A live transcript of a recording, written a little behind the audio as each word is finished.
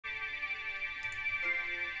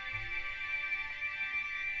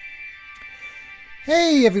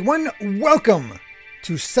Hey everyone, welcome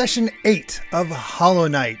to session 8 of Hollow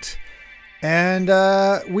Knight. And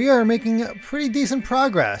we are making pretty decent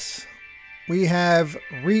progress. We have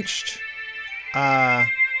reached, let's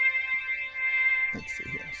see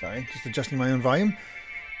here, sorry, just adjusting my own volume.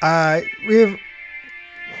 We have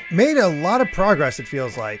made a lot of progress, it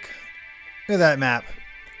feels like. Look at that map.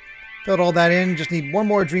 Filled all that in, just need one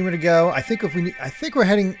more dreamer to go. I think we're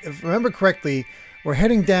heading, if I remember correctly, we're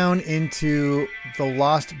heading down into the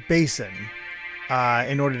Lost Basin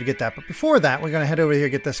in order to get that. But before that, we're going to head over here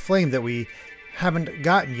and get this flame that we haven't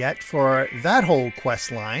gotten yet for that whole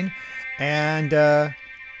quest line. And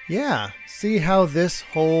yeah, see how this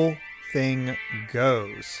whole thing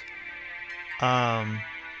goes.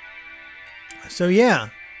 So yeah.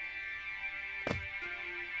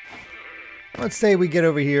 Let's say we get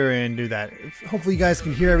over here and do that. Hopefully you guys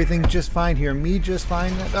can hear everything just fine, hear me just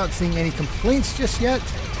fine. Not seeing any complaints just yet.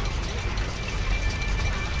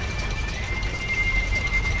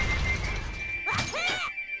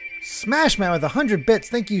 Smashman with 100 bits,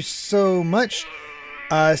 thank you so much.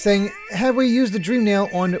 Saying, have we used the dream nail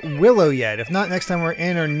on Willow yet? If not, next time we're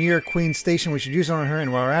in or near Queen's Station, we should use it on her,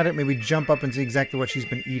 and while we're at it, maybe jump up and see exactly what she's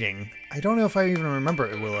been eating. I don't know if I even remember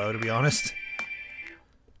Willow, to be honest.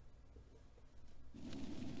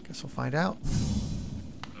 Guess we'll find out.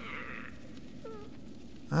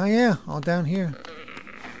 Oh yeah, all down here.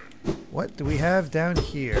 What do we have down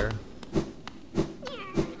here?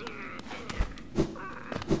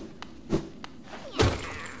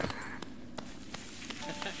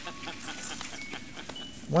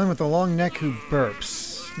 One with a long neck who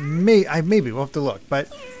burps. Maybe we'll have to look,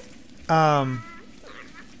 but oh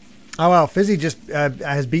wow, Fizzy just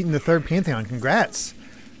has beaten the 3rd Pantheon. Congrats.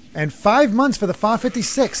 And 5 months for the FA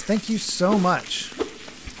 56. Thank you so much.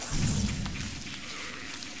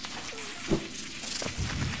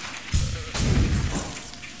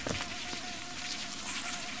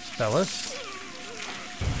 Fellas.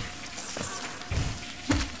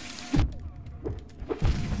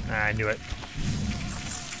 I knew it.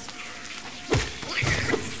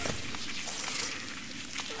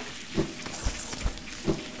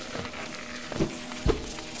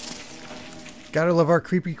 Gotta love our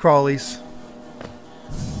creepy crawlies.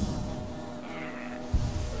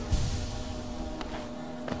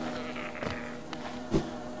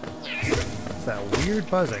 What's that weird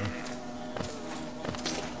buzzing?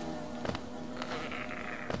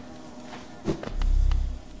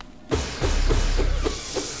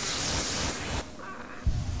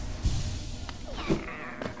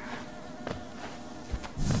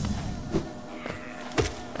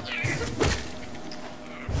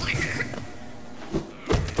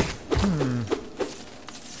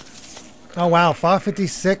 Oh wow, FA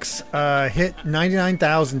 56 hit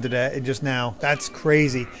 99,000 today, just now. That's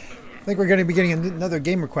crazy. I think we're going to be getting another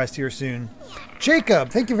game request here soon. Jacob,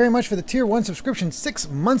 thank you very much for the tier 1 subscription. 6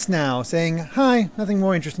 months now, saying, hi, nothing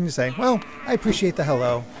more interesting to say. Well, I appreciate the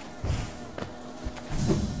hello.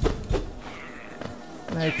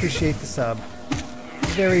 And I appreciate the sub.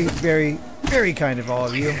 Very, very, very kind of all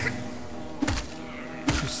of you.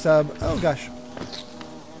 To sub, oh gosh.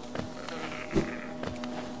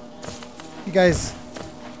 You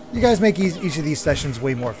guys make each of these sessions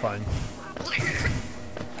way more fun. So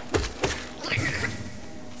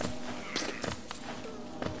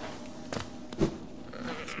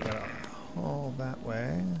we gotta haul that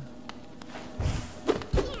way.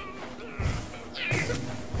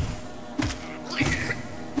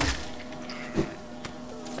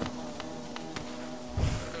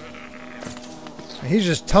 He's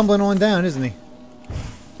just tumbling on down, isn't he?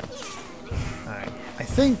 I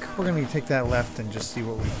think we're going to take that left and just see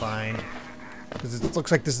what we find. Because it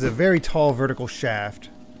looks like this is a very tall vertical shaft.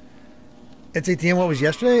 It's ATM, what was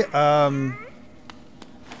yesterday? Oh,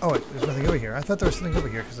 wait, there's nothing over here. I thought there was something over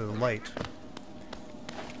here because of the light.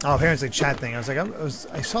 Oh, apparently it's a chat thing. I was like,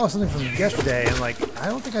 I saw something from yesterday and like, I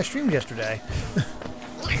don't think I streamed yesterday.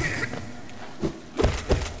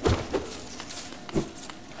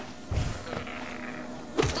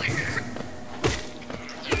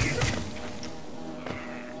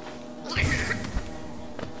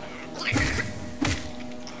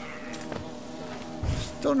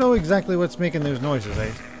 Don't know exactly what's making those noises.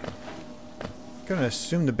 I'm gonna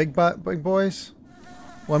assume the big boys.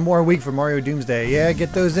 One more week for Mario Doomsday. Yeah,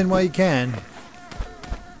 get those in while you can.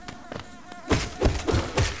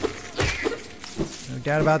 No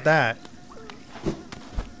doubt about that.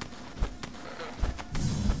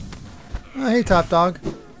 Oh, hey, Top Dog.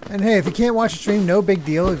 And hey, if you can't watch a stream, no big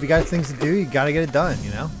deal. If you got things to do, you gotta get it done,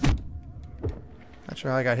 you know? Not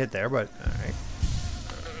sure how I got hit there, but alright.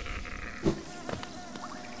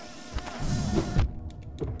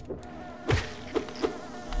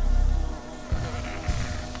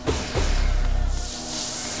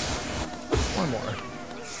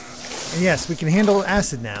 And yes, we can handle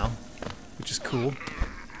acid now, which is cool.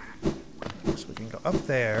 So we can go up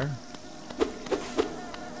there.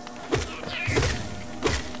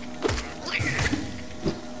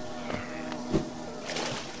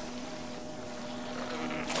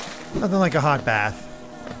 Nothing like a hot bath.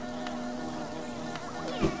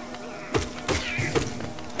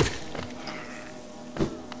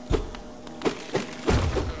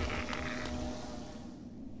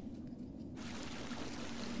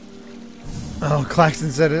 Oh,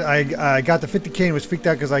 Claxton said it. I got the 50k and was freaked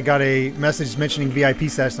out because I got a message mentioning VIP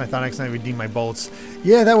status and I thought I accidentally redeemed my bolts.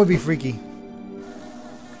 Yeah, that would be freaky.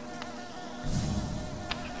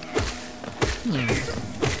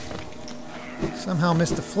 Somehow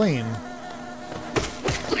missed the flame.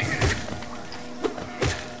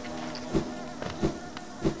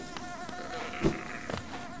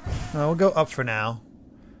 We'll go up for now.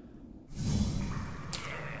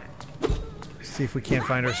 See if we can't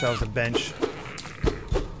find ourselves a bench.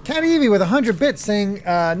 Cat Evie with 100 bits saying,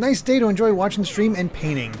 nice day to enjoy watching the stream and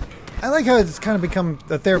painting. I like how it's kind of become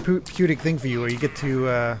a therapeutic thing for you where you get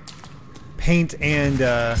to paint and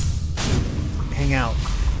hang out.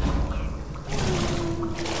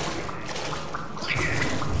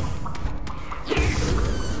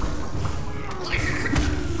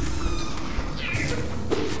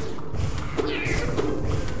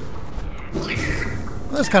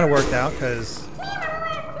 Well, this kind of worked out because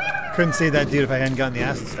couldn't see that dude if I hadn't gotten the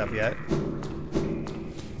acid stuff yet.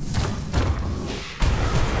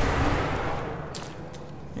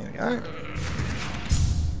 Here we are.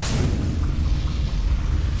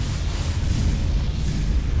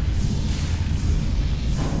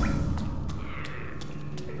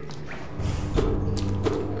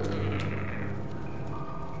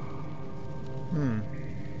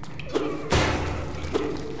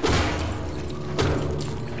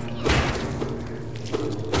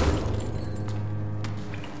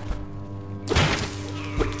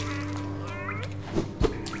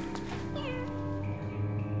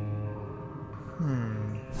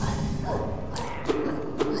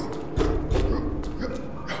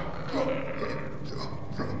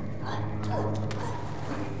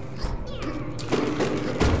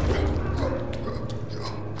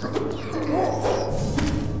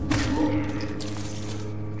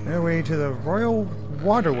 Airway to the Royal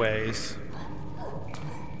Waterways.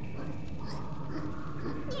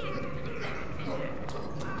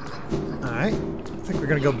 Alright, I think we're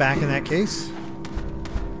gonna go back in that case.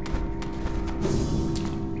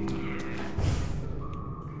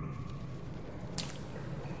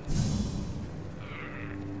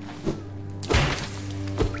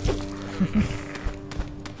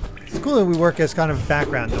 It's cool that we work as kind of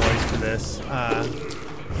background noise for this,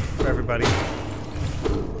 for everybody.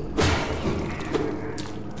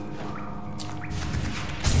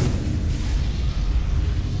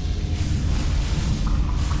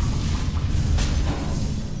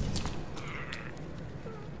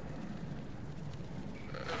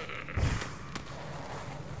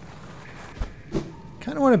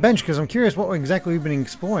 I want a bench because I'm curious what exactly we've been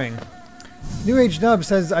exploring. New Age Dub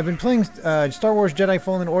says, I've been playing Star Wars Jedi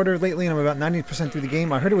Fallen Order lately and I'm about 90% through the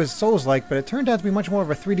game. I heard it was Souls-like, but it turned out to be much more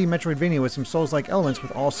of a 3D Metroidvania with some Souls-like elements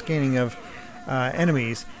with all scanning of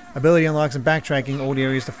enemies, ability unlocks and backtracking old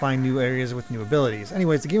areas to find new areas with new abilities.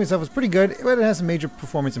 Anyways, the game itself is pretty good, but it has some major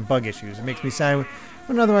performance and bug issues. It makes me sad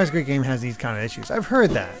when an otherwise great game has these kind of issues. I've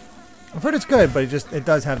heard that. I've heard it's good, but it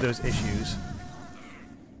does have those issues.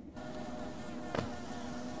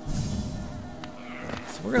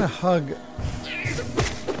 We're gonna hug.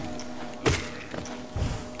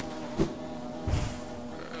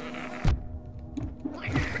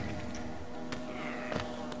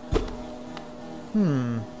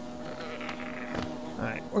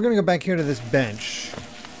 Alright, we're gonna go back here to this bench.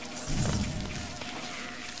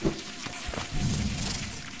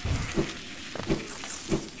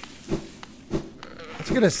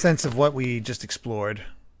 Let's get a sense of what we just explored.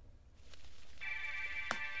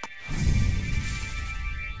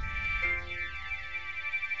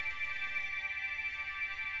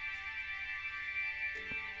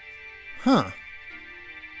 Huh.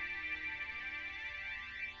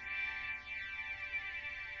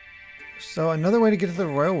 So another way to get to the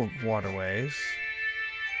Royal Waterways.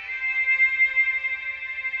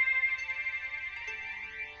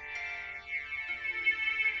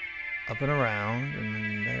 Up and around and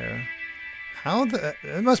then there. How the...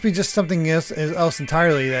 It must be just something else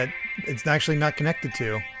entirely that it's actually not connected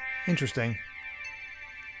to. Interesting.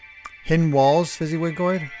 Hidden walls,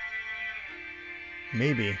 Fizzywigoid?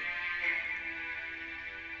 Maybe.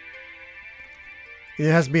 It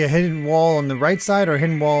has to be a hidden wall on the right side or a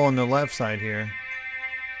hidden wall on the left side here.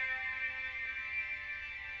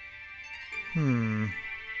 Hmm.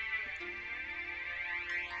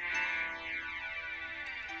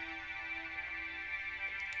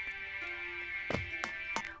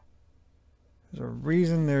 There's a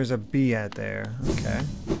reason there's a bee out there. Okay.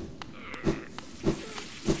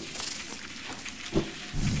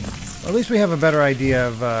 Well, at least we have a better idea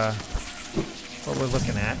of what we're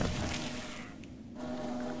looking at.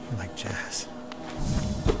 I like jazz.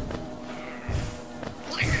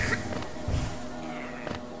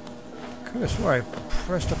 Could have swore I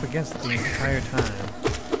pressed up against it the entire time.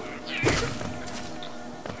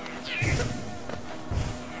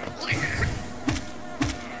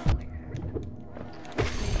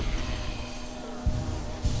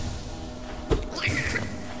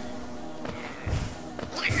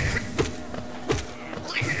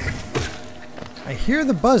 I hear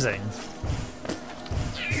the buzzing.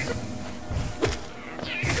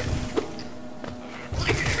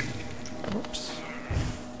 Whoops.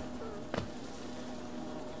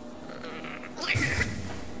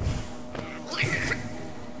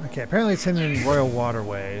 Okay, apparently it's hidden in royal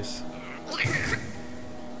waterways. Which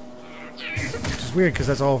is weird because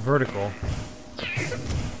that's all vertical.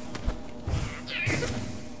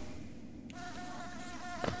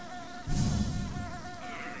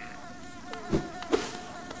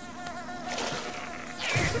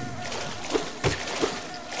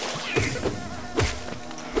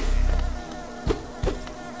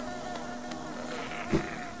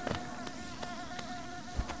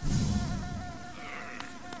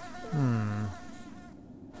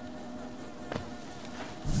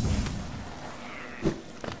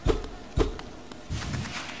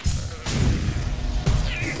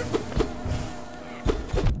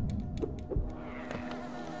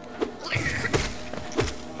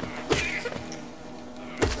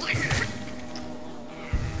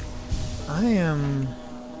 I am...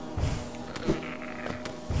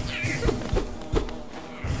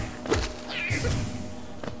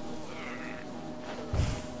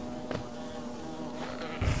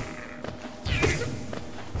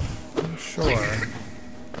 I'm sure.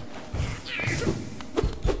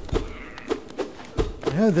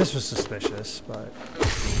 I know this was suspicious, but...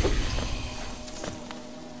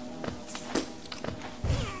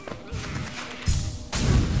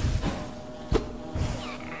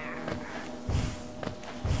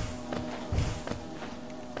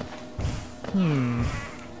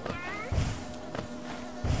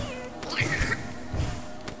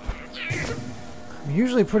 I'm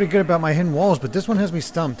usually pretty good about my hidden walls, but this one has me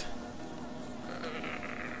stumped.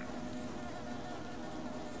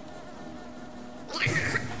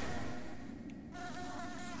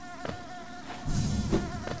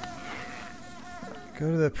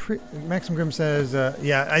 Go to the Maxim Grimm says,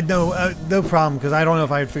 yeah, I know, no problem, because I don't know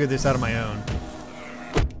if I had figured this out on my own.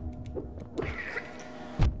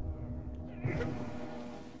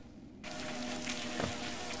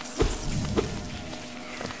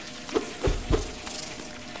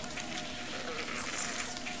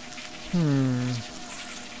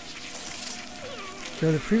 Go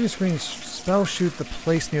to the previous screen, spell shoot the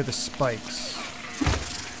place near the spikes.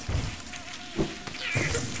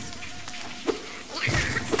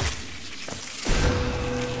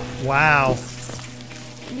 Wow.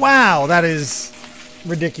 Wow, that is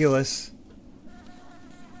ridiculous.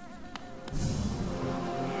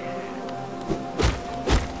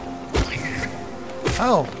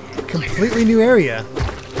 Oh, completely new area.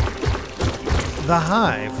 The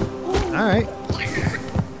Hive. Alright.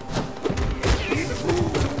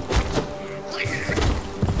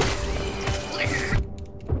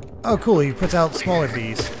 Oh, cool. He puts out smaller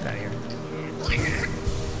bees. Out here.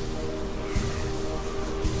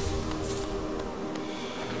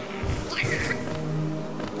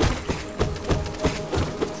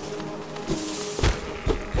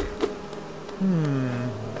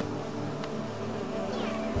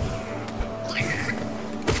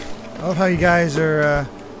 I love how you guys are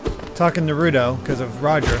talking Naruto because of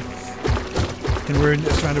Roger. And we're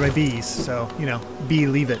surrounded by bees, so, you know, bee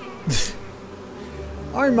leave it.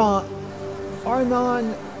 Armon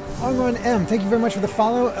M, thank you very much for the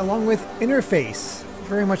follow, along with Interface.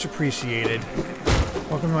 Very much appreciated.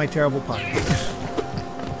 Welcome to my terrible pun.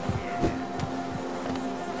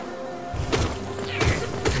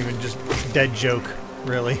 Even just dead joke,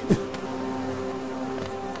 really.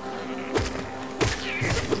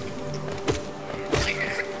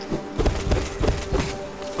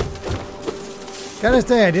 Gotta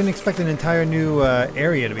say, I didn't expect an entire new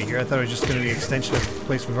area to be here. I thought it was just going to be an extension of the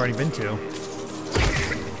place we've already been to.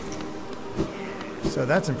 So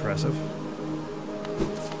that's impressive.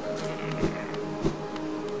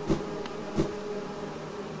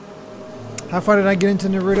 How far did I get into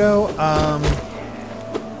Naruto?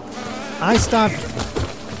 I stopped...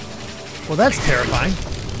 Well, that's terrifying.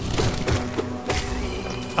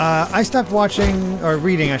 I stopped watching, or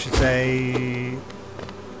reading, I should say,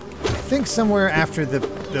 I think somewhere after the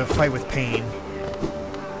fight with Pain.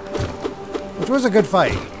 Which was a good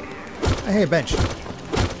fight. Hey, a bench.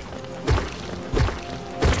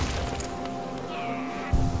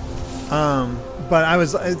 But I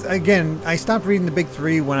was, again, I stopped reading the big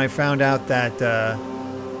three when I found out that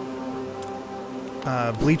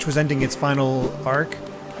Bleach was ending its final arc.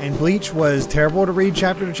 And Bleach was terrible to read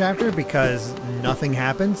chapter to chapter because nothing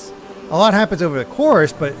happens. A lot happens over the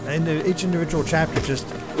course, but each individual chapter just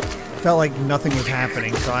felt like nothing was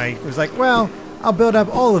happening. So I was like, well, I'll build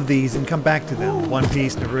up all of these and come back to them. One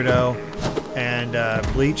Piece, Naruto, and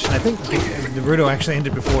Bleach. And I think Naruto actually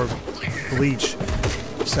ended before Bleach.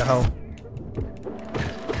 So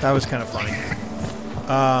that was kind of funny.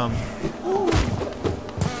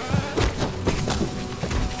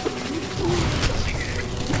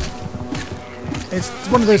 It's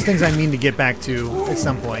one of those things I mean to get back to at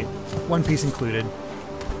some point. One Piece included.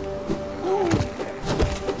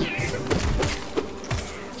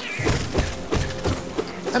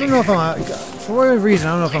 I don't know if I'm... For whatever reason,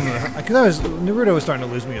 I don't know if I'm... Because Naruto was starting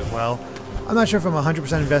to lose me as well. I'm not sure if I'm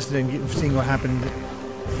 100% invested in seeing what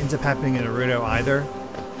ends up happening in Naruto either.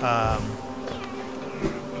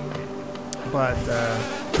 But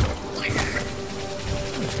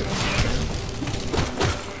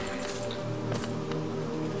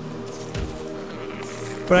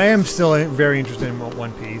I am still very interested in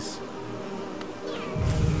One Piece.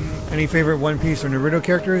 Any favorite One Piece or Naruto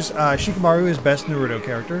characters? Shikamaru is best Naruto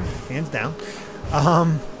character, hands down.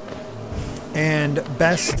 And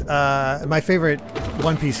best, my favorite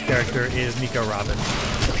One Piece character is Nico Robin.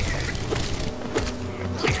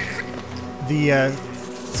 The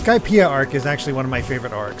Skypiea arc is actually one of my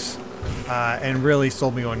favorite arcs, and really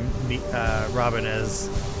sold me on Robin as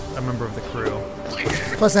a member of the crew.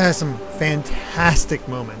 Plus, it has some fantastic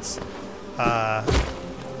moments.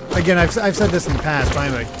 Again, I've said this in the past, but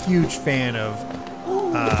I'm a huge fan of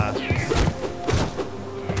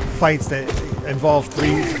fights that involve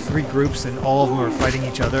three groups and all of them are fighting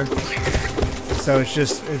each other. So it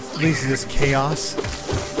leads to this chaos.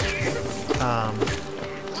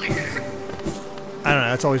 I don't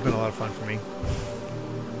know. It's always been a lot of fun for me.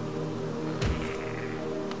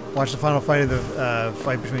 Watch the final fight of the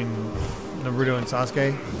fight between Naruto and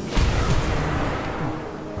Sasuke.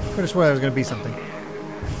 Could have sworn that was going to be something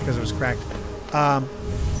because it was cracked. Yeah,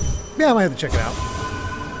 I might have to check it out.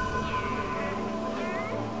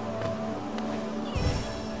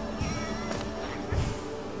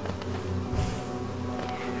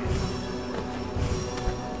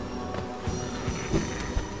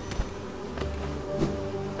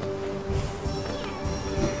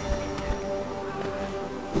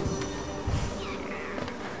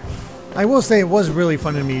 I will say it was really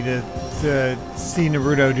fun to me to see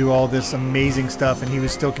Naruto do all this amazing stuff, and he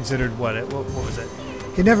was still considered what was it?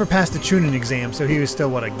 He never passed the Chunin exam, so he was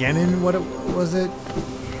still what, a Genin? What was it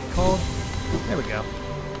called? There we go.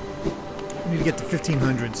 We need to get to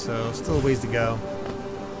 1500, so still a ways to go.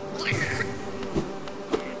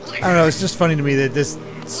 I don't know. It's just funny to me that this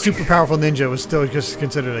super powerful ninja was still just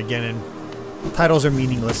considered a Genin. Titles are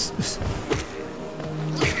meaningless.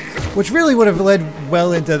 Which really would have led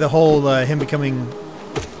well into the whole him becoming,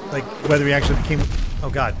 like, whether he actually became, oh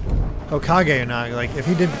god, Hokage or not. Like, if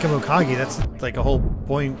he did become Hokage, that's like a whole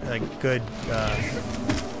point, like, good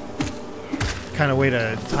kind of way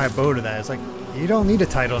to tie a bow to that. It's like, you don't need a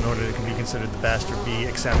title in order to be considered the best or be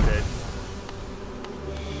accepted.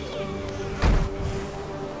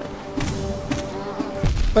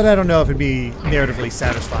 But I don't know if it'd be narratively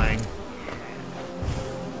satisfying.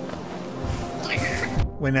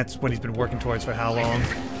 When that's what he's been working towards for how long.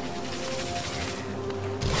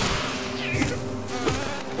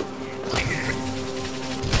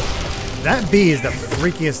 That bee is the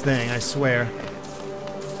freakiest thing, I swear.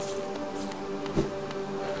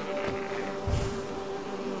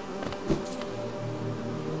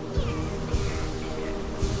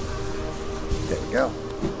 There we go.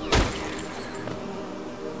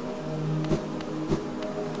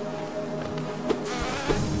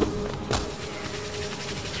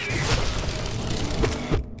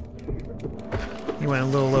 He went a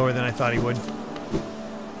little lower than I thought he would.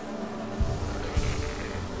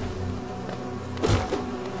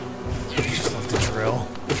 Just love to drill.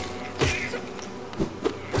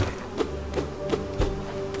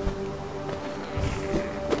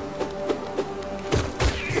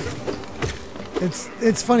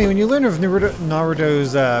 It's funny when you learn of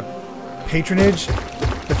Naruto's patronage.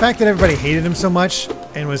 The fact that everybody hated him so much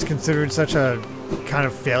and was considered such a kind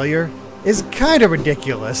of failure is kind of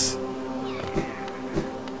ridiculous.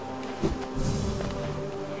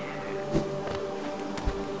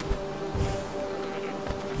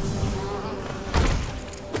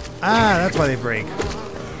 Ah, that's why they break.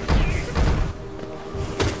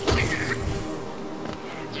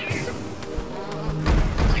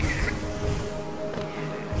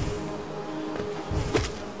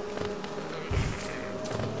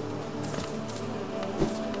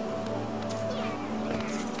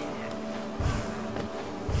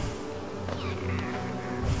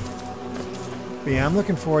 But yeah, I'm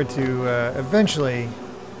looking forward to eventually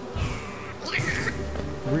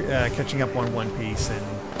catching up on One Piece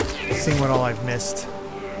and seeing what all I've missed.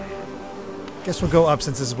 Guess we'll go up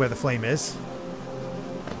since this is where the flame is.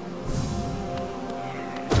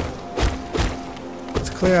 Let's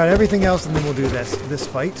clear out everything else and then we'll do this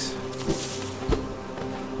fight.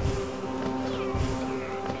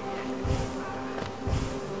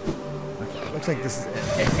 Okay, looks like this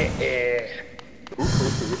is it.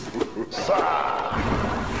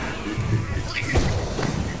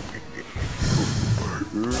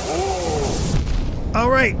 All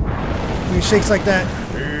right, when he shakes like that.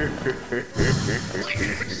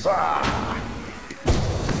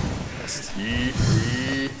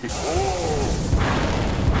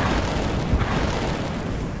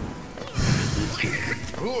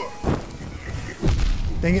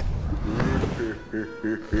 Dang it.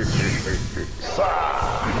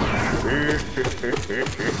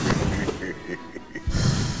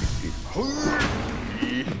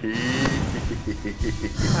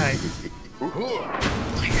 Alright.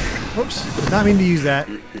 Oops, did not mean to use that.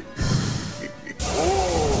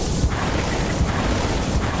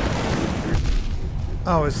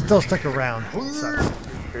 Oh, it's still stuck around. Sucks.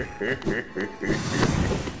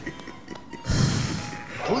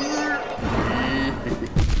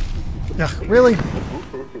 Ugh, really?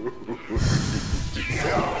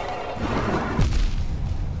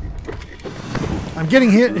 I'm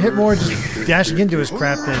getting hit more just dashing into his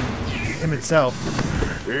crap than him itself.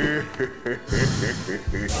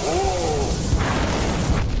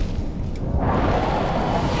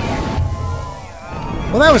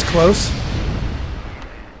 Well, that was close.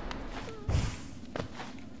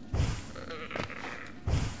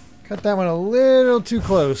 Cut that one a little too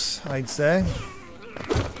close, I'd say.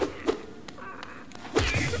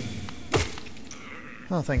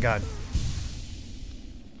 Oh, thank God.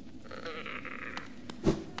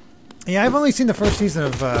 Yeah, I've only seen the first season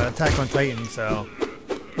of Attack on Titan, so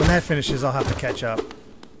when that finishes, I'll have to catch up.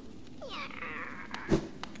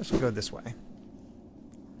 Guess we'll go this way.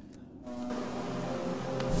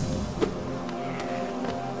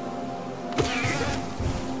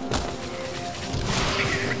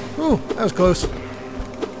 Ooh, that was close.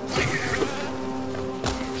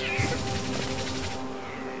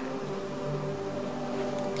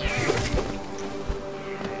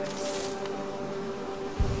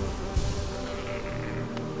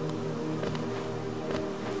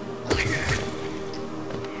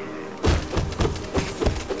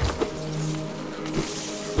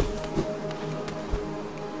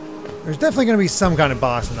 There's definitely going to be some kind of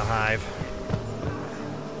boss in the hive.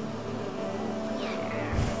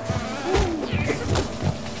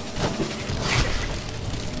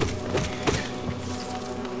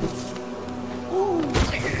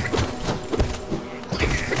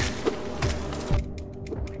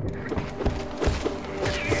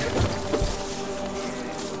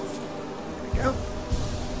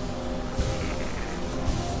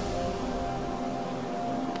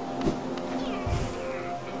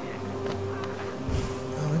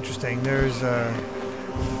 There's a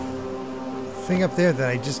thing up there that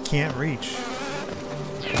I just can't reach.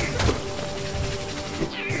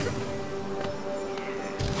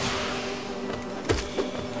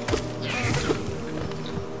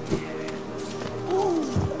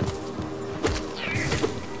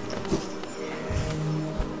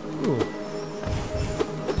 Ooh.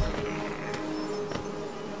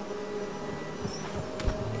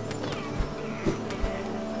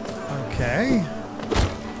 Okay.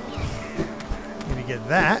 Get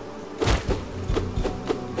that.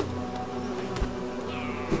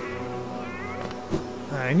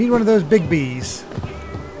 I need one of those big bees.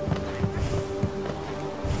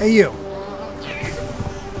 Hey, you.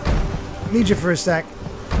 Need you for a sec.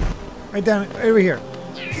 Right down, right over here.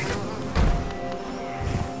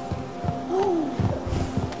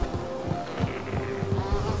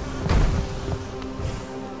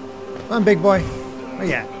 Come on, big boy. Oh,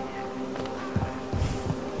 yeah.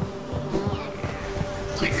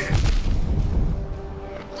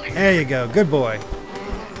 There you go. Good boy.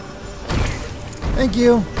 Thank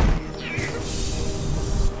you.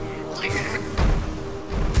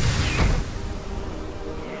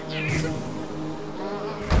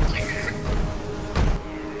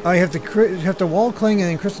 Oh, you have to wall cling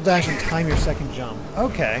and then crystal dash and time your second jump.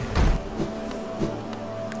 Okay.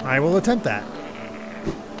 I will attempt that.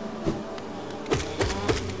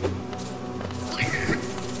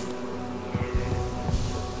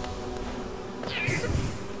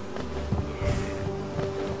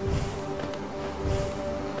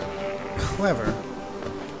 Clever.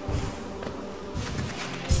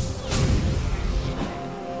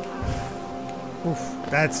 Oof,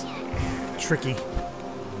 that's tricky.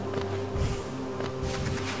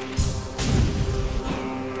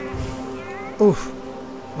 Oof.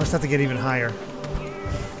 Must have to get even higher.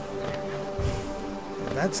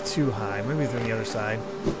 That's too high. Maybe from the other side.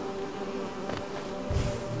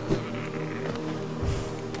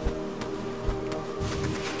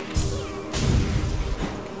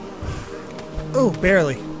 Oh,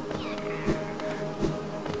 barely.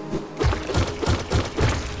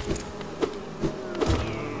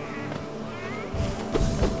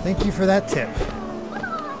 Thank you for that tip.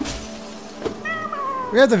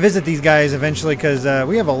 We have to visit these guys eventually because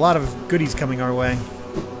we have a lot of goodies coming our way.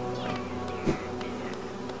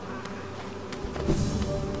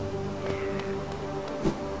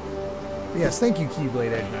 Yes, thank you,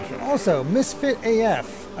 Keyblade Edgemaster. Also, Misfit AF,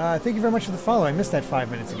 thank you very much for the follow. I missed that 5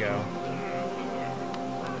 minutes ago.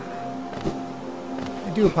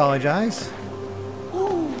 I do apologize.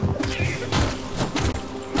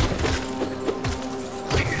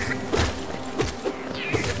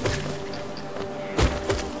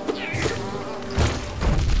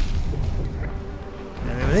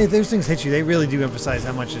 Those things hit you, they really do emphasize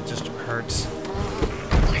how much it just hurts.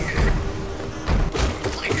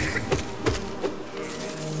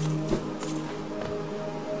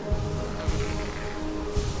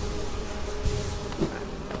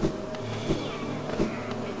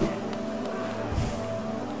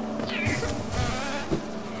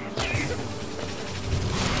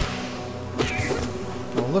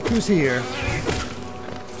 Well, look who's here.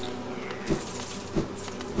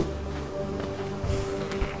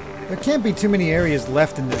 There can't be too many areas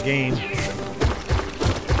left in the game.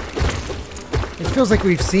 It feels like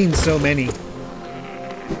we've seen so many.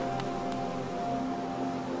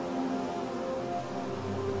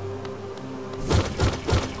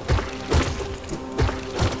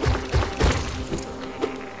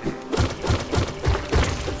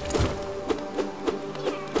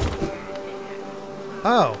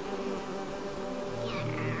 Oh.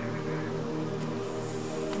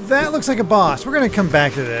 That looks like a boss. We're going to come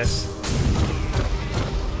back to this.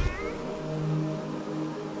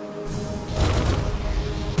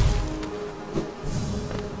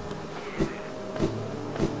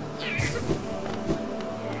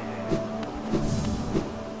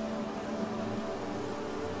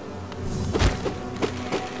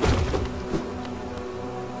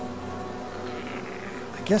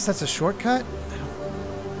 I guess that's a shortcut?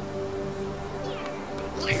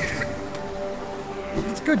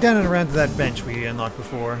 Let's go down and around to that bench we unlocked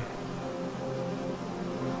before.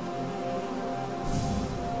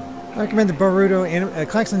 I recommend the Boruto anime.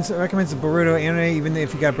 Claxton recommends the Boruto anime, even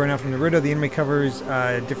if you got burnt out from Naruto. The anime covers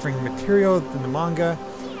differing material than the manga.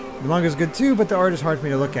 The manga is good too, but the art is hard for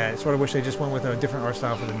me to look at. Sort of wish they just went with a different art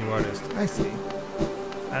style for the new artist. I see.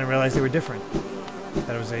 I didn't realize they were different.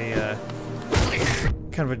 That it was a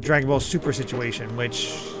kind of a Dragon Ball Super situation,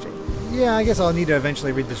 which, yeah, I guess I'll need to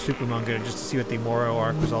eventually read the Super manga just to see what the Moro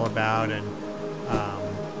arc was all about. And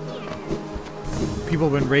people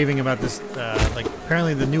have been raving about this. Like,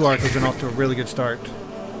 apparently the new arc has been off to a really good start.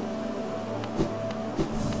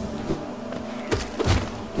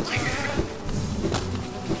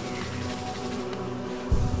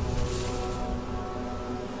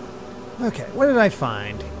 Okay, what did I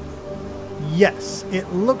find? Yes,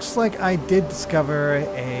 it looks like I did discover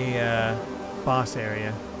a boss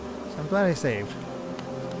area. So I'm glad I saved.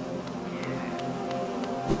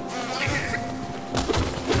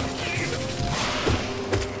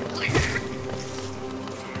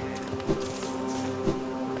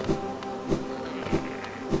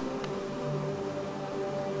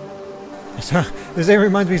 So, this area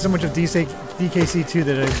reminds me so much of DKC 2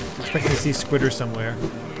 that I expect to see Squidder somewhere.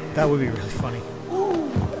 That would be really funny.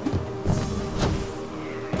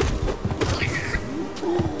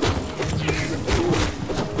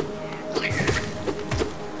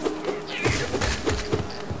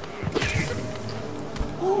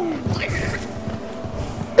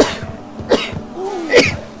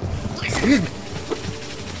 Excuse me.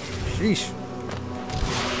 Sheesh.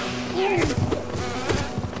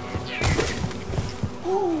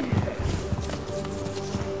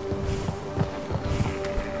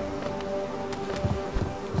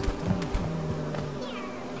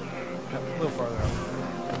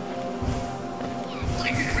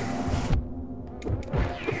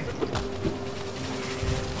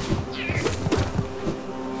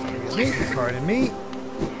 Pardon me.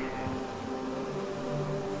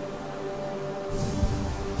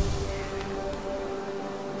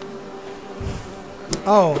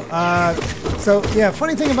 Oh, so yeah,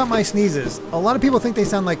 funny thing about my sneezes. A lot of people think they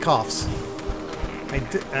sound like coughs.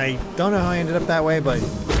 I don't know how I ended up that way, but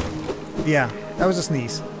yeah, that was a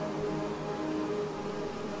sneeze.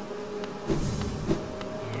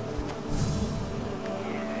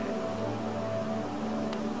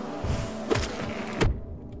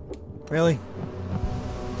 Really?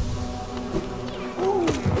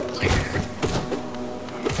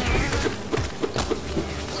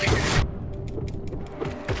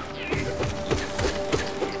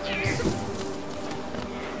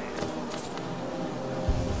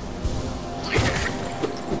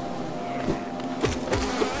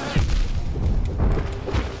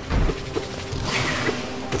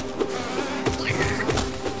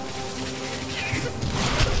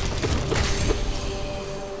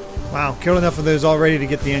 Wow, killed enough of those already to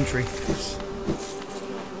get the entry.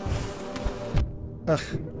 Ugh.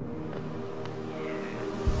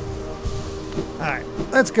 Alright,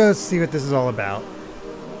 let's go see what this is all about.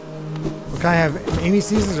 What kind of Amy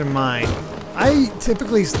sneezes or mine? I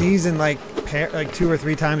typically sneeze in like 2 or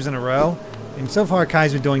 3 times in a row, and so far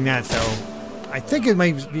Kai's been doing that, so I think it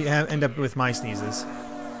might end up with my sneezes.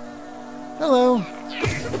 Hello.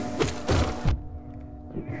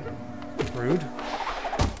 Rude.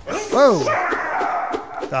 Whoa!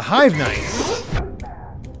 The Hivemind.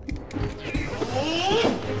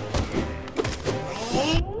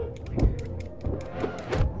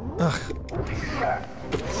 Ugh.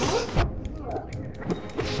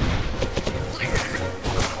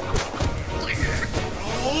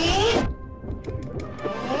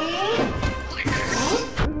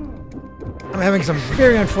 I'm having some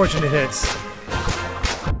very unfortunate hits.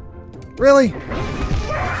 Really?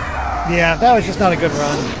 Yeah, that was just not a good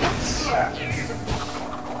run.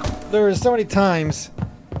 There were so many times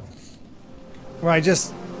where I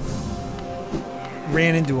just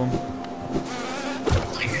ran into him.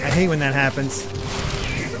 I hate when that happens.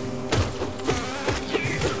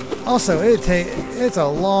 Also, it's a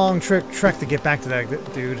long trek to get back to that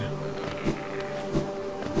dude.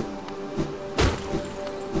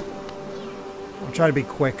 I'll try to be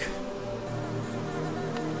quick.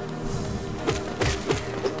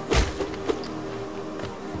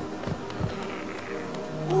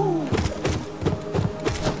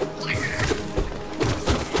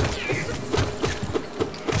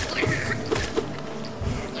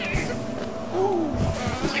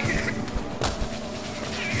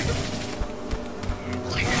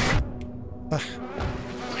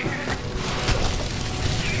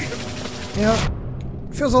 You know,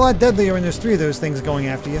 it feels a lot deadlier when there's 3 of those things going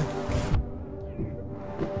after you.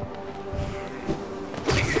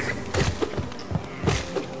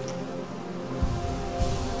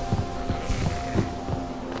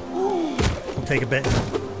 We'll take a bit,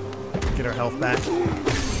 get our health back.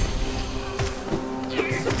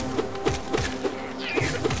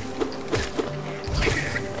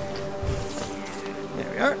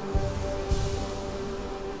 There we are.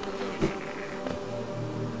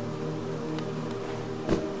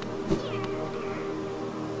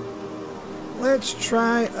 Let's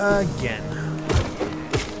try again.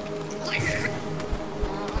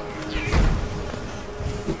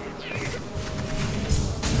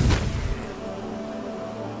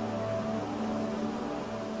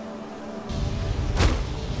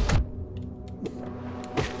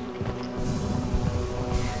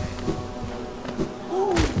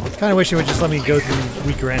 Kinda wish it would just let me go through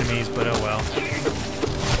weaker enemies, but oh well.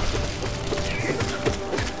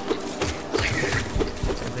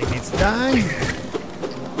 Something needs to die.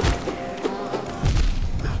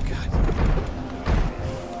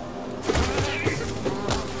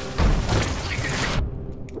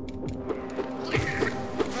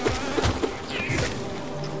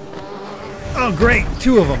 Oh great,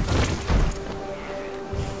 2 of them.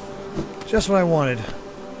 Just what I wanted.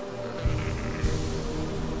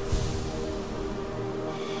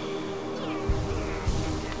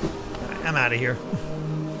 I'm out of here.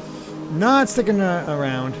 Not sticking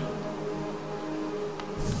around.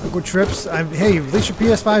 Good trips. Hey, at least your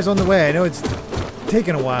PS5's on the way. I know it's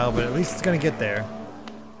taking a while, but at least it's gonna get there.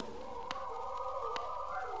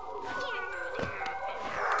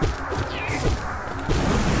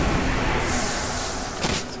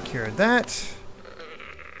 Secure that.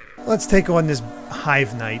 Let's take on this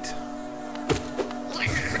Hive Knight.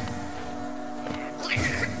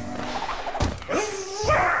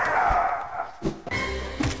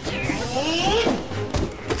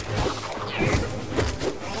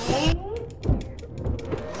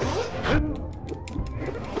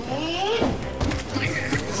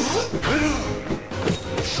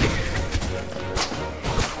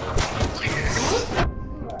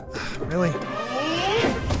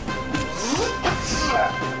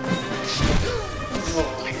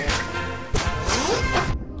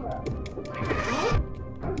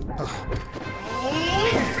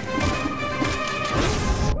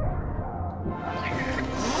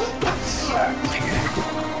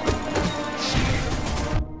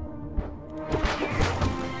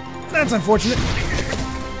 That's unfortunate.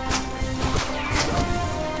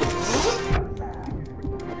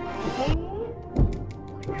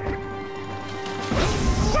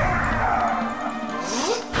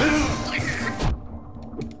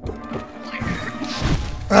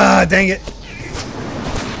 Ah, dang it.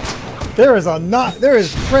 There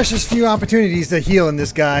is precious few opportunities to heal in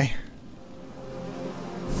this guy.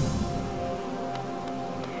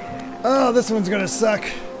 Oh, this one's gonna suck.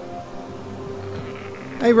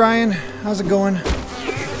 Hey Ryan, how's it going?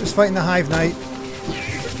 Just fighting the Hive Knight.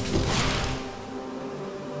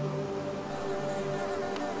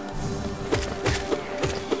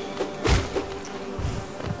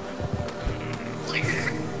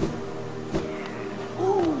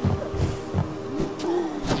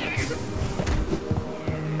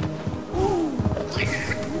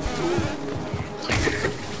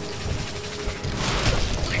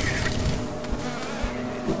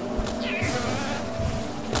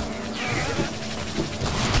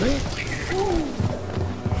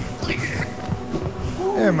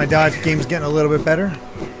 There, my dodge game's getting a little bit better.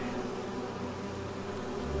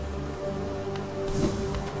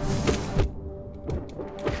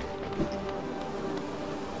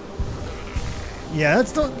 Yeah,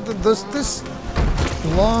 that's this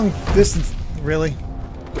long distance, really.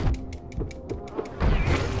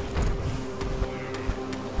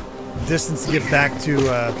 Distance to get back to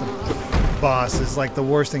the boss is like the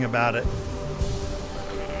worst thing about it.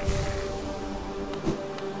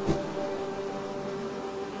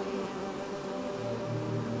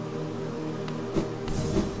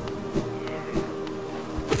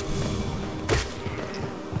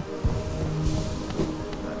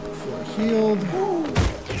 Healed.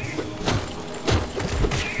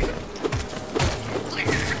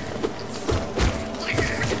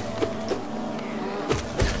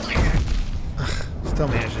 Still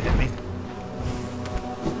managed to hit me.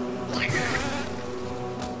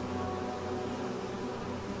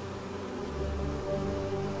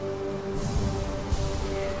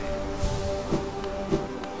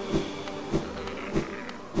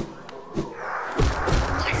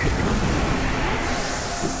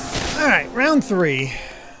 All right, round 3.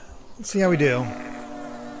 Let's see how we do.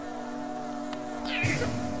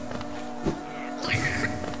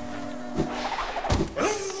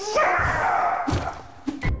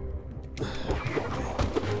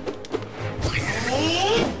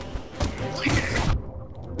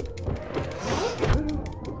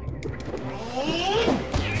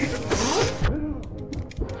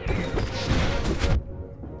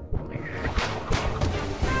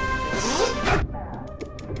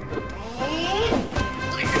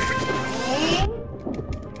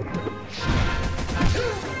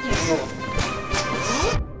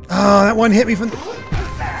 Oh, that one hit me from...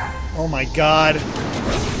 Oh my god.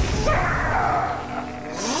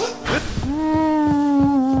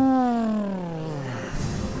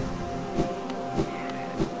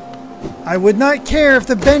 I would not care if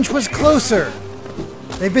the bench was closer.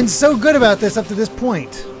 They've been so good about this up to this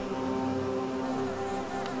point.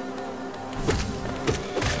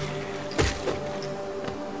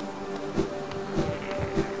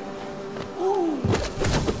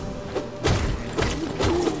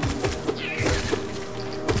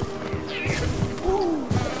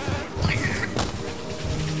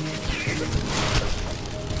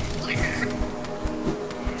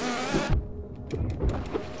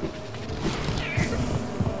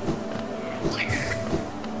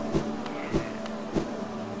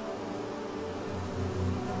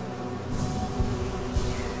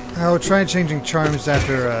 I'll try changing charms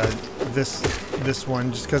after this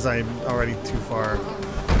one, just because I'm already too far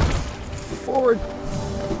forward.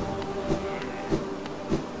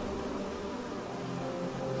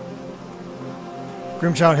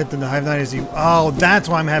 Grimchild hit the Hive Knight as he... Oh, that's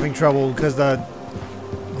why I'm having trouble, because the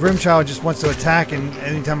Grimchild just wants to attack, and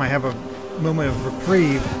anytime I have a moment of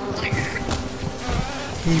reprieve,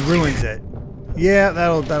 he ruins it. Yeah,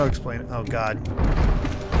 that'll explain it. Oh god.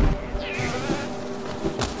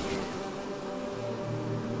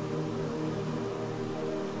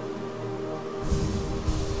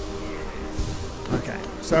 Okay,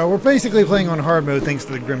 so we're basically playing on hard mode thanks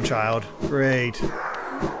to the Grimchild. Great.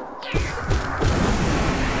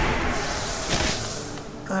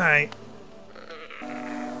 Alright.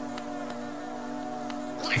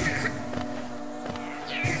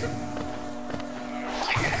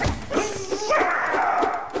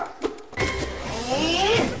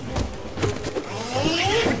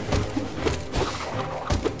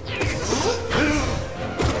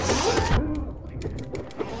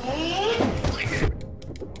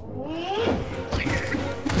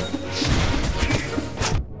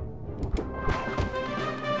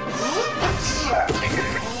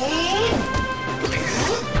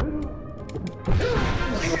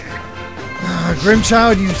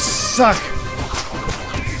 Grimchild, you suck.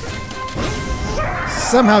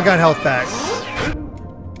 Somehow got health back.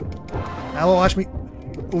 Now watch me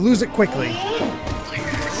lose it quickly.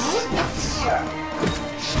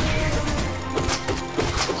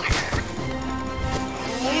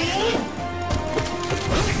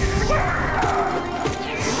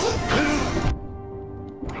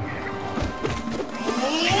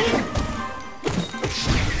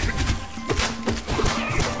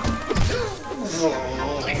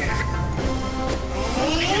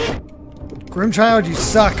 Grimchild, you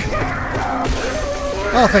suck.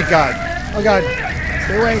 Oh, thank God. Oh, God.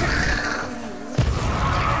 Stay away.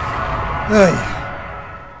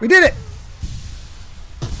 Ugh. We did it!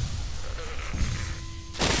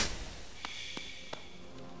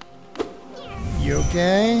 You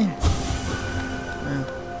okay?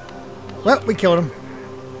 Well, we killed him.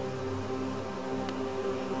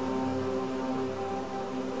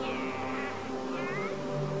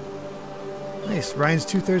 Nice. Ryan's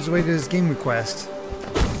 2/3 of the way to his game request.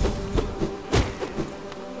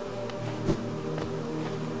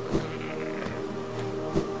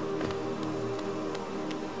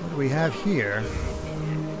 What do we have here?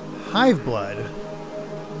 Hive blood.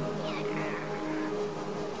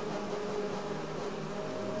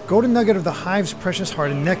 Golden nugget of the hive's precious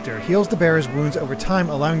heart and nectar heals the bearer's wounds over time,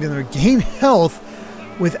 allowing them to regain health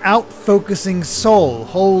without focusing soul.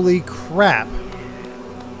 Holy crap.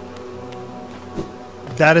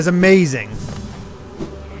 That is amazing.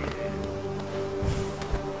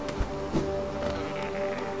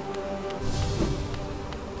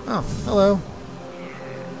 Oh, hello.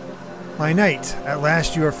 My knight, at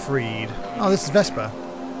last you are freed. Oh, this is Vespa.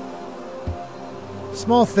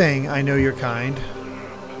 Small thing, I know you're kind.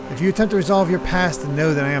 If you attempt to resolve your past, then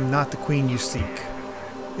know that I am not the queen you seek.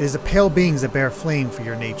 It is the pale beings that bear flame for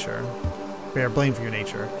your nature. Bear blame for your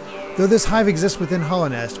nature. Though this hive exists within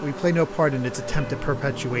HollowNest, we play no part in its attempt at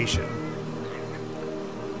perpetuation.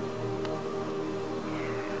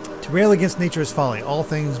 To rail against nature is folly. All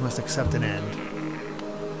things must accept an end.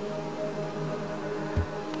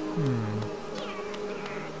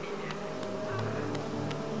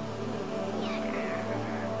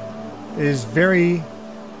 It is very...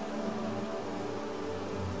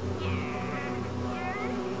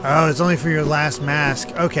 Oh, it's only for your last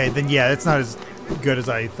mask. Okay, then yeah, it's not as good as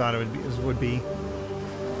I thought it would be.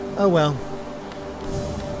 Oh well.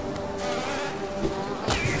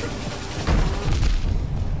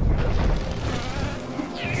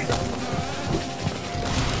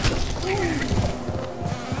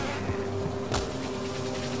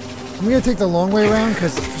 I'm gonna take the long way around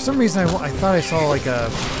because for some reason I thought I saw like a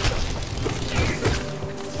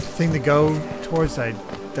thing to go towards that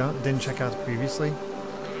I didn't check out previously.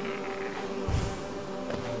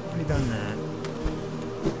 Already done that.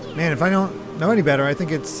 Man, if I don't know any better, I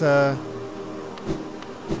think it's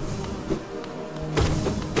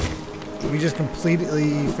we just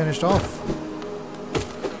completely finished off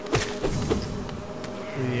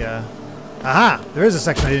the aha! There is a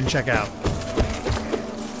section I didn't check out.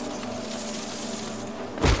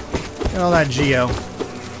 Look at all that geo.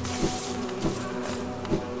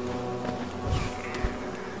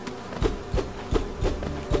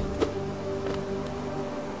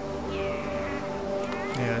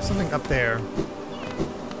 Yeah, there's something up there.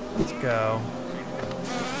 Let's go.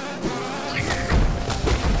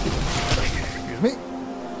 Excuse me.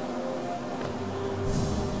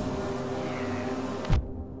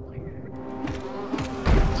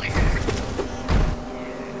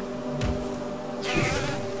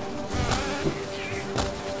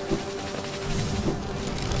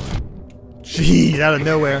 Jeez, out of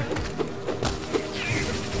nowhere.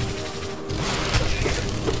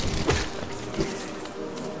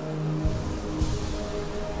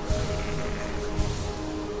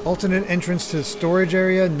 Alternate entrance to the storage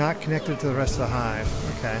area, not connected to the rest of the hive.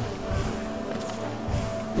 Okay.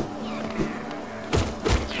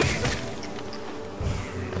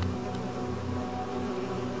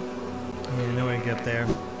 Yeah, no way to get there.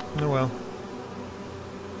 Oh well.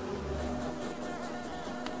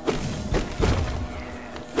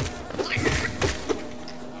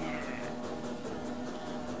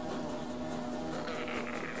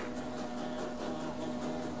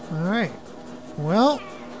 Alright. Well,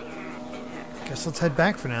 guess let's head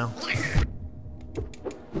back for now.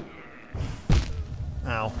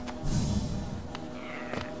 Ow.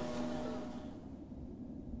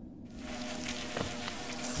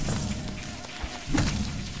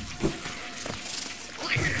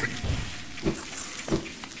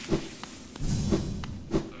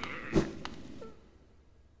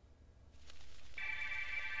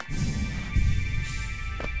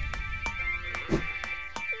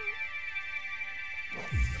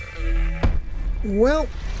 Well,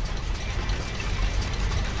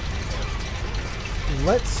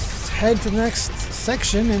 let's head to the next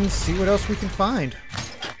section and see what else we can find.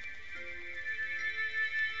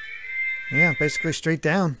 Yeah, basically straight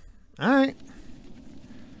down. Alright.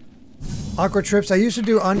 Awkward trips. I used to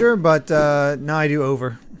do under, but now I do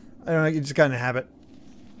over. I don't know, you just got in a habit.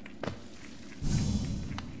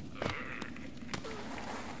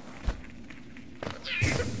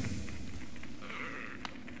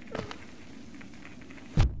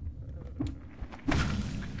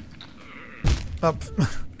 Up.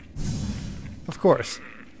 Of course.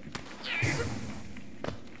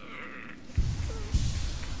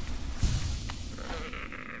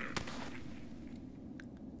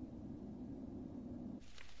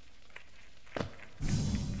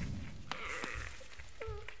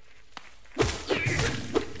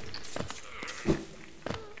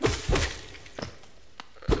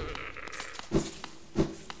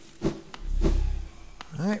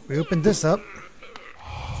 Alright, we opened this up.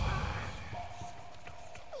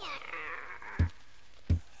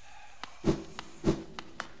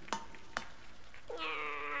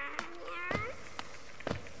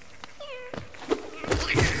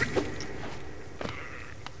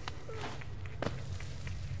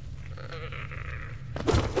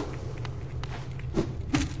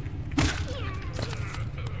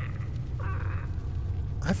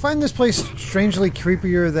 I find this place strangely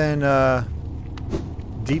creepier than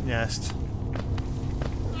Deep Nest.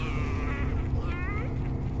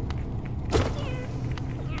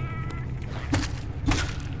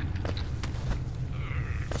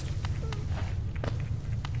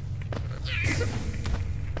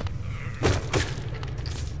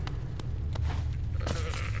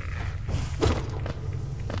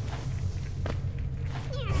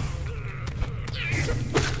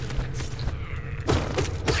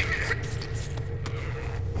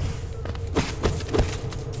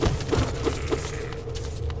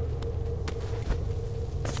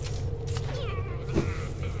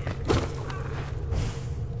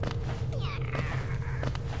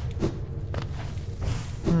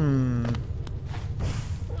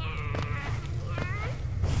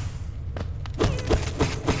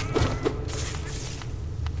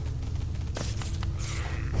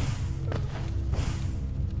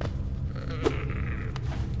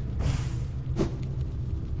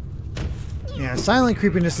 Yeah, silent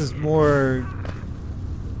creepiness is more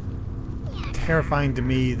terrifying to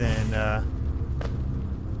me than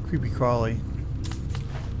creepy crawly.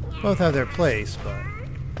 Both have their place, but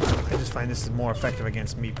I just find this is more effective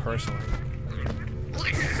against me personally.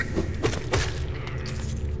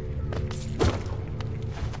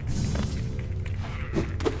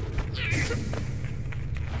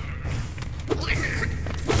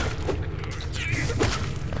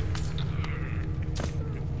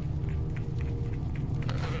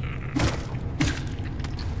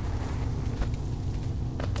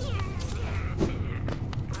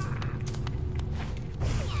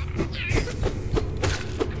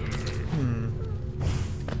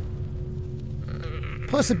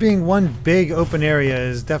 Plus, it being one big open area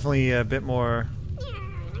is definitely a bit more...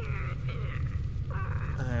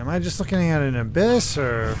 am I just looking at an abyss,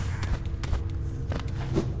 or...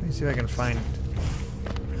 Let me see if I can find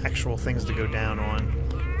actual things to go down on.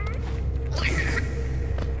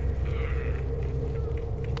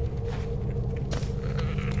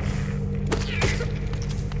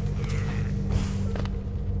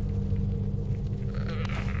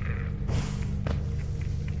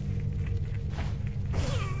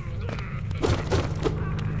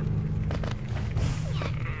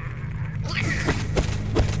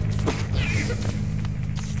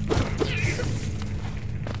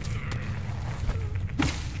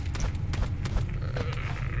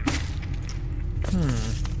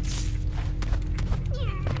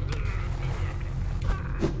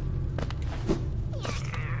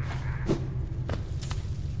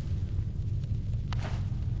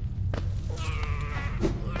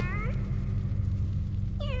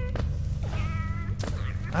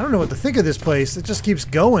 I don't know what to think of this place. It just keeps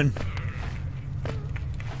going.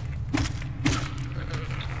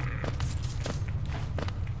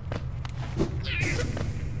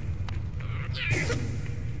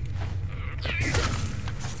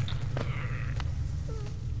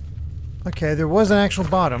 Okay, there was an actual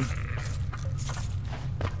bottom.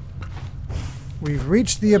 We've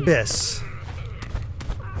reached the abyss.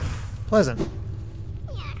 Pleasant.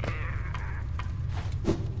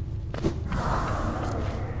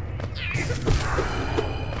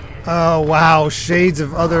 Oh, wow. Shades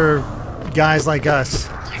of other guys like us.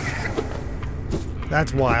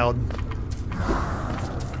 That's wild.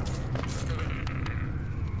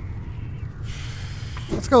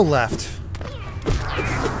 Let's go left.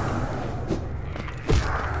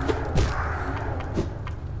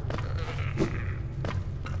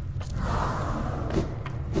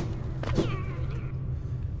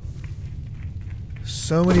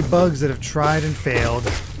 So many bugs that have tried and failed.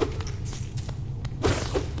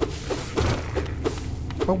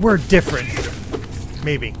 But we're different.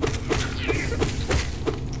 Maybe.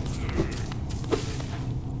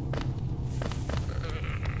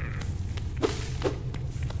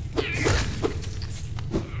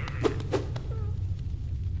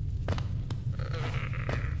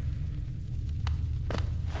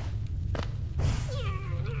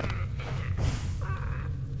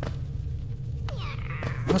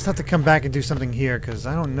 I must have to come back and do something here because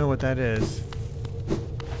I don't know what that is.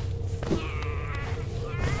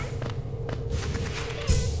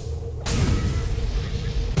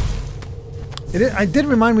 It did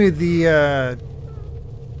remind me of the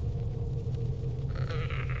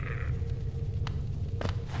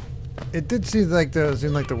it did seem like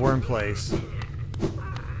the worm place.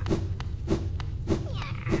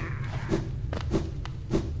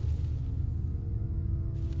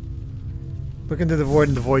 Look into the void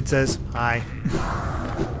and the void says, hi.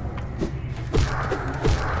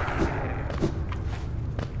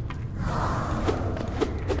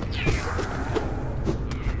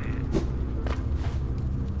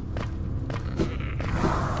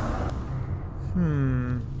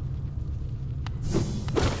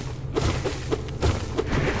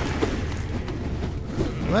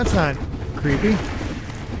 Well, that's not creepy.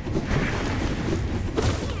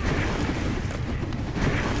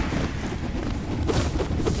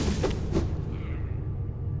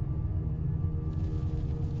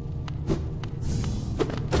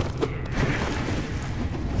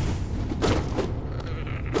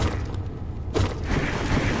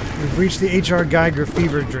 We've reached the H.R. Geiger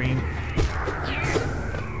fever dream.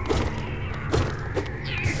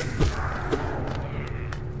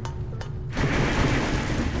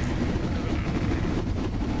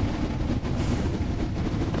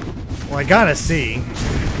 Well, I gotta see.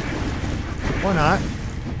 Why not?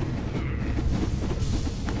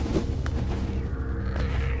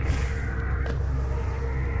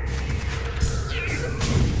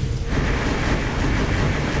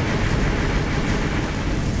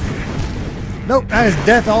 Nope, that is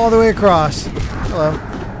death all the way across. Hello.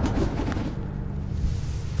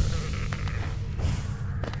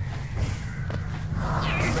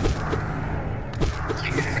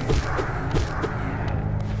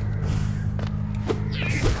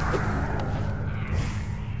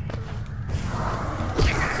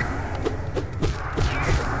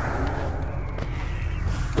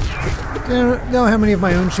 I don't know how many of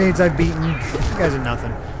my own shades I've beaten. You guys are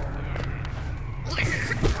nothing.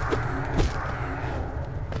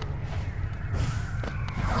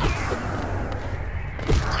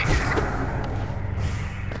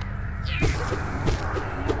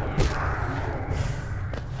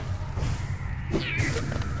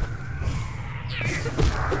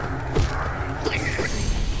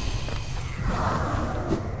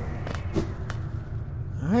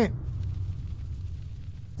 Alright.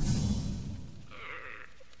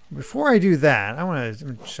 Before I do that,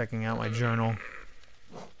 I'm checking out my journal.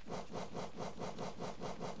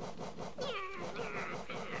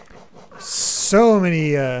 So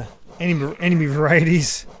many enemy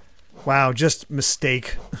varieties. Wow, just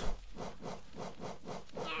mistake.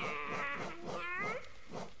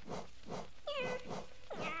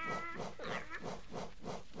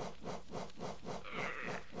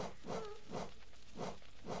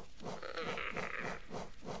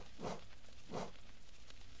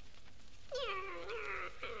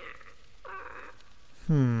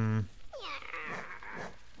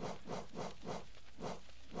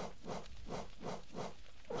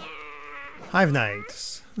 Hive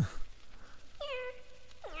Knights.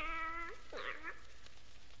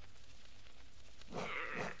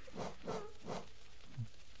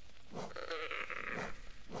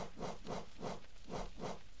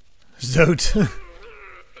 Zote.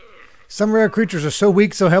 Some rare creatures are so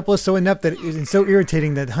weak, so helpless, so inept, and so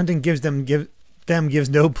irritating that hunting gives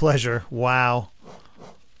no pleasure. Wow.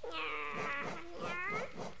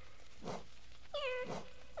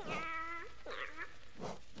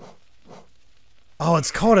 Oh,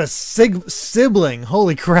 it's called a sibling.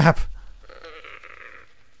 Holy crap.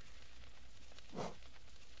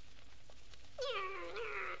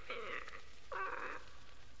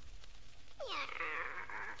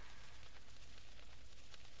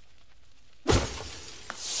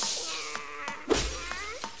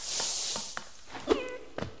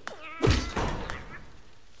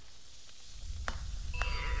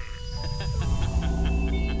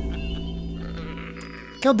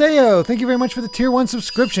 Caldeo, thank you very much for the tier 1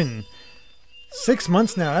 subscription. 6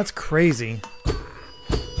 months now, that's crazy.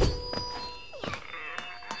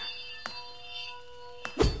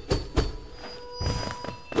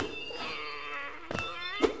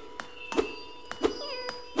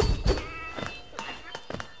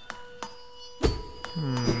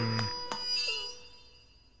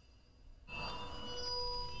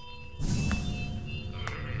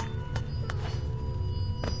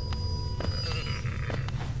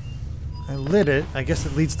 I lit it. I guess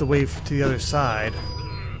it leads the way to the other side.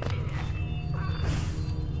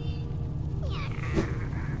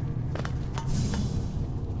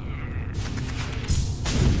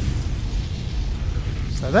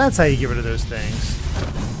 So that's how you get rid of those things.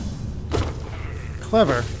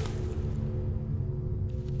 Clever.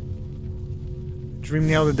 Dream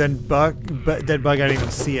nailed the dead bug. I didn't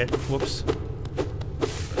even see it. Whoops.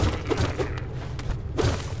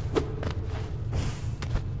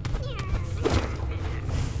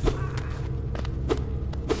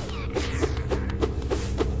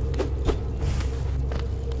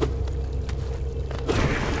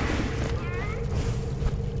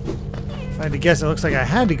 If I had to guess, it looks like I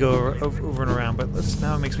had to go over and around, but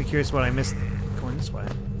now it makes me curious what I missed going this way.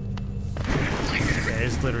 Okay,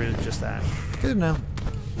 it's literally just that. Good to know.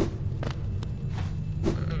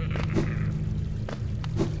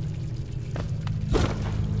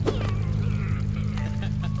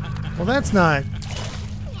 Well, that's not...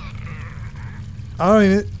 I don't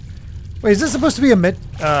even... Wait, is this supposed to be a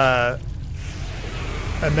Metroid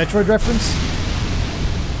reference?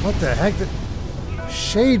 What the heck?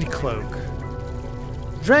 Shade Cloak.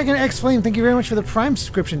 Dragon X Flame, thank you very much for the Prime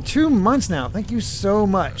subscription. 2 months now. Thank you so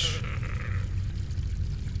much.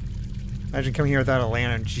 Imagine coming here without a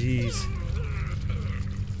lantern. Jeez.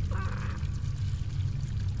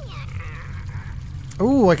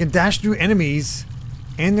 Ooh, I can dash through enemies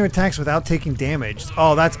and their attacks without taking damage.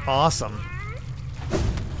 Oh, that's awesome.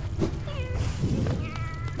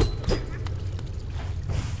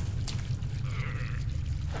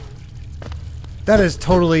 That is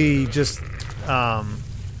totally just,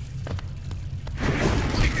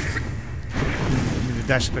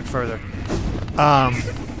 dash a bit further.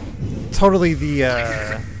 Totally the,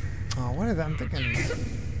 oh, what is that? I'm thinking...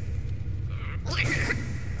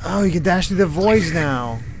 Oh, you can dash through the voids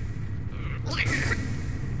now.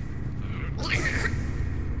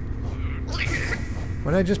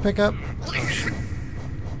 What did I just pick up? Oh, shit.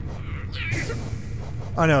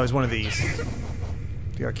 Oh, no, it was one of these.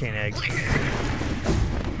 The arcane egg.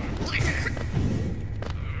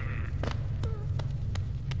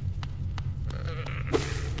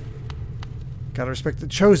 Gotta respect the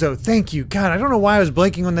Chozo. Thank you. God, I don't know why I was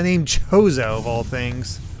blanking on the name Chozo, of all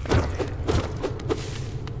things.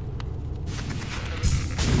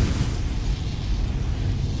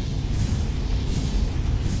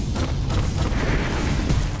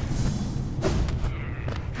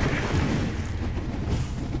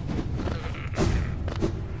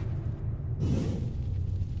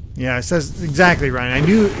 Yeah, it says exactly, Ryan. I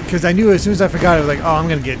knew, because I knew as soon as I forgot, I was like, oh, I'm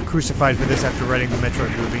gonna get crucified for this after writing the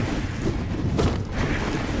Metroid movie.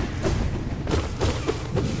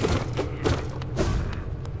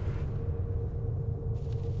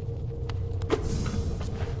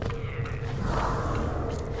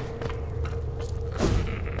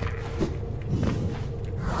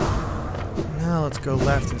 Now let's go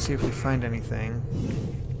left and see if we find anything.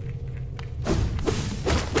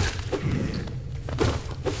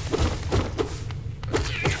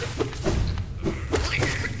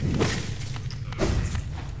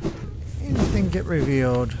 Get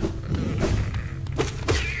revealed.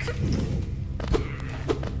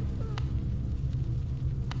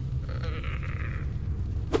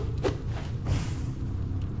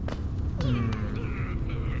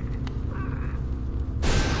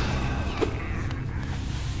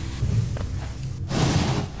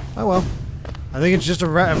 Oh well. I think it's just a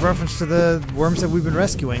reference to the worms that we've been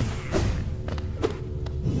rescuing.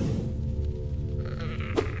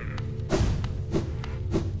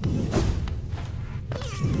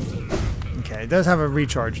 It does have a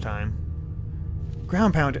recharge time.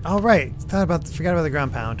 Ground pound. Oh right, forgot about the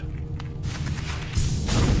ground pound.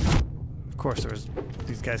 Of course, there was.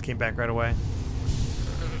 These guys came back right away.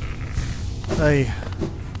 Hey.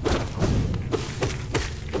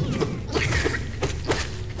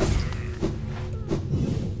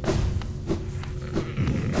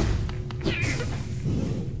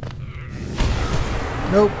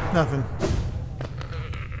 Nope, nothing.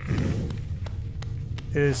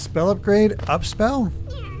 It is spell upgrade, up spell?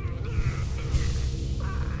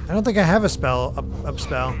 I don't think I have a spell, up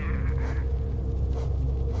spell.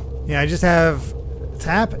 Yeah, I just have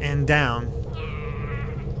tap and down.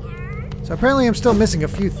 So apparently I'm still missing a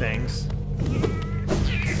few things.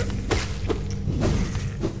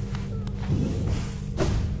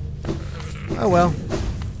 Oh well.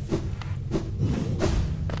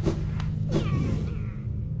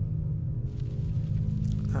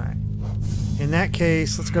 Alright. In that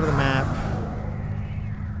case, let's go to the map.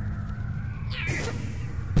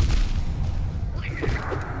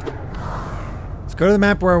 Let's go to the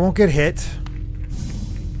map where I won't get hit.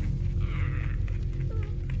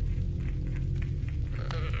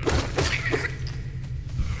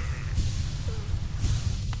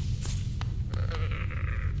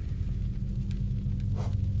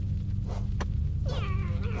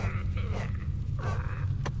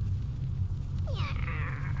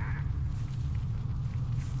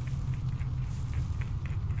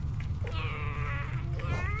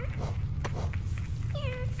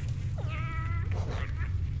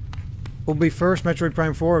 Will be first Metroid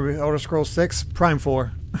Prime 4 or Elder Scrolls 6? Prime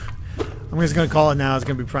 4. I'm just going to call it now. It's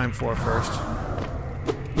going to be Prime 4 first.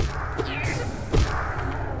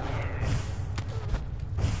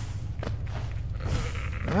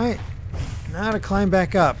 Alright. Now to climb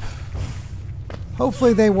back up.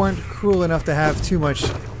 Hopefully they weren't cruel enough to have too much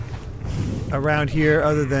around here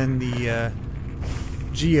other than the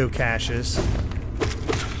geocaches.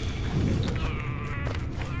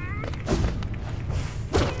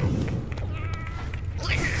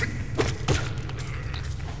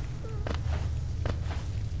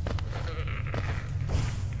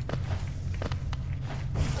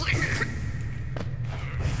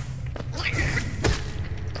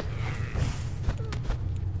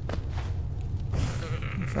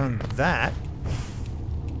 Found that.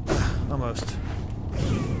 Almost.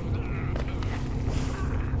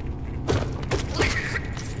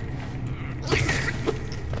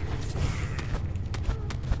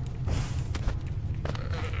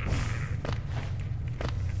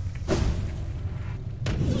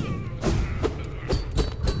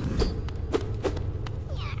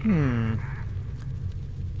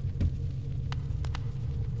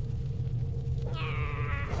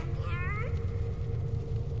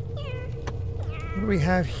 What do we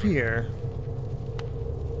have here?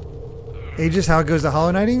 Ages, how it goes to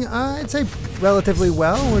Hollow Knighting? I'd say relatively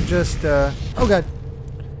well. We're just, oh god.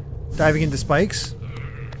 Diving into spikes.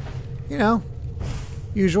 You know,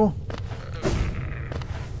 usual.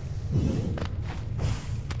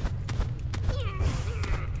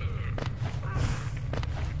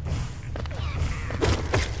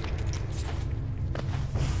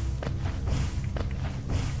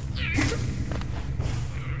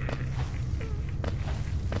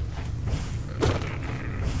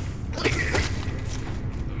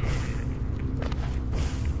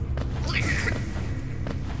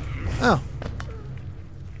 Oh.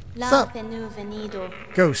 Sup?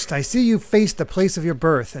 Ghost, I see you faced the place of your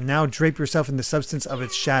birth and now drape yourself in the substance of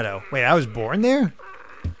its shadow. Wait, I was born there?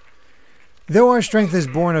 Though our strength is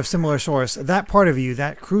born of similar source, that part of you,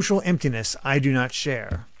 that crucial emptiness, I do not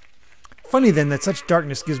share. Funny then that such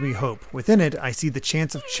darkness gives me hope. Within it, I see the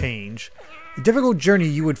chance of change. A difficult journey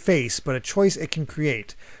you would face, but a choice it can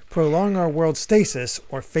create. Prolong our world's stasis,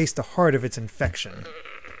 or face the heart of its infection.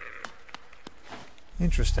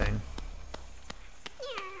 Interesting.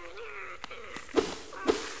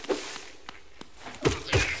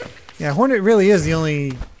 Yeah, Hornet really is the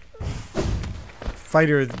only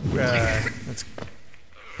fighter that's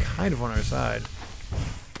kind of on our side.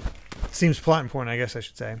 Seems plot important, I guess I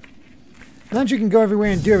should say. Now that you can go everywhere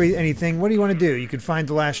and do anything, what do you want to do? You could find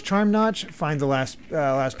the last Charm Notch, find the last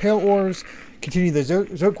Pale Orbs, continue the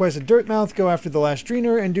Zote quest at Dirtmouth, go after the last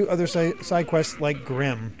Dreener, and do other side quests like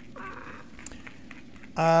Grim.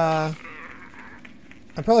 I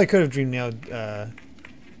probably could have dream nailed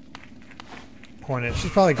Hornet.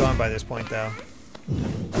 She's probably gone by this point, though.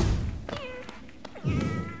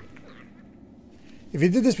 If you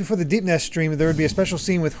did this before the Deep Nest stream, there would be a special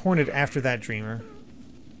scene with Hornet after that Dreamer.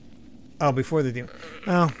 Oh, before the Deep...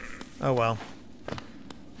 Oh. Oh, well.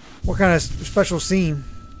 What kind of special scene?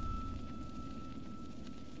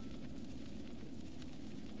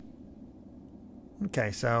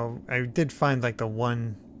 Okay, so I did find, like, the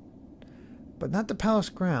one... But not the palace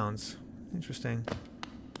grounds. Interesting.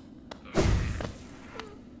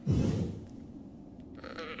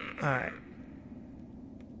 Alright.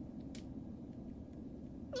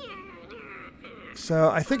 So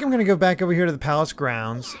I think I'm going to go back over here to the palace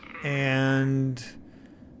grounds, and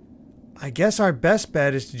I guess our best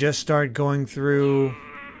bet is to just start going through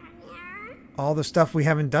all the stuff we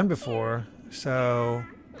haven't done before. So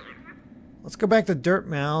let's go back to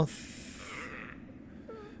Dirtmouth.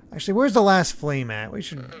 Actually, where's the last flame at?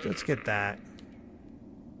 Let's get that.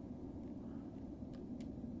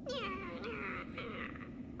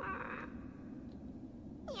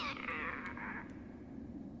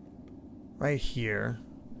 right here.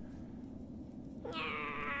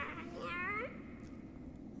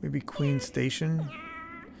 Maybe Queen Station.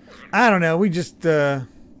 I don't know. We just oh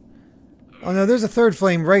no, there's a third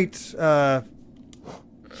flame right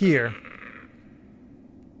here.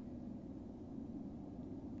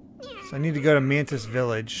 So I need to go to Mantis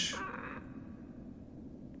Village.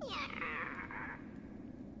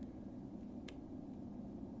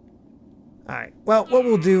 Alright, well, what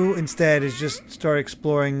we'll do instead is just start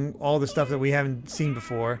exploring all the stuff that we haven't seen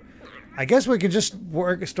before. I guess we could just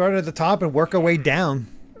start at the top and work our way down.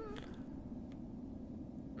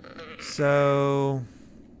 So...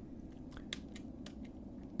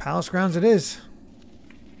 Palace grounds it is.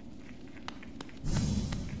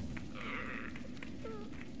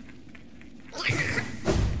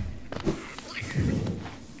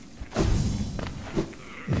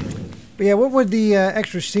 But yeah, what would the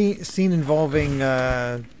extra scene involving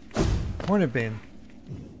Hornet been?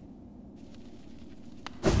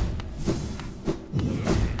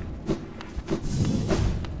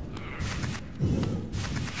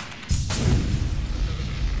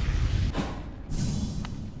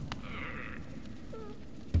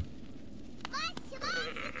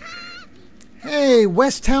 Hey,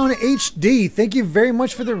 Westtown HD, thank you very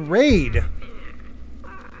much for the raid.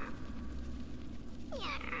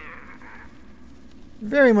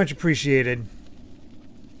 Very much appreciated.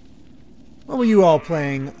 What were you all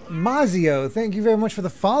playing? Mazio, thank you very much for the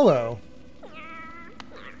follow.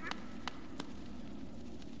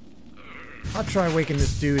 I'll try waking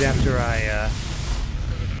this dude after I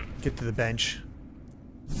get to the bench.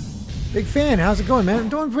 Big fan, how's it going, man? I'm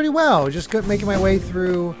doing pretty well. Just making my way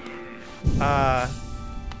through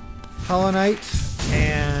Hollow Knight,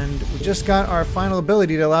 and we just got our final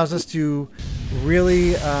ability that allows us to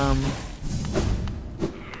really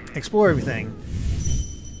explore everything.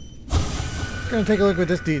 Gonna take a look at what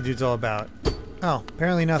this dude's all about. Oh,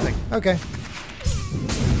 apparently nothing. Okay.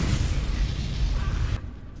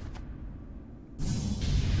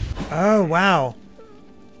 Oh, wow.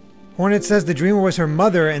 Hornet says the dreamer was her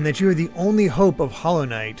mother and that you are the only hope of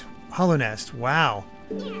HollowNest. Wow.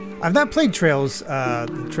 I've not played Trails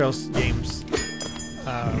games,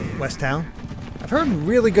 Westtown. I've heard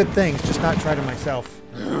really good things, just not tried it myself.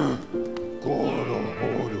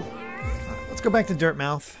 Let's go back to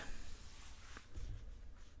Dirtmouth.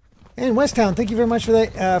 And Westtown, thank you very much for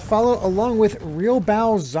that follow, along with Real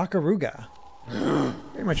Bow Zakaruga.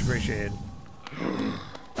 Very much appreciated.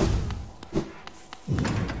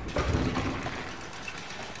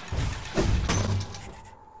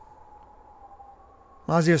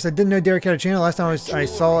 Mazio said, didn't know Derek had a channel. Last time I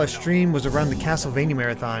saw a stream was around the Castlevania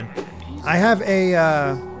Marathon. I have a,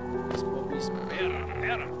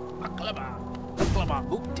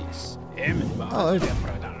 oh, they're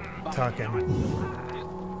talking.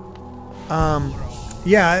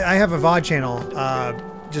 Yeah, I have a VOD channel,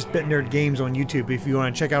 just Bit Nerd Games on YouTube. If you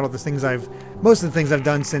want to check out all the things most of the things I've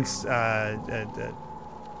done since,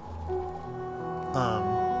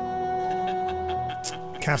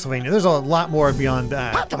 Castlevania. There's a lot more beyond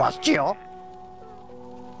that.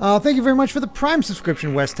 Thank you very much for the Prime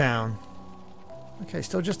subscription, Westtown. Okay,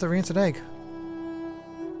 still just the rancid egg.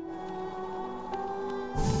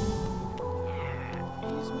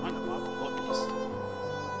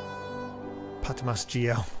 Patamas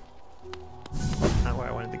Geo. Not where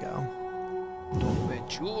I wanted to go.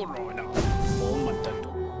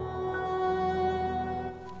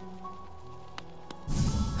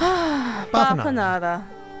 Papanada.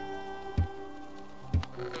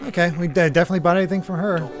 Okay, we definitely bought anything from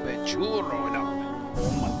her.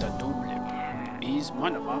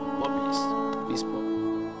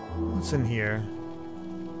 What's in here?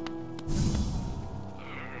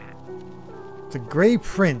 The Grey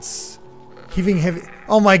Prince. Heaving heavy...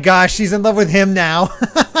 Oh my gosh, she's in love with him now.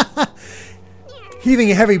 Heaving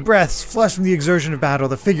heavy breaths, flushed from the exertion of battle,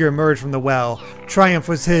 the figure emerged from the well. Triumph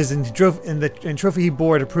was his, and trophy he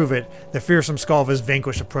bore to prove it, the fearsome skull of his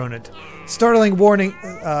vanquished opponent. Startling warning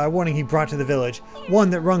he brought to the village,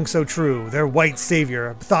 one that rung so true. Their white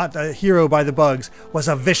savior, thought a hero by the bugs, was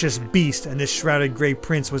a vicious beast, and this shrouded Grey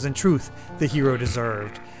Prince was in truth the hero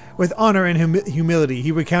deserved. With honor and humility,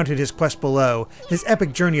 he recounted his quest below, his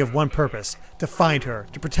epic journey of one purpose, to find her,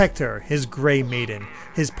 to protect her, his Grey Maiden,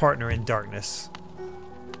 his partner in darkness.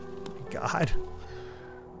 God.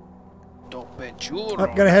 Oh,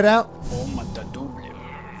 gotta head out.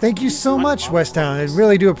 Thank you so much, Westtown. I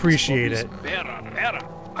really do appreciate it.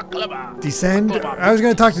 Descend. I was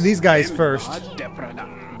gonna talk to these guys first.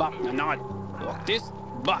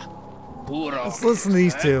 Let's listen to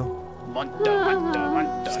these two.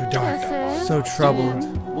 So dark, so troubled.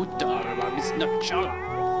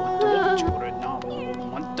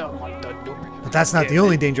 But that's not the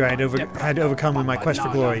only danger I had to overcome in my quest for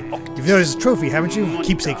glory. You've noticed a trophy, haven't you?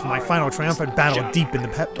 Keepsake for my final triumphant battle deep in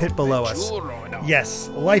the pit below us. Yes,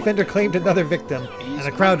 a life ender claimed another victim, and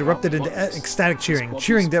a crowd erupted into ecstatic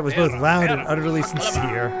cheering that was both loud and utterly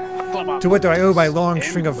sincere. To what do I owe my long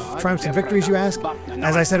string of triumphs and victories, you ask?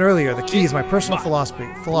 As I said earlier, the key is my personal philosophy,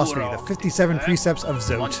 the 57 precepts of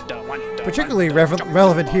Zote. Particularly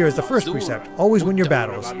relevant here is the first precept, always win your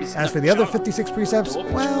battles. As for the other 56 precepts,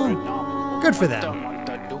 well, good for them.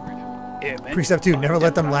 Precept 2, never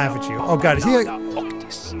let them laugh at you. Oh god, is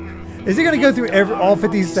he gonna go through all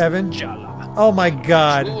 57? Oh my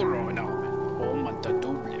god.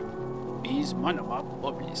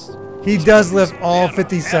 He does lift all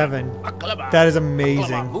 57. That is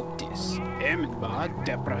amazing.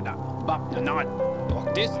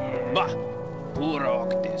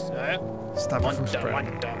 Stop it from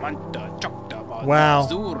spreading. Wow.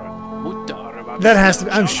 That has to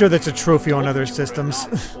be, I'm sure that's a trophy on other systems.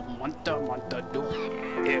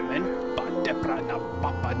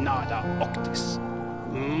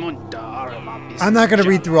 I'm not going to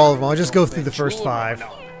read through all of them. I'll just go through the first 5.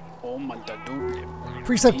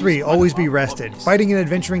 Precept 3, always be rested. Fighting and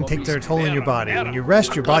adventuring take their toll on your body. When you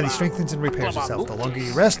rest, your body strengthens and repairs itself. The longer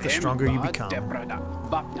you rest, the stronger you become.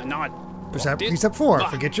 Precept 4,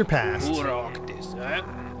 forget your past.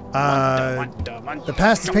 The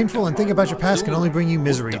past is painful, and thinking about your past can only bring you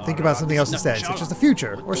misery. Think about something else instead, such as the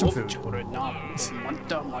future, or some food.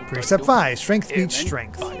 Precept 5, strength beats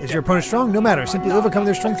strength. Is your opponent strong? No matter, simply overcome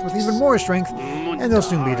their strength with even more strength, and they'll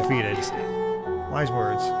soon be defeated. Wise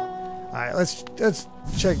words. Alright, let's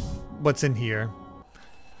check what's in here.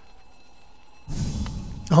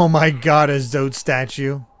 Oh my god, a Zote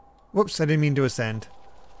statue. Whoops, I didn't mean to ascend.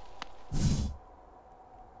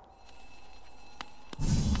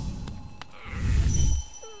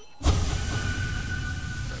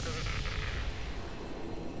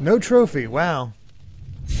 No trophy, wow.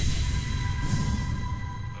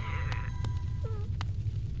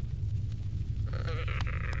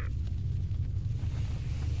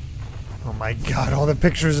 Oh my god, all the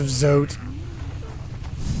pictures of Zote.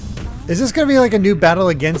 Is this gonna be like a new battle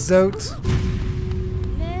against Zote?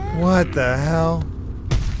 What the hell?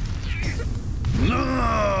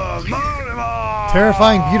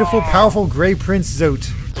 Terrifying, beautiful, powerful Grey Prince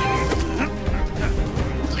Zote.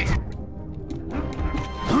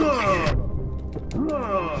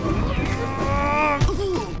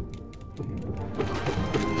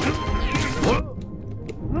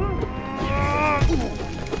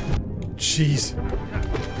 Jeez.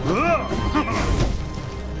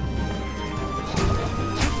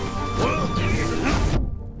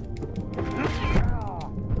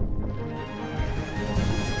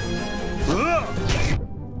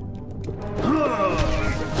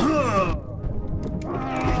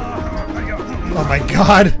 Oh my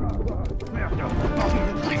god.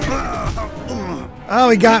 Oh,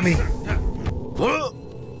 he got me.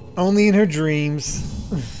 Only in her dreams.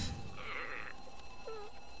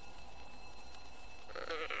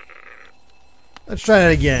 Let's try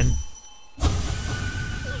that again.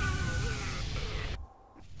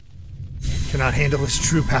 Cannot handle his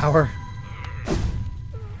true power.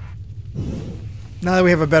 Now that we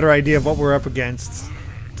have a better idea of what we're up against,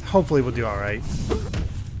 hopefully we'll do alright.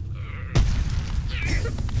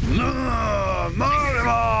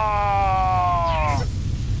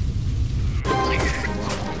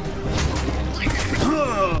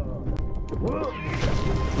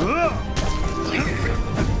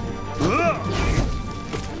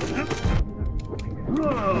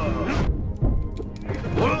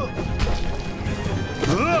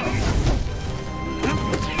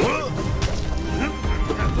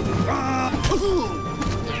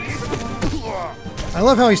 I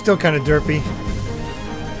love how he's still kind of derpy.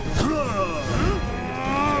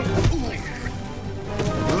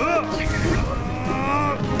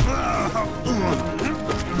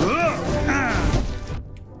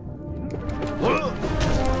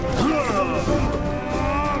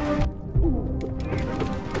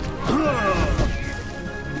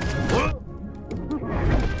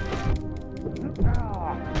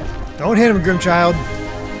 Don't hit him, Grimchild.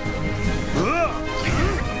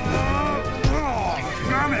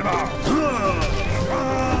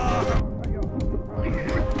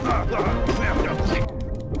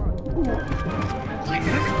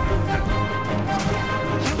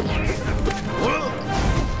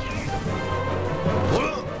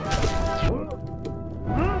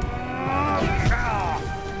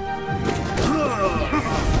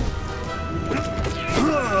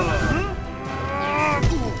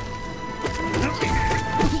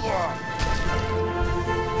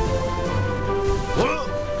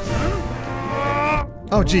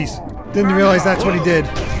 Oh, jeez. Didn't realize that's what he did.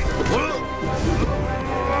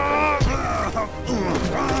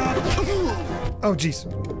 Oh, jeez.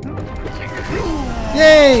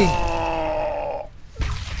 Yay!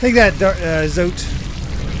 Take that, Zote.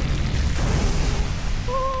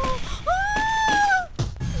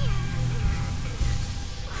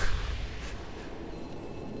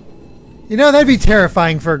 You know, that'd be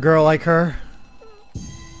terrifying for a girl like her.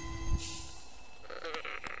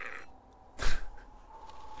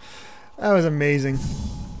 That was amazing.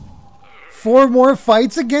 4 more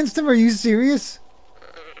fights against him? Are you serious?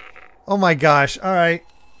 Oh my gosh. Alright.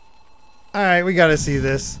 Alright, we gotta see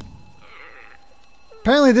this.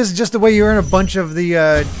 Apparently this is just the way you earn a bunch of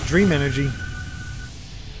the dream energy.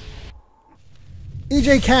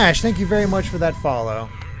 EJ Cash, thank you very much for that follow.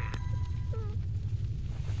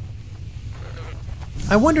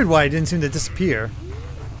 I wondered why it didn't seem to disappear.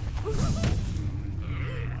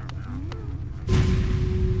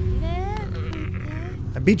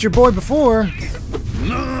 I beat your boy before.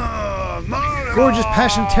 Gorgeous,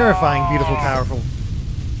 passionate, terrifying, beautiful, powerful.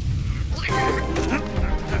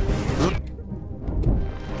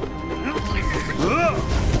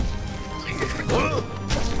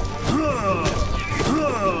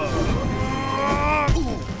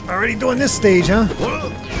 Already doing this stage, huh?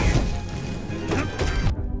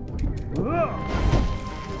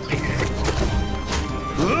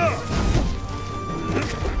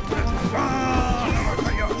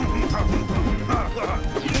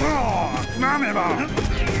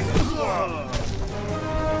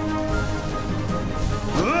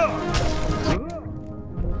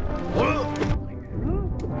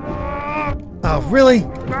 Oh, really?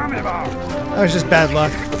 That was just bad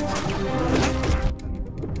luck.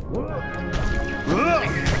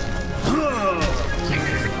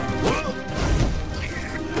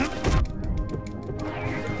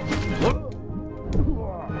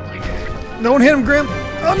 Don't hit him, Grim.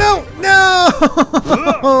 Oh, no! No!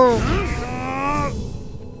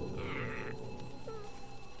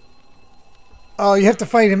 Oh, you have to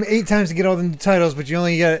fight him 8 times to get all the new titles, but you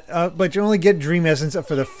only get Dream Essence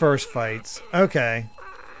for the first fights. Okay.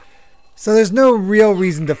 So there's no real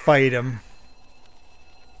reason to fight him.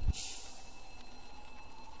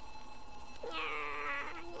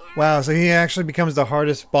 Wow, so he actually becomes the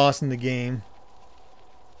hardest boss in the game.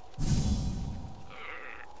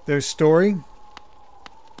 There's story.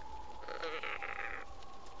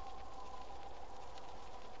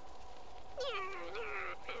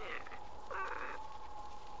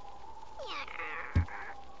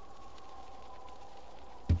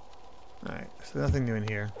 Alright, so nothing new in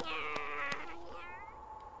here.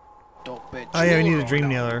 Oh yeah, we need a dream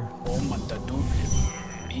nailer.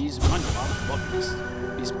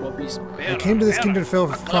 I came to this kingdom to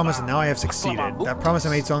fulfill a promise, and now I have succeeded. That promise I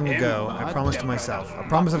made so long ago, I promised to myself. A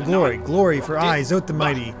promise of glory. Glory for I, Zote the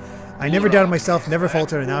Mighty. I never doubted myself, never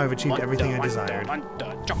faltered, and now I have achieved everything I desired.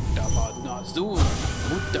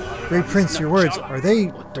 Great Prince, your words, are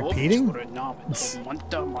they repeating?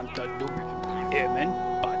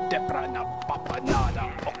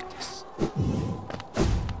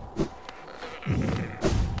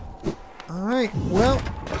 Alright, well,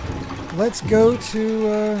 let's go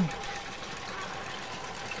to,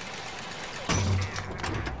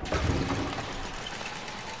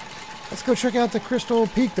 let's go check out the Crystal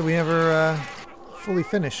Peak that we never, fully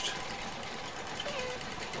finished.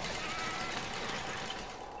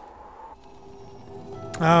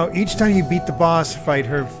 Oh, each time you beat the boss fight,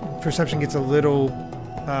 her perception gets a little,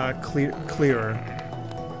 clearer.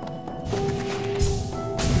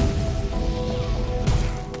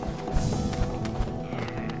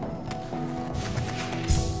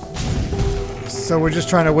 So we're just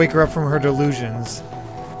trying to wake her up from her delusions.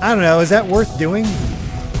 I don't know, is that worth doing?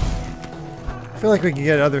 I feel like we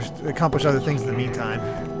can accomplish other things in the meantime.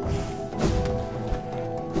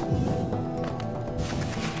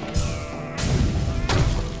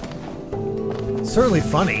 It's certainly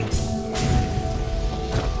funny.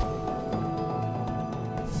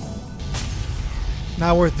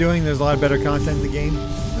 Not worth doing, there's a lot of better content in the game.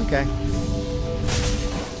 Okay.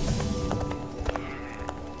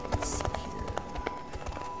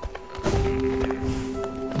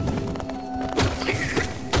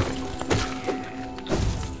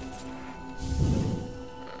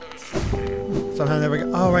 Somehow never got.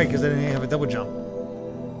 Oh, right, because I didn't have a double jump.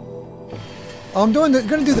 Oh, I'm gonna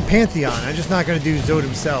do the Pantheon. I'm just not gonna do Zote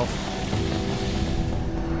himself.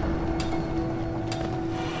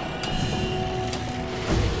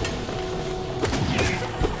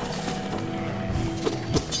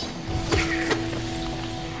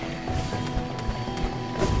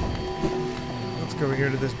 Let's go over here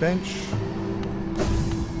to this bench.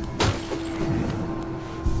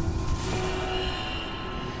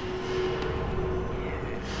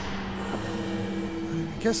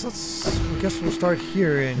 I guess we'll start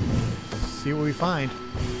here and see what we find.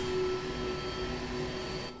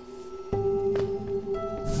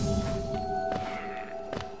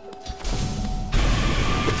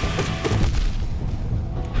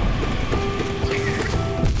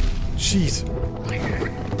 Jeez.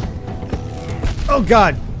 Oh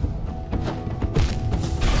god.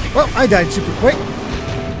 Well, I died super quick.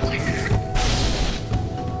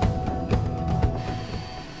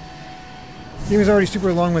 The game is already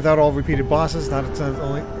super long without all repeated bosses.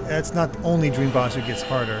 That's not the only dream boss who gets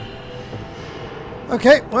harder.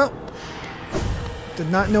 Okay, well, did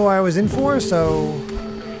not know what I was in for, so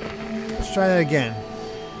let's try that again.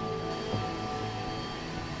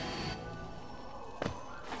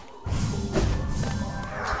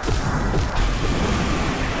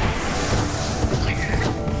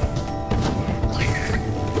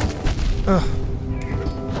 Ugh.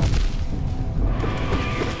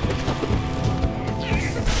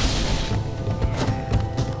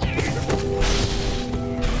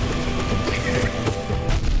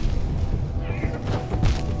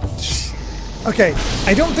 Okay,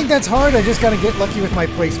 I don't think that's hard, I just gotta get lucky with my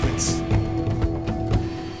placements.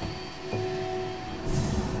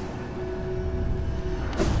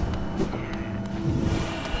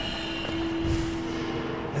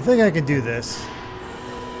 I think I can do this.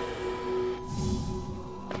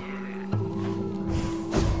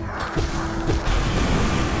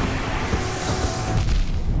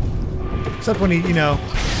 Except when he, you know,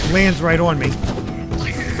 lands right on me.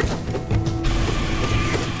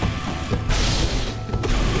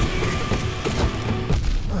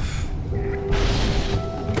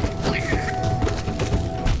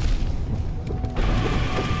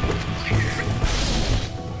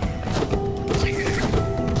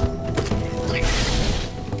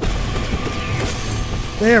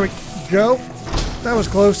 There we go. That was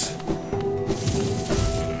close.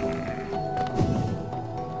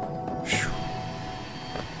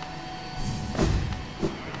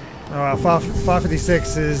 Oh, wow,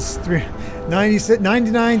 556 is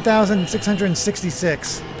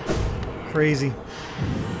 99,666. Crazy.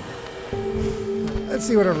 Let's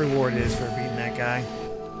see what our reward is for beating that guy.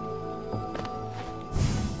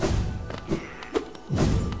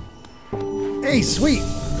 Hey, sweet!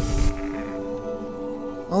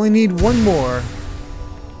 Only need one more.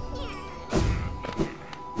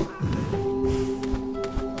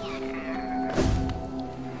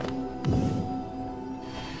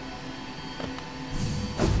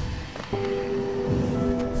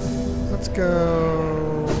 Let's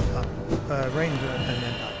go up, right into it and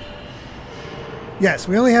then up. Yes,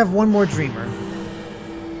 we only have one more dreamer.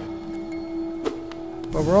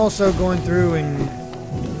 But we're also going through and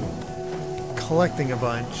collecting a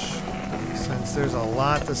bunch. Since there's a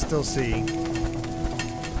lot to still see.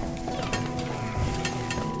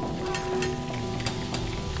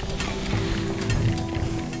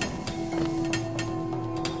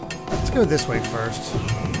 Let's go this way first.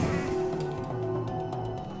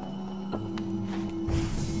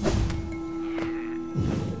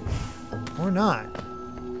 Or not.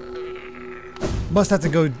 Must have to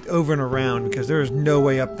go over and around because there is no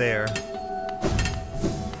way up there.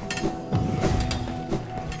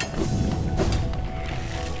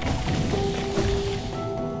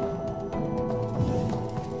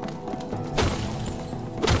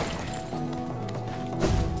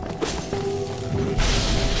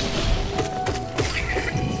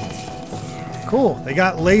 Cool, they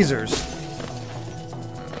got lasers.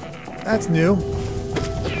 That's new.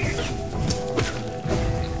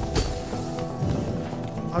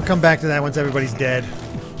 I'll come back to that once everybody's dead.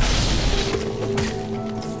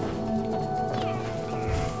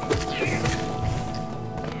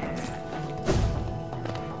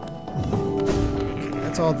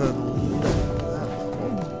 That's all the...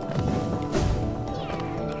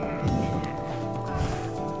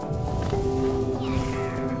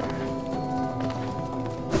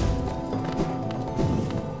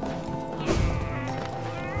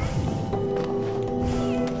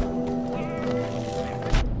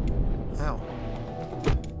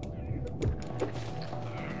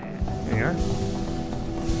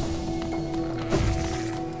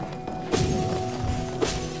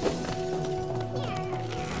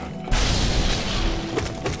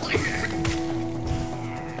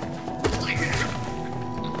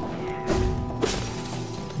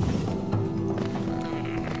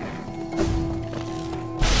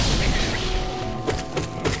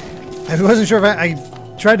 I wasn't sure if I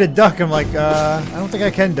tried to duck. I'm like, I don't think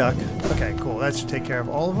I can duck. Okay, cool. That should take care of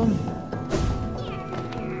all of them.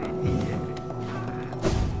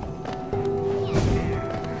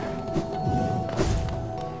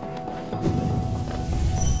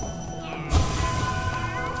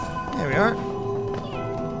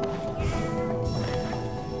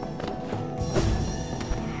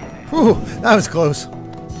 Whew, that was close.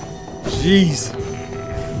 Jeez.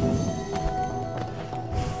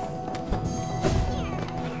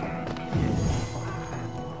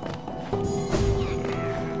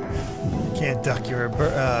 Can't duck, you're a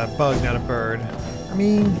bug, not a bird. I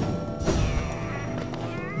mean...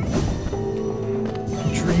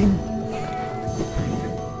 dream?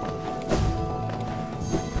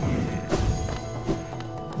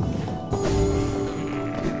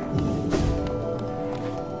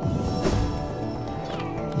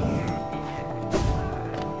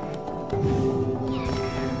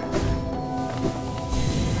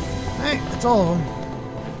 Hey, that's all of them.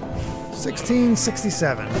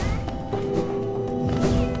 1667.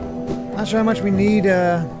 Not sure how much we need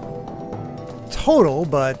total,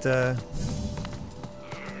 but maybe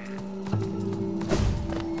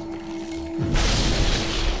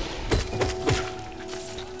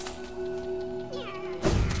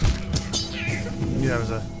that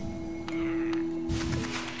was a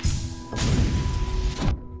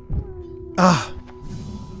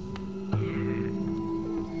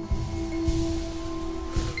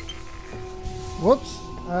whoops.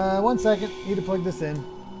 1 second. Need to plug this in.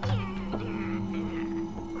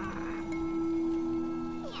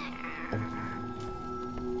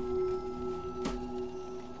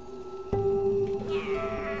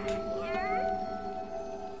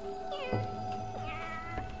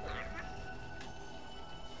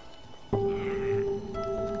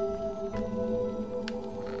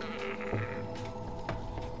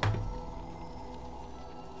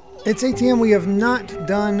 It's ATM. We have not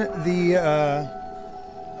done the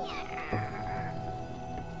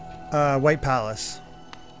White Palace.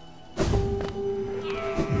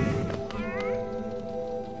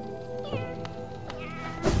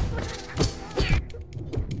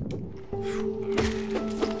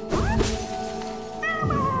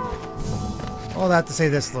 All that to say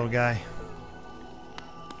this, little guy.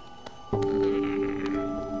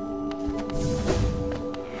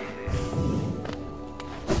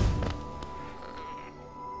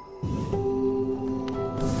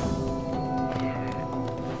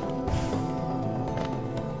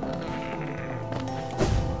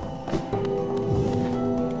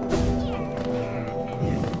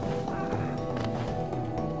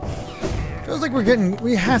 Feels like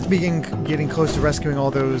we have to be getting close to rescuing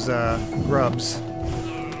all those grubs.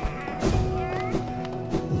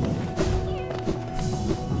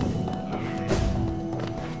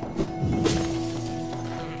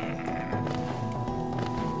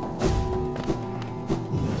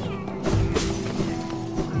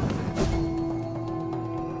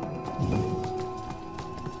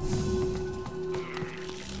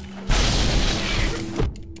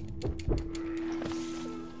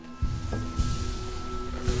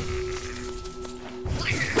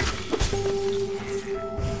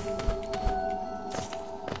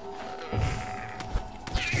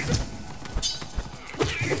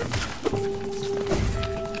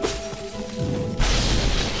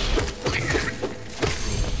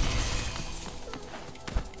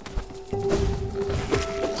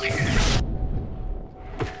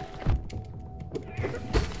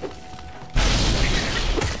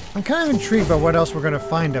 I'm kind of intrigued by what else we're going to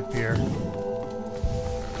find up here.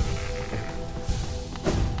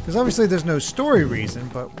 Because obviously there's no story reason,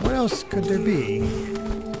 but what else could there be?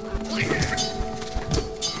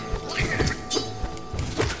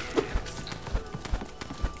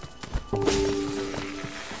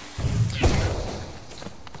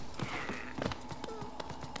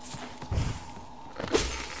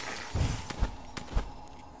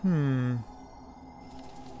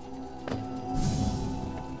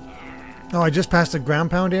 Oh, I just passed a ground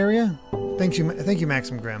pound area? Thank you,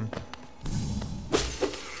 Maxim Grimm.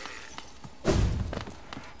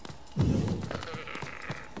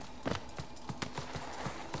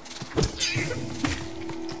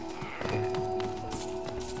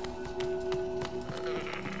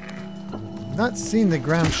 Not seen the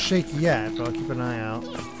ground shake yet, but I'll keep an eye out.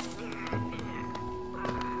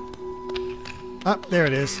 Ah, there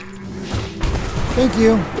it is. Thank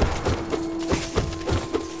you.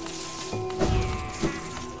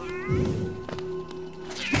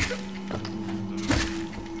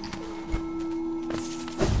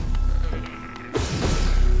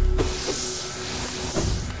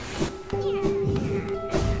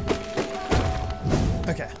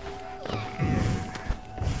 Okay.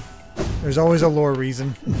 There's always a lore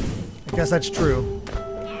reason. I guess that's true.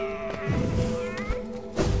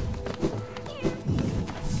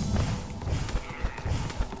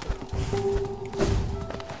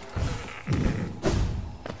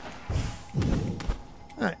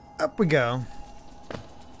 Alright, up we go.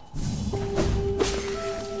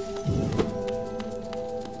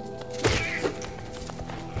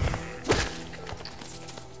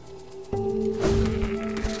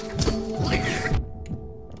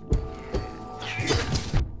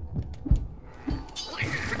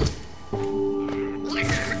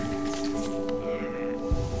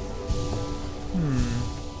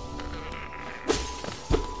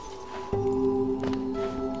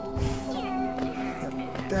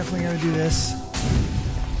 this.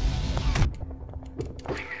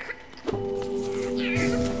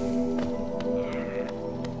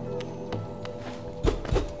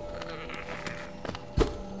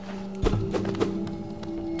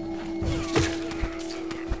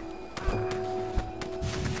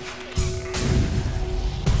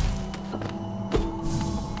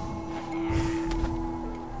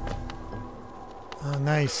 Oh,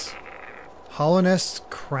 nice. HollowNest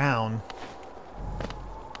crown.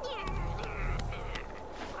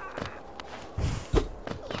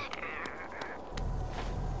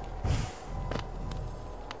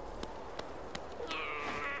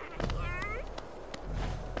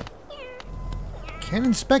 Can't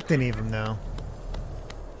inspect any of them though.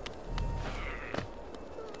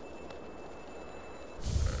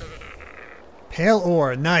 Pale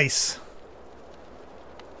ore, nice.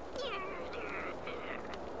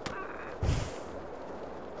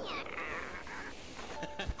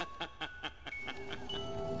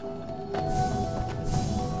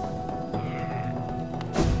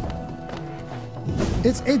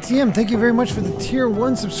 It's ATM. Thank you very much for the tier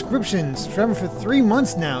 1 subscription. Subscribing for 3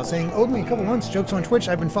 months now. Saying, owed me a couple months. Jokes on Twitch.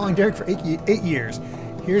 I've been following Derek for 8 years.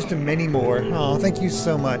 Here's to many more. Oh, thank you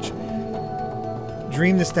so much.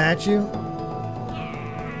 Dream the statue?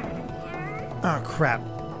 Oh, crap.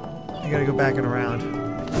 I gotta go back and around.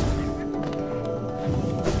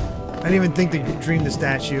 I didn't even think to dream the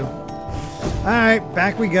statue. Alright,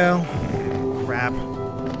 back we go. Crap.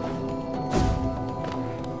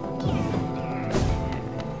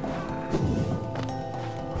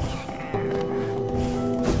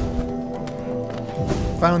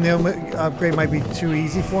 Final nail upgrade might be too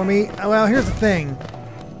easy for me. Well, here's the thing.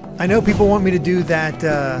 I know people want me to do that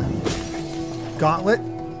gauntlet,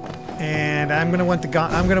 and I'm gonna want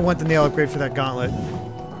the nail upgrade for that gauntlet.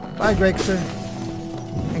 Bye, Gregster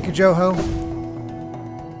and Kajoho.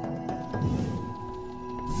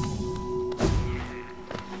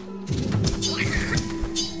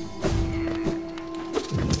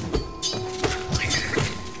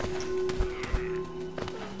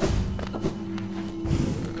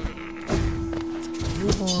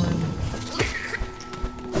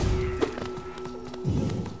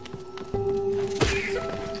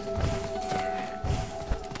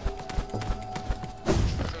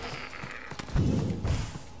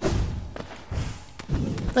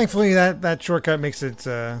 Thankfully, that shortcut makes it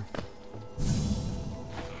a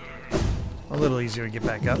little easier to get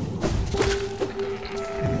back up. I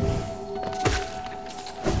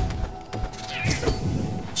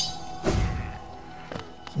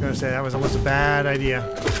was gonna say that was almost a bad idea.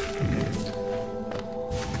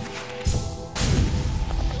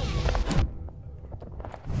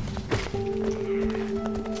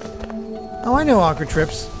 Oh, I know awkward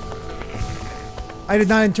trips. I did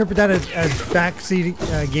not interpret that as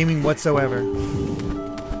backseat gaming whatsoever.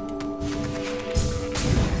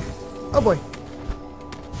 Oh boy.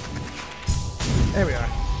 There we are.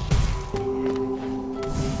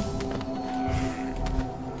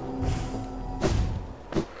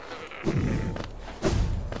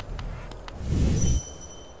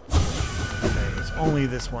 Okay, it's only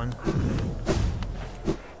this one.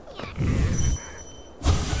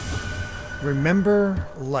 Remember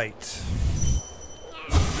light.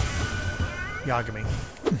 Yagami.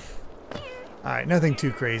 Alright, nothing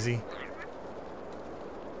too crazy.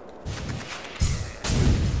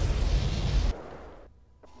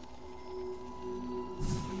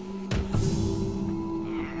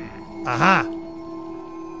 Aha!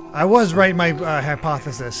 I was right in my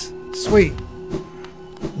hypothesis. Sweet.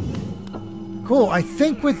 Cool. I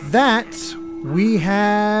think with that, we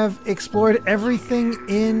have explored everything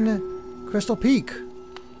in Crystal Peak.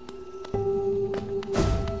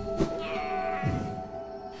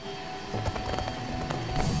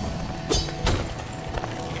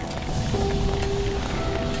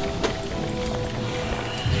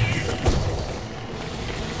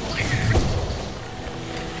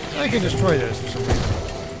 I can destroy those for some reason.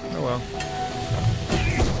 Oh well.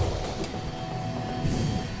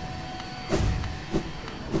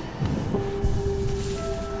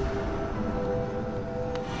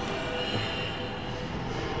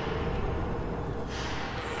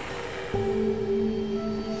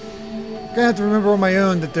 Gonna have to remember on my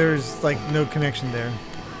own that there's like no connection there.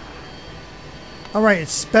 Alright,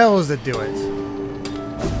 it's spells that do it.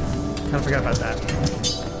 Kinda forgot about that.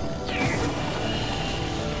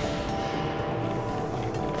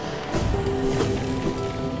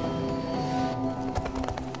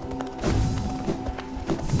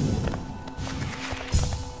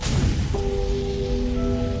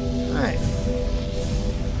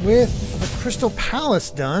 With the Crystal Palace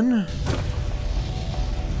done,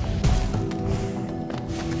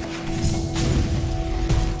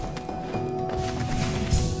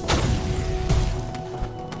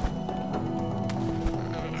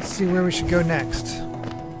 see where we should go next.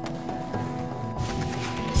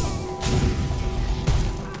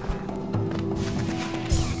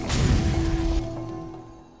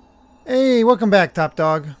 Hey, welcome back, Top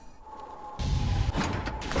Dog.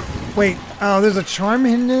 Wait, oh, there's a charm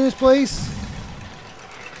hidden in this place?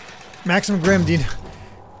 Maximum Grim, do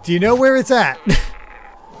you know where it's at?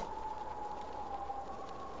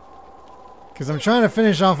 Because I'm trying to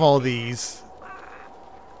finish off all these.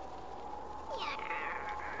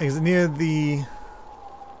 Is it near the...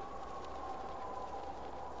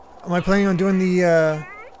 Am I planning on doing the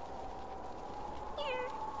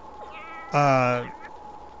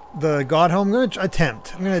God Home? I'm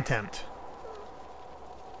gonna attempt.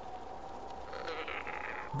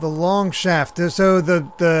 The long shaft. So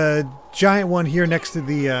the giant one here next to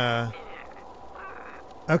the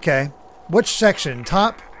okay. Which section?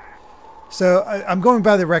 Top? So I'm going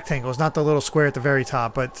by the rectangles, not the little square at the very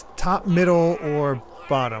top, but top, middle, or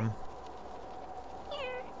bottom.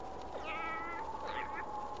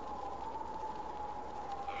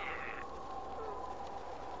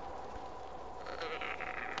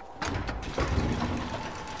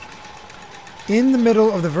 In the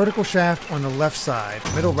middle of the vertical shaft on the left side.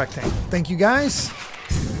 Middle rectangle. Thank you, guys.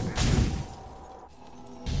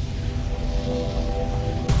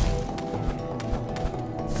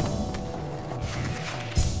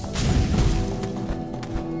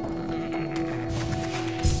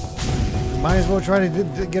 Might as well try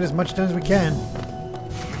to get as much done as we can.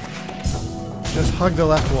 Just hug the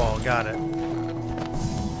left wall. Got it.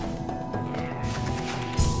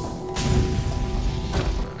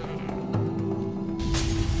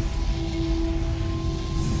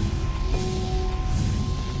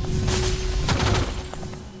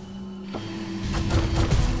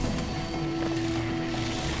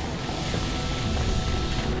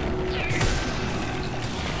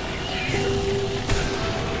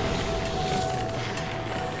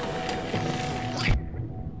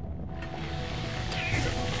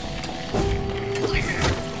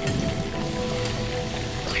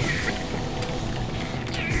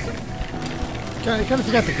 I kind of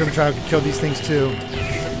forgot the Grimchild could kill these things too.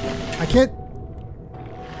 I can't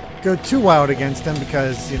go too wild against them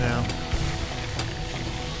because, you know.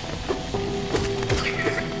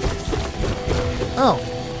 Oh,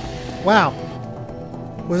 wow.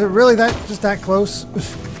 Was it really just that close?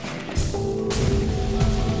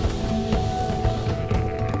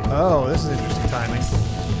 Oh, this is interesting timing.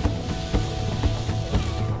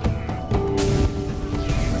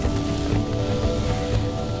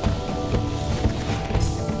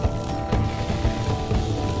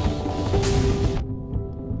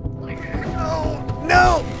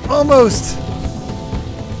 No! Almost!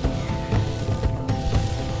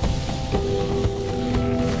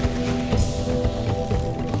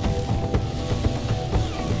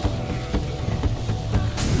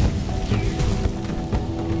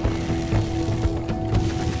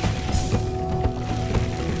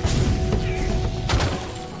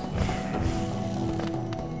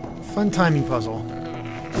 Fun timing puzzle.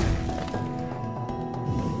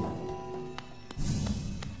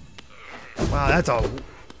 Wow, that's a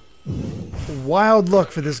wild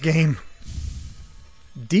look for this game.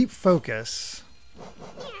 Deep focus.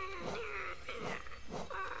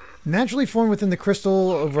 Naturally formed within the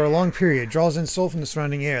crystal over a long period, draws in soul from the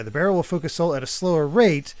surrounding air. The barrel will focus soul at a slower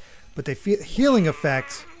rate, but the healing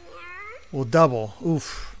effect will double.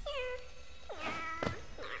 Oof.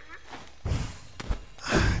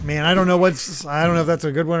 Man, I don't know if that's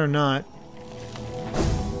a good one or not.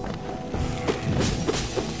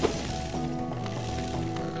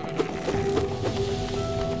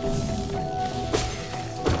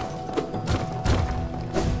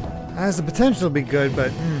 Has the potential to be good,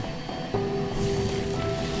 but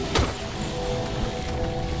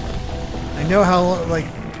I know how like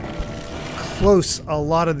close a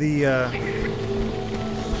lot of the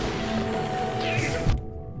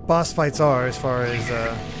boss fights are as far as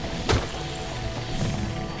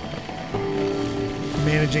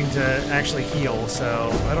managing to actually heal, so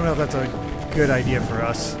I don't know if that's a good idea for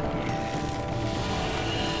us.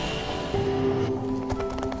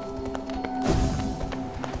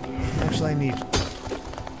 Actually, I need...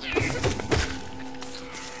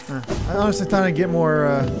 I honestly thought I'd get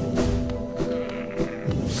more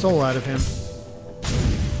soul out of him.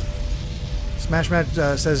 Smash Matt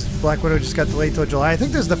says Black Widow just got delayed till July. I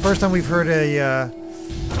think this is the first time we've heard a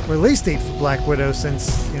release date for Black Widow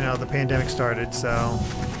since, you know, the pandemic started, so...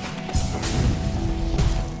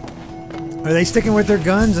 Are they sticking with their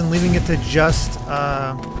guns and leaving it to just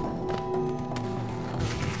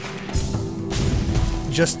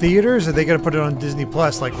theaters, or are they going to put it on Disney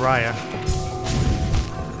Plus like Raya?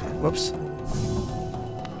 Whoops.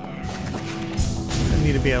 I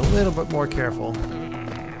need to be a little bit more careful.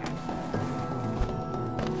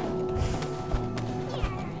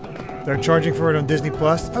 They're charging for it on Disney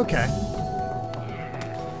Plus? Okay.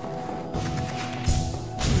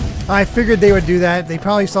 I figured they would do that. They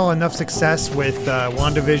probably saw enough success with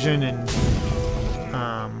WandaVision and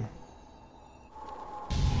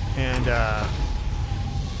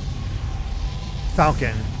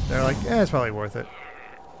Falcon. They're like, yeah, it's probably worth it.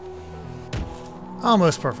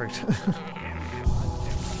 Almost perfect.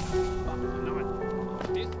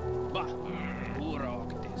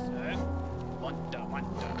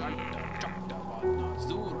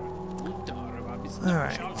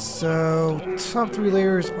 Alright, so top 3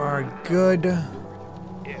 layers are good.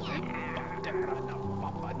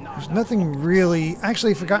 There's nothing really...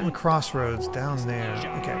 Actually, Forgotten Crossroads down there.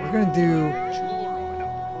 Okay, we're gonna do...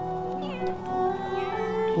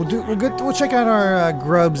 We'll check out our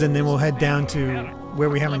grubs and then we'll head down to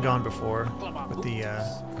where we haven't gone before with the...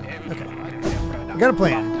 Okay. We got a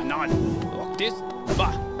plan.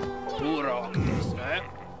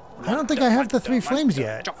 I don't think I have the 3 flames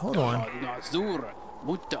yet. Hold on. I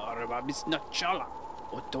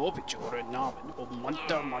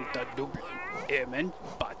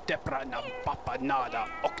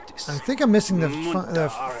think I'm missing the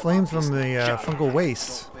flames from the fungal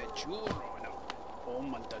wastes.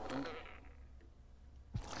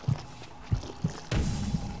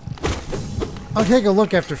 I'll take a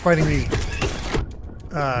look after fighting these...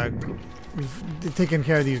 taking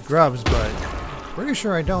care of these grubs, but... Pretty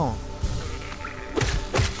sure I don't.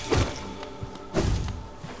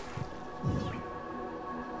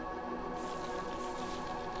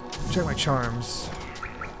 Check my charms.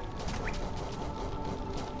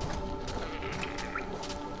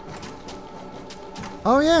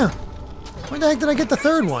 Oh yeah! When the heck did I get the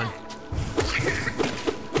 3rd one?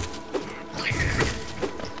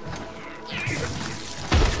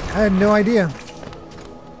 I had no idea.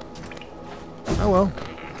 Oh well.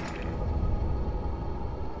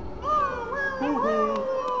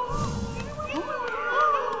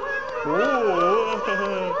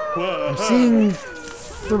 I'm seeing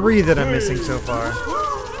 3 that I'm missing so far.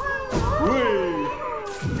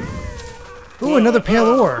 Ooh, another pale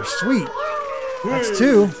ore. Sweet. That's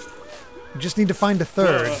 2. We just need to find a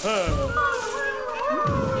 3rd.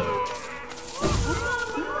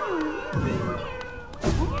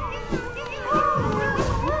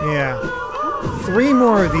 Yeah. 3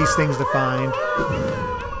 more of these things to find.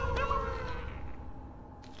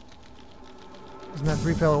 Isn't that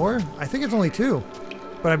 3 pale ore? I think it's only 2.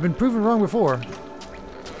 But I've been proven wrong before.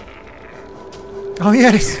 Oh yeah,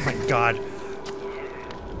 it is. Oh my god.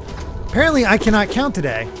 Apparently I cannot count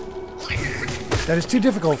today. That is too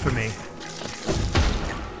difficult for me.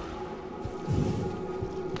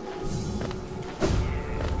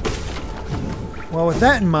 Well, with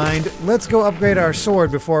that in mind, let's go upgrade our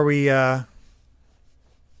sword before we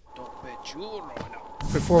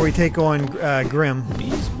take on Grim.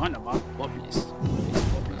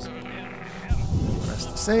 Press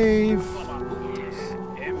the save.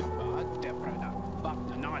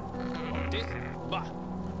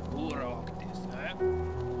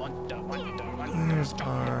 Here's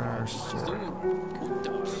our sword.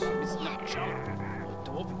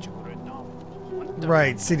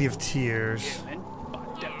 Right, City of Tears.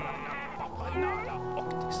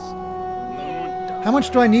 How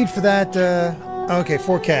much do I need for that? Okay,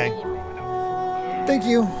 4K. Thank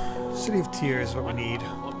you. City of Tears is what we need.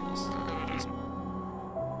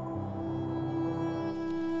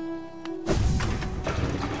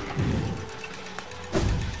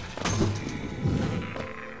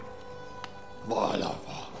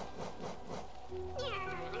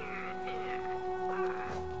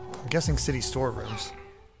 I'm guessing city storerooms.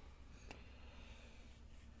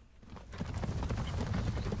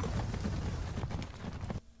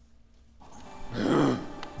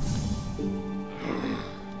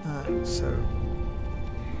 So,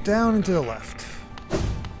 down and to the left.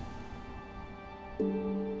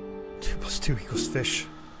 2 + 2 = fish.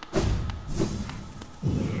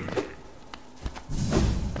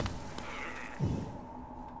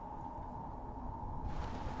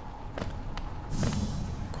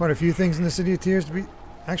 Quite a few things in the City of Tears to be...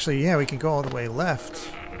 Actually, yeah, we can go all the way left.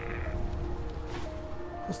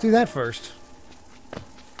 Let's do that first.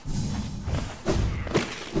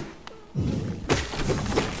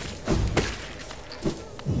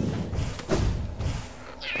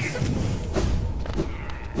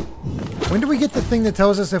 When do we get the thing that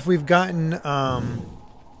tells us if we've gotten,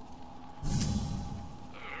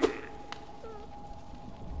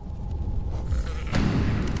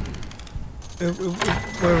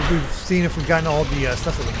 where we've seen if we've gotten all the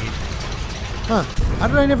stuff that we need. Huh. How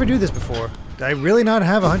did I never do this before? Did I really not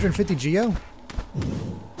have 150 geo?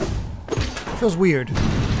 Feels weird.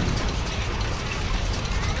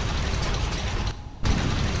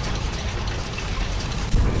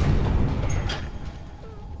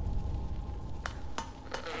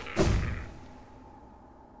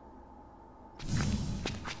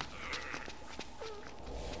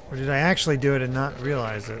 Or did I actually do it and not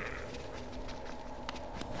realize it?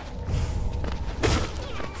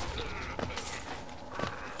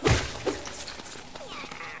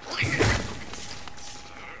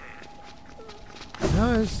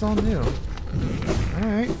 No, it's all new.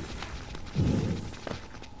 Alright.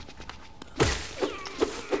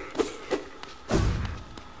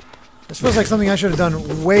 This feels like something I should have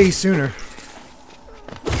done way sooner.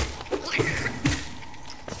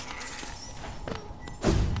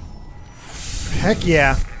 Heck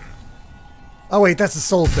yeah. Oh wait, that's the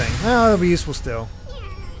soul thing. Oh, that'll be useful still.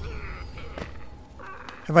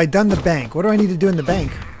 Have I done the bank? What do I need to do in the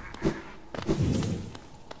bank?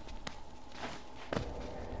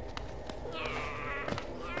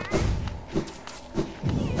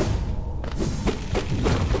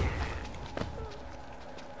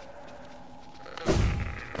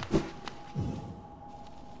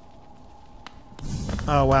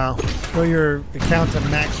 Oh wow. Fill your account to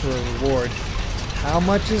max for a reward. How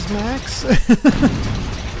much is max?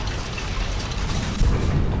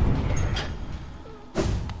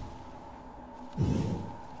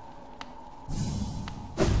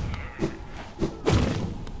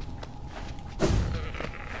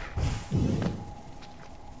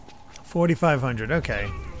 $4,500, okay.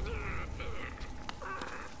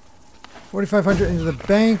 4,500 into the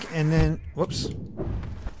bank and then whoops.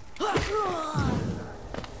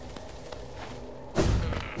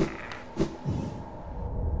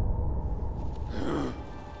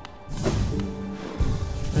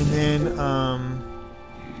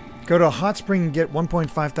 Go to a hot spring and get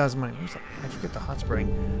 1.5 thousand money. I forget the hot spring.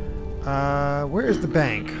 Where is the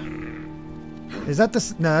bank? Is that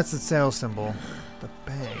the... No, that's the sales symbol. The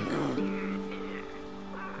bank.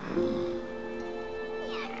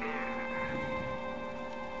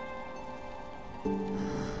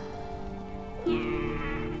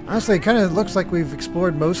 Honestly, it kind of looks like we've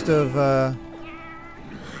explored most of the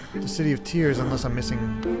City of Tears, unless I'm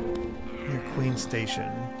missing near Queen Station.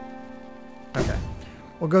 Okay.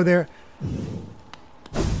 We'll go there.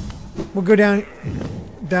 We'll go down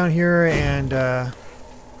here and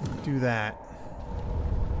do that.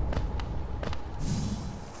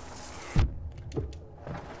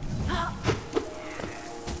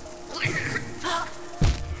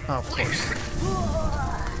 Oh, of course.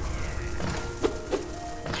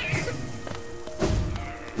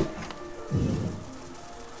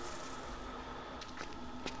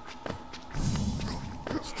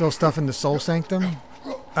 Still stuff in the Soul Sanctum?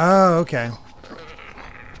 Oh, okay.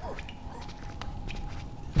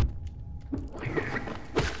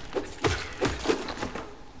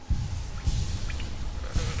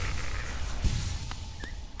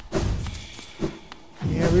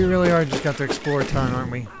 Yeah, we really are just got to explore a ton,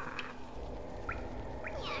 aren't we?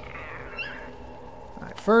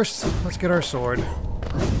 Alright, first, let's get our sword.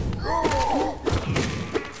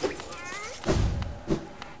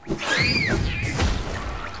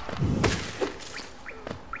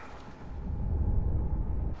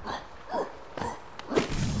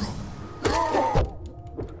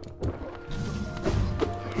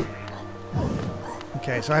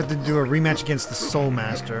 Okay, so I have to do a rematch against the Soul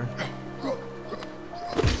Master.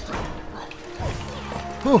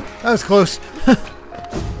 Oh, that was close.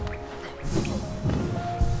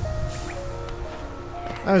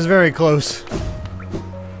 That was very close.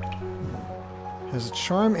 There's a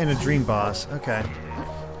charm and a dream boss. Okay.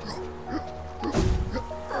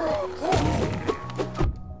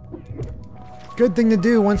 Good thing to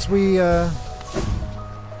do once we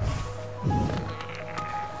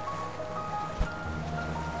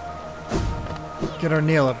get our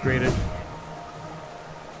nail upgraded.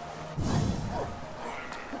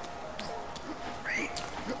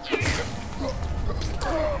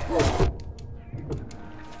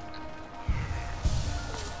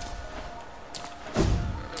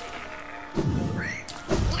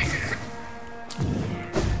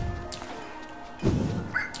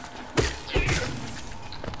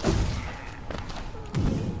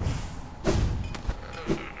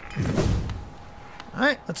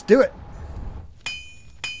 Alright, let's do it.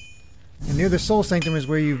 And near the Soul Sanctum is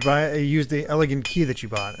where you use the elegant key that you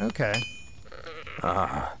bought. Okay.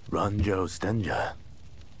 Ah, Ranjo Stenja.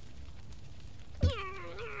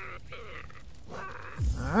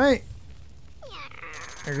 Alright.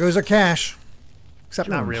 There goes our cash. Except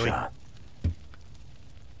not really. Shot.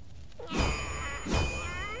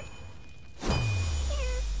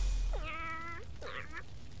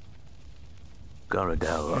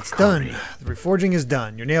 It's done. The reforging is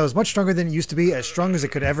done. Your nail is much stronger than it used to be, as strong as it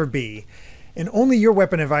could ever be. In only your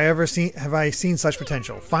weapon have I seen such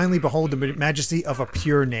potential. Finally behold the majesty of a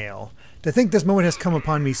pure nail. To think this moment has come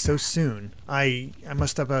upon me so soon. I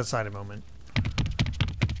must step outside a moment.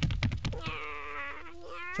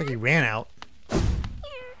 It's like he ran out.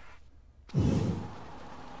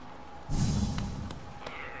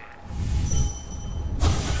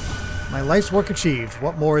 My life's work achieved.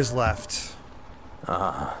 What more is left?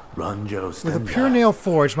 With a pure nail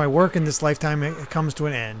forged, my work in this lifetime comes to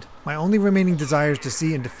an end. My only remaining desire is to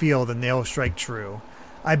see and to feel the nail strike true.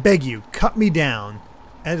 I beg you, cut me down.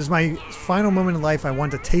 As my final moment in life, I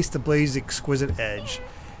want to taste the blade's exquisite edge.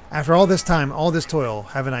 After all this time, all this toil,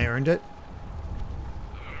 haven't I earned it?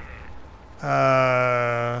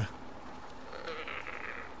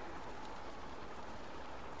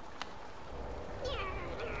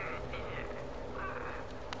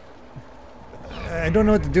 I don't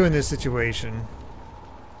know what to do in this situation.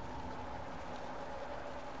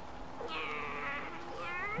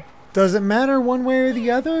 Does it matter one way or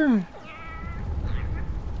the other?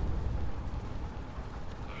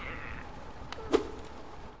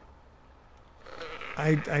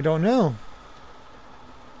 I don't know.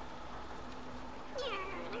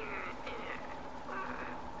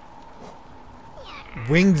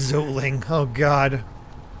 Winged Zoling. Oh God.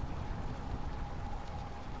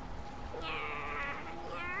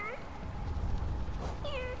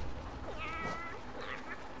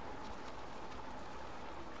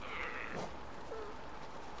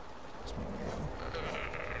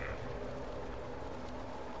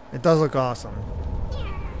 It does look awesome.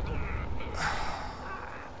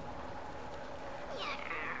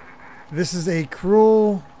 This is a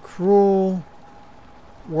cruel, cruel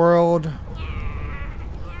world.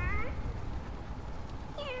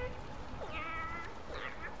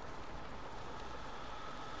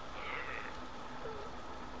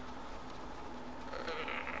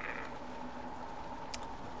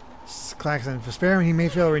 Claxon, for spare him, he may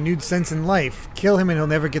feel a renewed sense in life. Kill him and he'll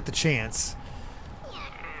never get the chance.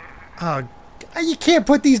 Oh, you can't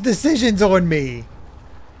put these decisions on me.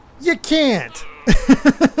 You can't.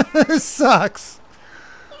 This sucks.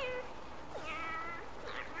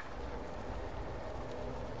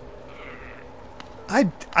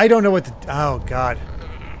 I don't know what to... Oh, God.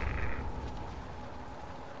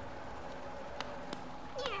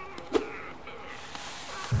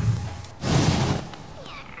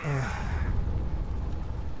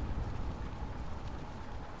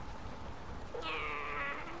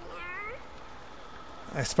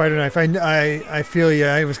 Spider knife. I feel you.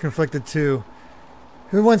 I was conflicted too.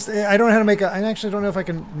 Who wants? I don't know how to make a. I actually don't know if I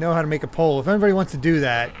can know how to make a poll. If anybody wants to do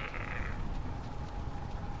that.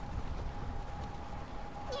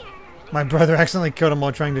 My brother accidentally killed him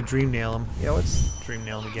while trying to dream nail him. Yeah, let's dream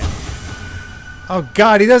nail him again. Oh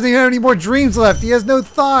God, he doesn't even have any more dreams left. He has no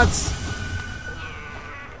thoughts.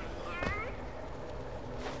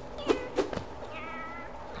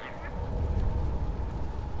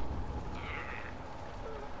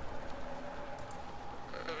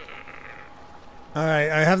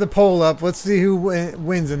 Alright, I have the poll up. Let's see who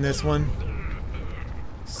wins in this one.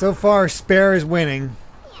 So far, Spare is winning.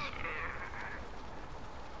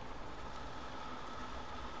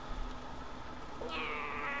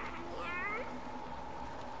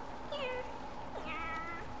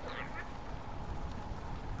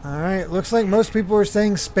 Alright, looks like most people are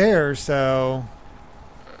saying Spare, so...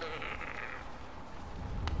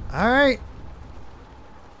 Alright.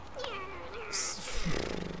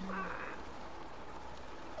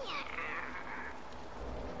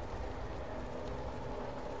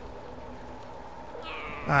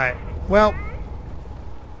 Alright, well,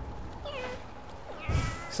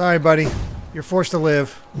 sorry buddy, you're forced to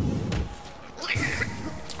live.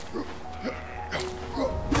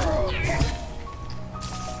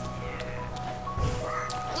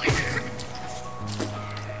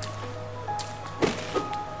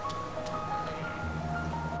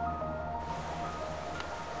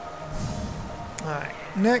 Alright,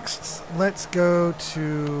 next let's go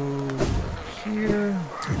to here.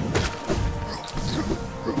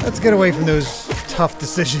 Let's get away from those tough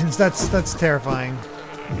decisions. That's terrifying.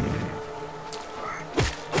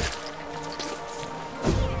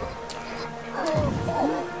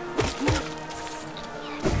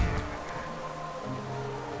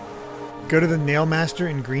 Go to the Nail Master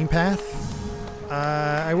in Green Path.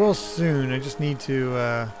 I will soon. I just need to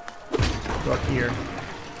go up here.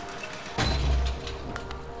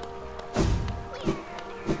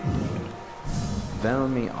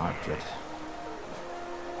 Velmi Ardred.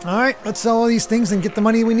 Alright, let's sell all these things and get the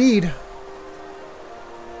money we need.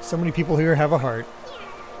 So many people here have a heart.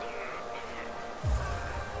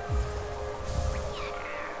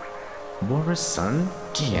 Boris Sun?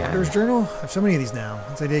 Order's Journal? I have so many of these now.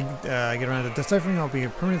 Once I get around to deciphering, I'll be a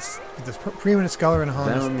preeminent scholar in a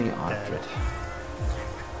HollowNest. Velmi Ardred.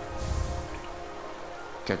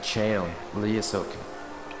 Gachael Liasoki.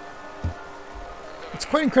 It's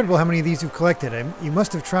quite incredible how many of these you've collected. You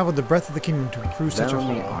must have traveled the breadth of the kingdom to improve such a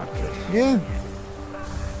Velmi haul. Ardred. Yeah.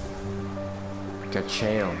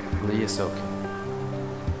 Gachael Liasoki.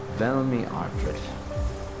 Velmi Ardred.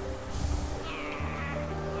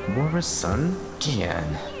 Boris Sun?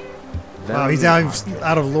 Gian. Wow, he's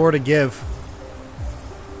out of lore to give.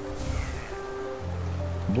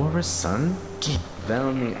 Boris Sun?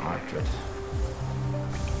 Velmi Ardred.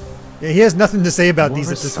 Yeah, he has nothing to say about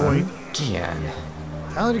these at this point. Gian.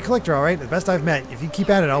 Talented collector, alright. The best I've met. If you keep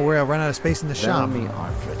at it, I'll run out of space in the shop. Velmi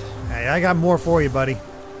Ardred. Hey, I got more for you, buddy.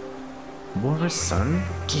 Boris Sun?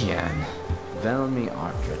 Gian. Velmi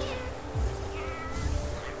Ardred.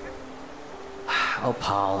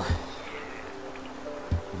 Opal.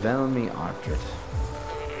 Velmi Ardred.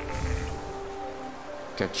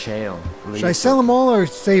 Gachael. Should I sell them all or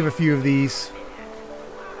save a few of these?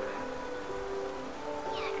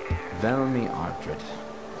 Velmi Ardred.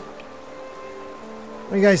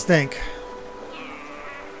 What do you guys think?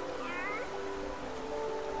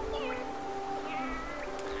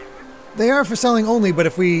 They are for selling only, but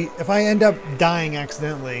if I end up dying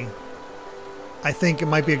accidentally, I think it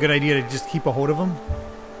might be a good idea to just keep a hold of them.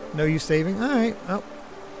 No use saving. All right. Oh.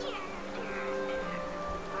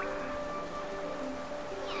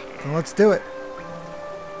 Well, let's do it.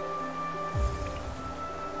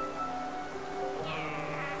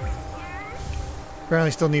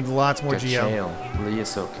 Apparently still need lots more geo.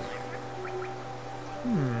 Liasoki.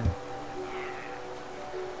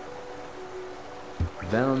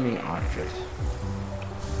 Velmi Ardred.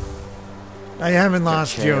 I haven't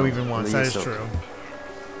lost geo even once, that is true.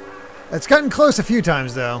 It's gotten close a few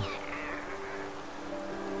times though.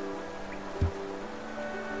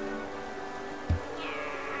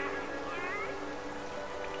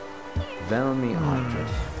 Velmi Ardred.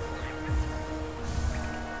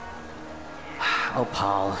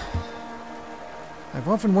 Opal. I've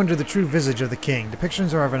often wondered the true visage of the king.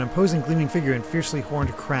 Depictions are of an imposing gleaming figure and fiercely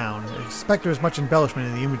horned crown. I suspect there is much embellishment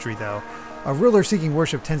in the imagery, though. A ruler seeking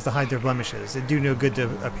worship tends to hide their blemishes. It do no good to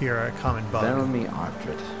appear a common bug. Velmi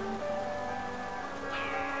Ardred.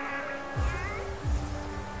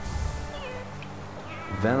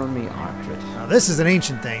 Velmi Ardred. Now, this is an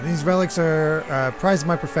ancient thing. These relics are prized of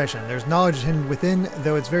my profession. There's knowledge hidden within,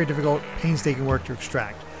 though it's very difficult, painstaking work to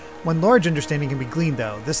extract. One large understanding can be gleaned,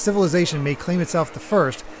 though. This civilization may claim itself the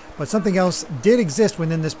first, but something else did exist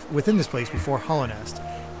within this place before HollowNest.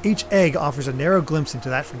 Each egg offers a narrow glimpse into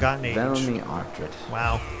that forgotten age. Velmi Ardred.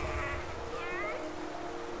 Wow.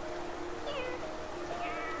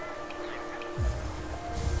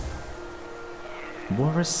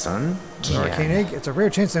 Boris Sun? Arcane egg? It's a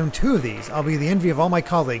rare chance to own 2 of these. I'll be the envy of all my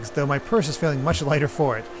colleagues, though my purse is feeling much lighter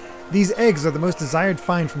for it. These eggs are the most desired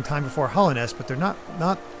find from time before HollowNest, but they're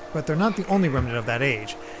not the only remnant of that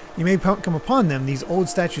age. You may come upon them, these old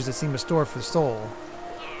statues that seem restored for the soul.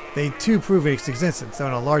 They too prove its existence, though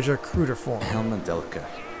in a larger, cruder form. Helmadelka.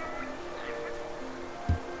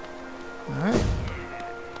 Alright.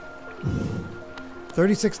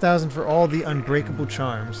 36,000 for all the unbreakable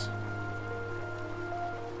charms.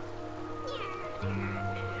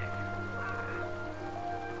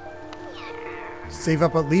 Save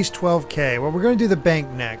up at least 12k. Well, we're going to do the bank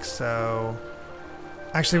next, so...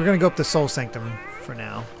 Actually, we're going to go up to Soul Sanctum for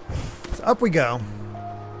now. So up we go.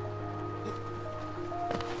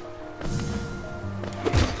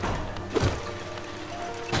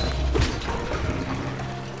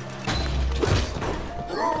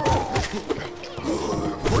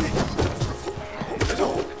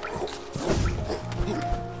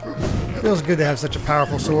 Feels good to have such a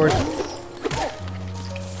powerful sword.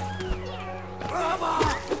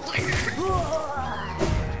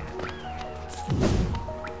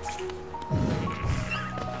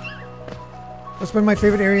 What's been my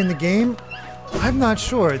favorite area in the game? I'm not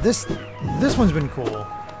sure. This one's been cool.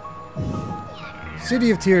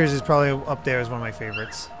 City of Tears is probably up there as one of my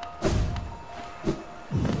favorites.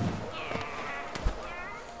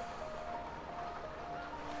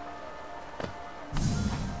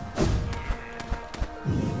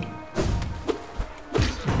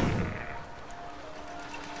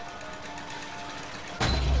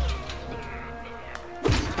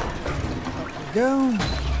 There we go.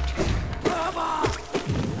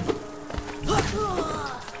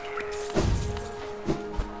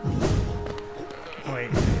 Wait.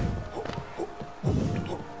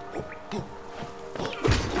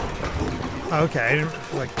 Okay, I didn't,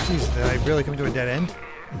 like, jeez, did I really come to a dead end?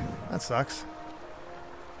 That sucks.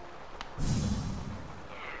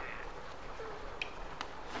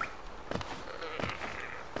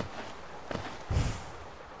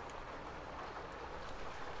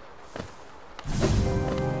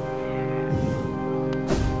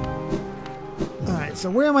 Alright,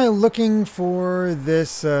 so where am I looking for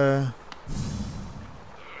this, this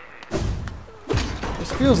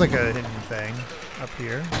feels like a hidden thing up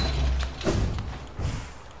here.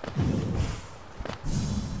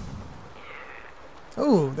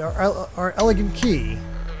 Oh, our elegant key.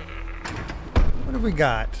 What have we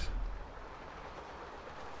got?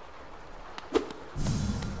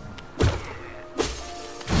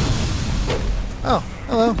 Oh,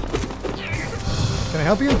 hello. Can I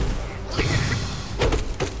help you?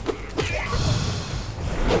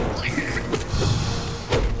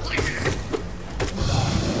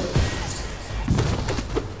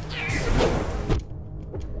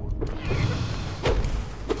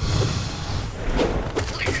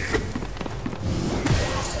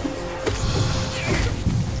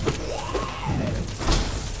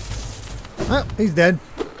 Oh, he's dead.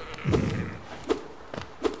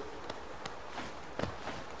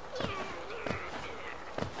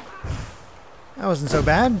 That wasn't so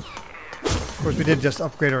bad. Of course, we did just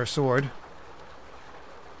upgrade our sword.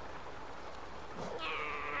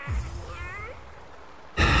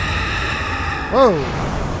 Whoa!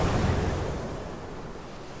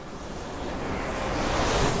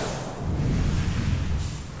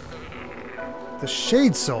 The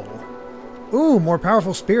Shade Soul. Ooh, more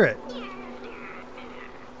powerful spirit.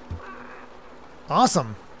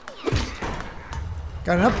 Awesome.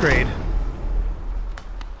 Got an upgrade.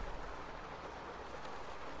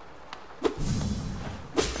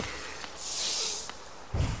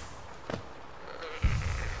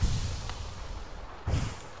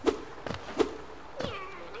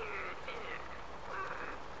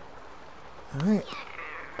 All right.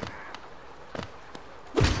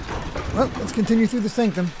 Well, let's continue through the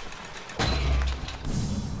sanctum.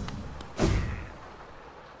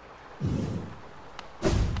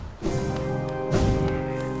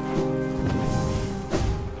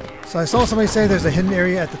 So I saw somebody say there's a hidden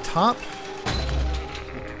area at the top.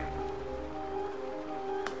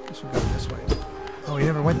 Guess we'll go this way. Oh, we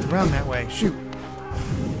never went around that way. Shoot.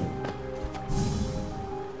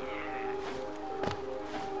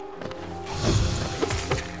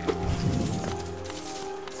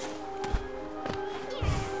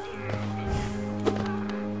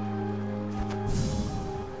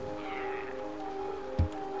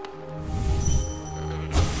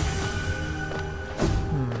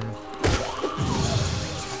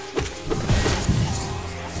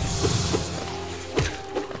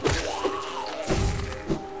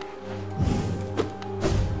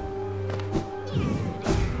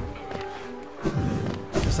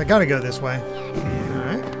 I gotta go this way.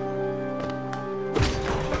 Alright.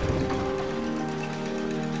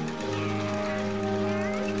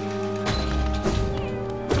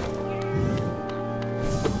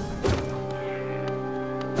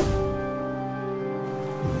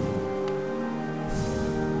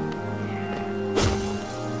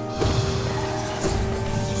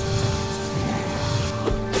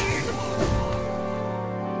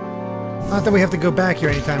 Not that we have to go back here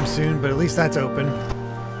anytime soon, but at least that's open.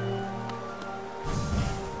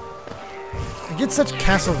 I get such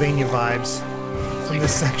Castlevania vibes from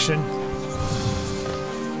this section.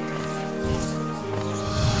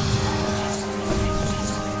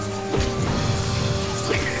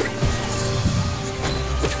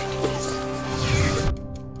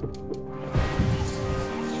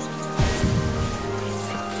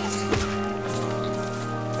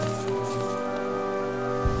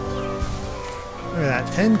 Look at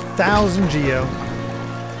that, 10,000 Geo.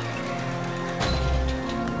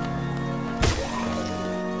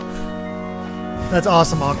 That's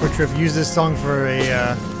awesome, Aqua Trip. Use this song for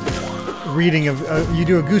a reading of... you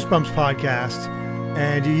do a Goosebumps podcast,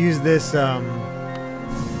 and you use this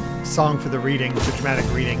song for the reading, the dramatic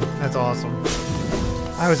reading. That's awesome.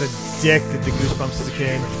 I was addicted to Goosebumps as a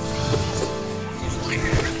kid.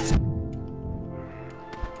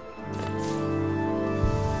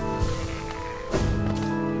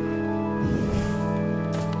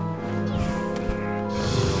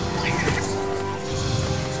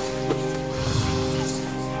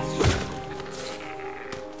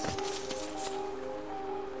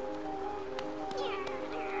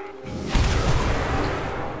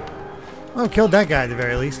 Oh, killed that guy at the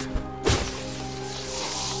very least.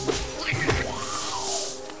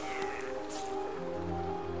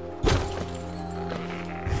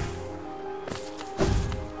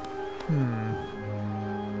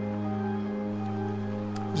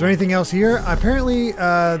 there anything else here? Apparently,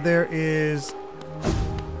 there is...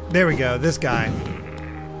 There we go, this guy.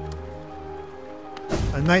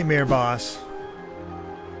 A nightmare boss.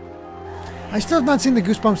 I still have not seen the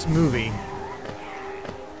Goosebumps movie.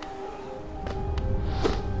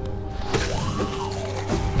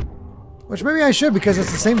 Which maybe I should, because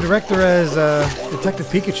it's the same director as Detective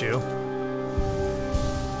Pikachu.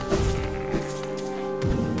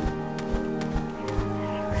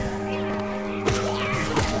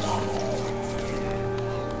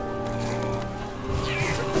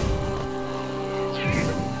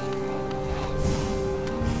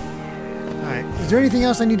 Alright, is there anything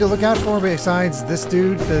else I need to look out for besides this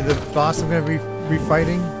dude, the boss I'm going to be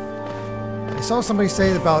fighting? I saw somebody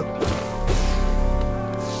say about...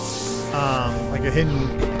 like a hidden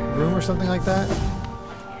room or something like that.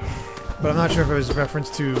 But I'm not sure if it was a reference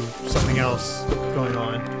to something else going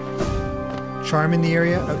on. Charm in the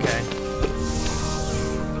area? Okay.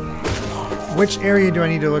 Which area do I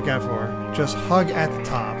need to look out for? Just hug at the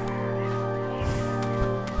top.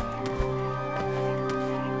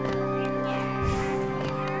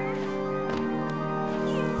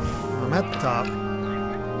 I'm at the top.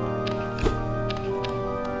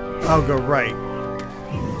 I'll go right.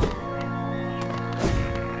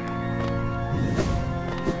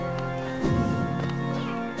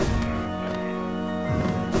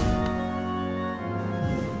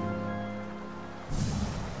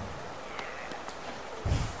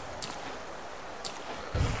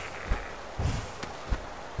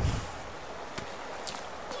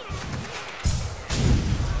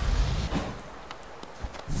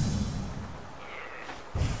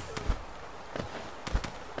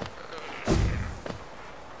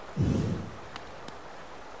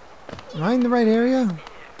 Am I in the right area?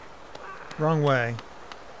 Wrong way.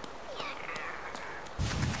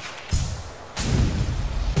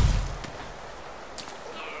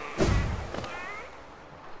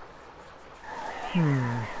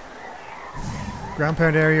 Ground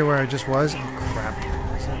pound area where I just was? Oh crap.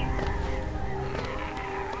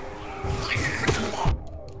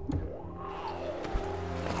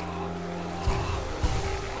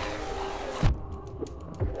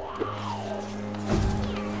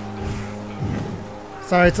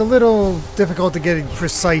 Sorry, it's a little difficult to get it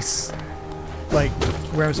precise, like,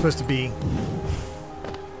 where I'm supposed to be.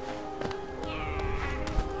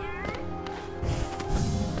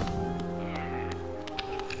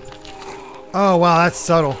 Oh, wow, that's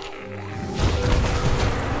subtle.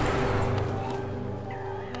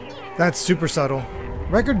 That's super subtle.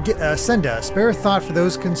 Record Senda, spare a thought for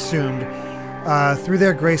those consumed. Through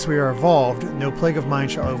their grace we are evolved. No plague of mine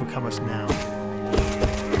shall overcome us now.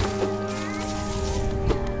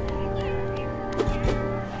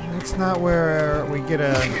 That's not where we get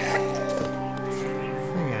a thing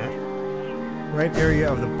at. Right area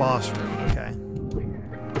of the boss room, okay.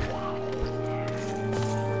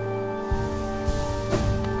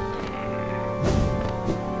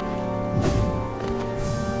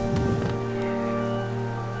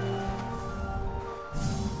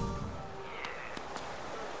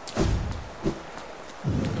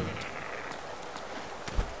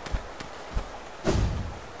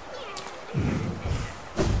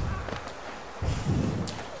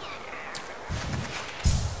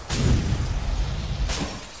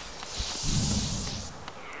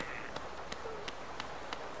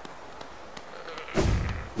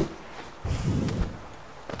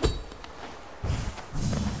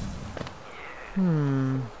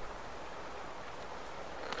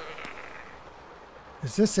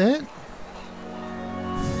 Is this it?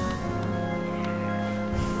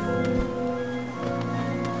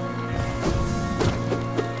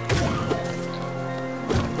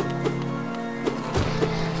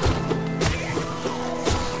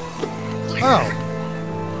 Oh.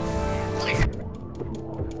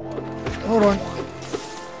 Hold on.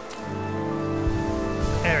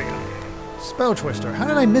 There we go. Spell Twister. How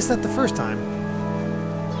did I miss that the first time?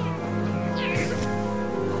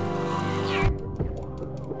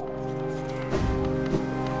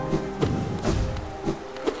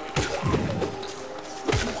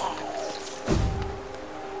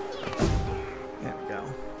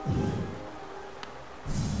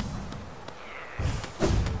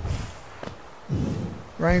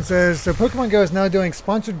 Ryan says, so Pokemon Go is now doing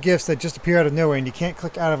sponsored gifts that just appear out of nowhere and you can't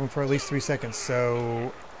click out of them for at least 3 seconds.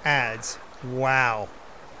 So, ads. Wow.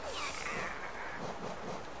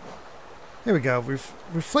 Here we go.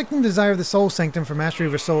 Reflecting the desire of the Soul Sanctum for mastery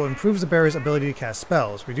of your soul improves the bearer's ability to cast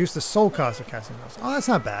spells. Reduce the soul cost of casting spells. Oh, that's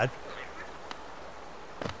not bad.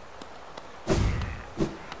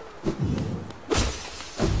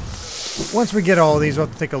 Once we get all of these, we'll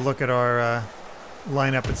have to take a look at our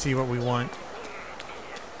line up and see what we want.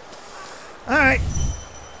 Alright.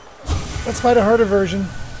 Let's fight a harder version.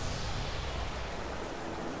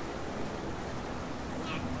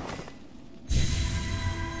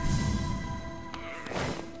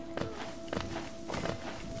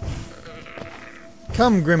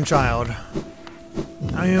 Come, Grimchild.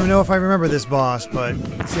 I don't even know if I remember this boss, but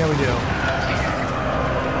let's see how we do.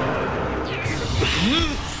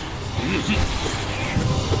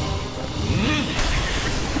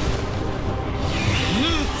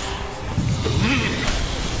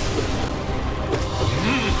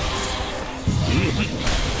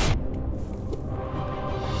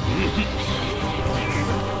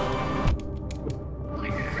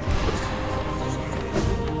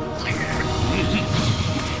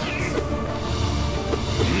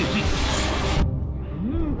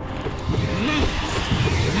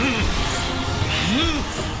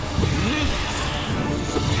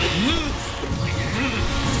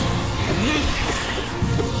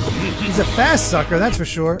 He's a fast sucker, that's for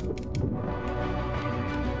sure.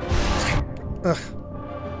 Ugh.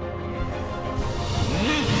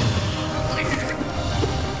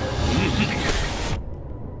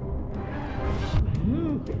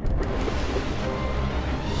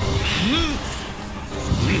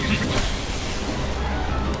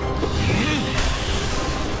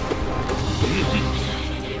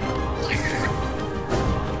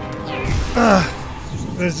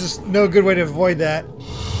 There's just no good way to avoid that.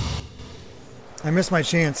 I missed my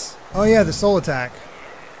chance. Oh yeah, the soul attack.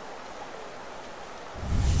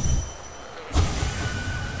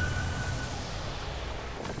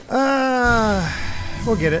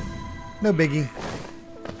 We'll get it. No biggie.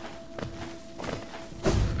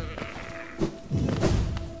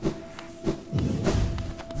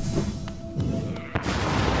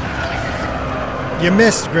 You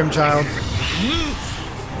missed, Grimchild.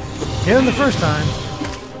 Hit him the first time.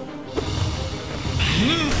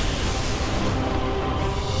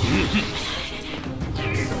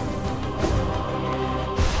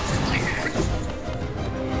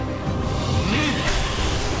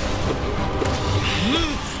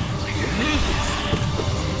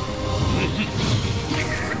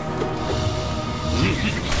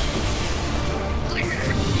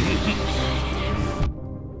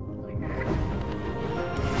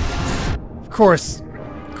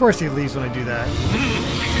 Of course he leaves when I do that.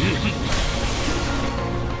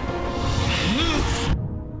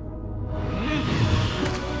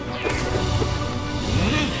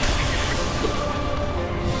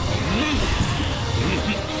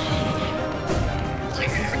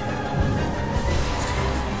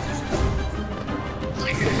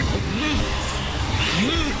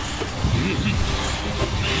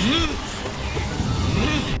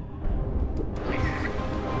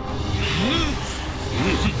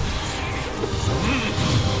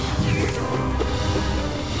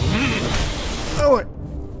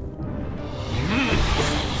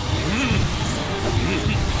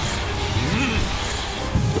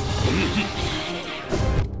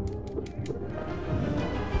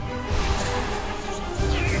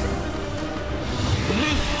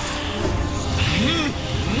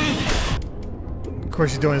 Of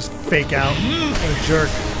course he's doing his fake out. What a jerk.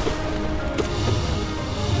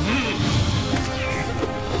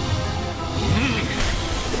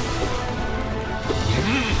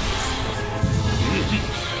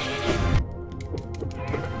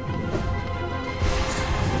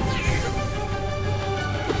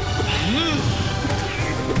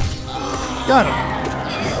 Got him.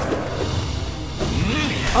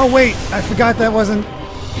 Oh wait, I forgot that wasn't...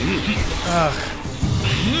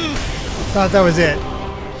 Thought that was it.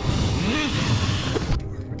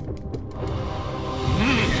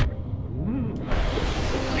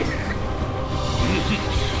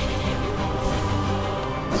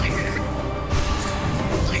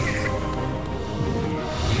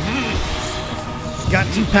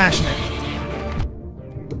 Got too passionate.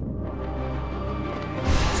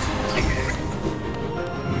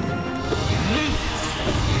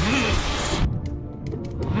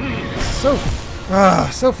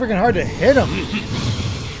 So freaking hard to hit him.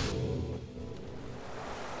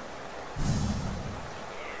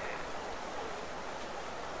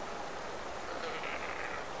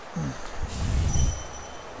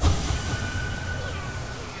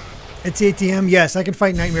 It's ATM. Yes, I can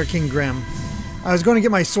fight Nightmare King Grim. I was going to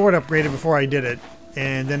get my sword upgraded before I did it,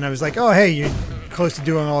 and then I was like, oh hey, you're close to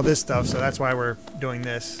doing all this stuff, so that's why we're doing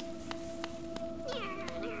this.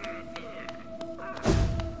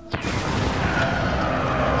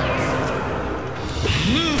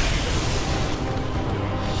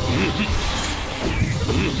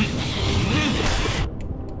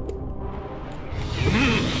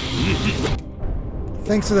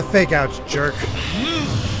 Thanks for the fake outs, jerk.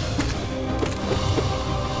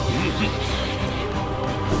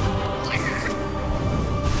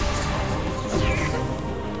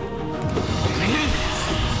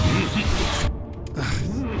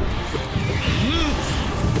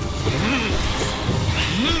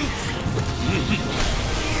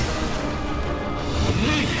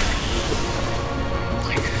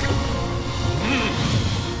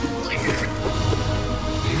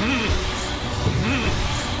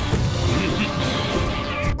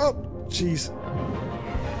 Jeez.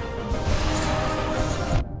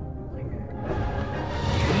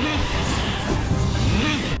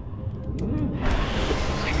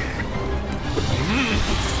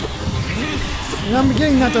 And I'm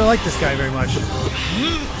beginning not to like this guy very much.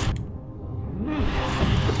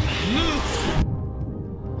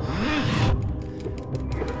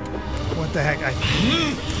 What the heck? I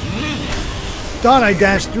thought I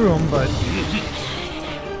dashed through him, but...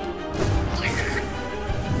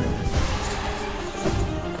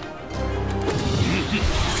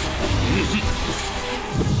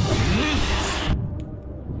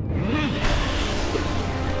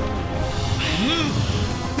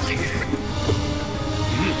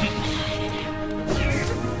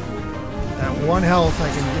 One health I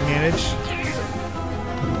can manage.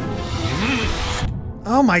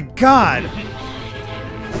 Oh my god!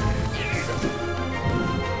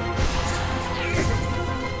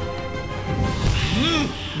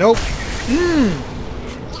 Nope.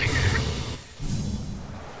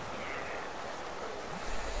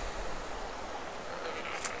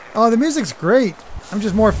 Oh, the music's great. I'm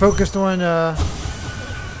just more focused on the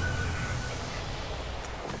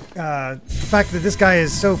fact that this guy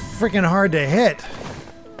is so freaking hard to hit.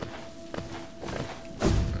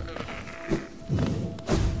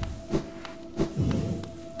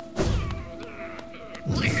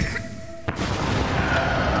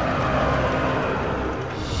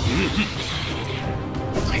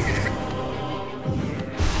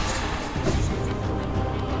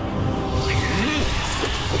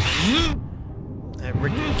 That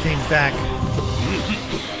Rick came back.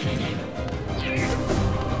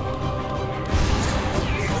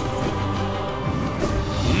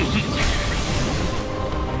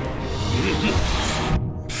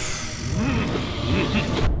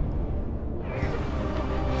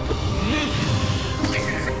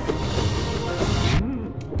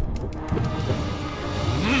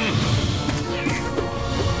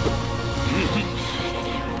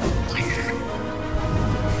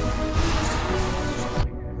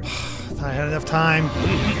 I had enough time.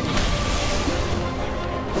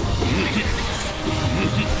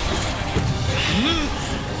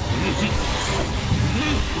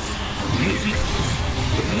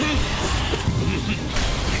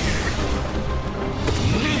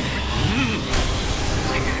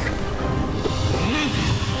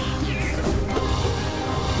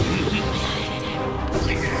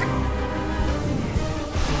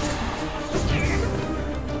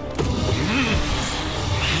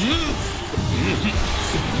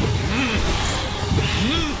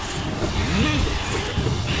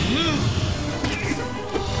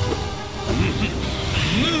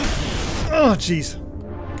 Oh, jeez.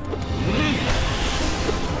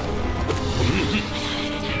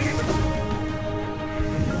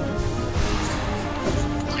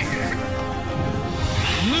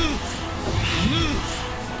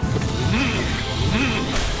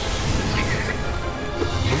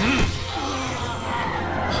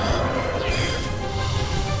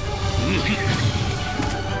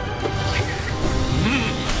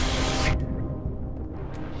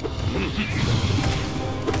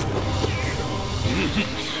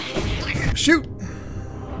 Shoot!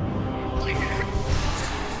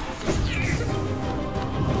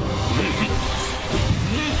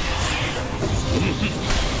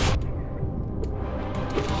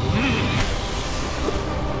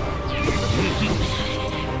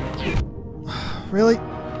 Really?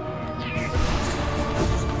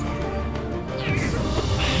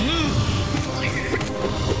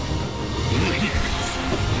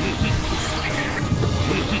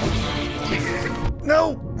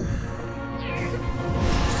 No!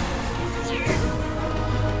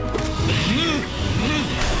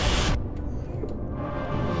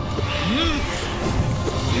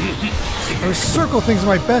 Those circle things are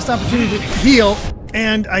my best opportunity to heal,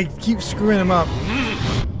 and I keep screwing them up.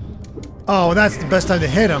 Oh, that's the best time to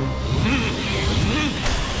hit him.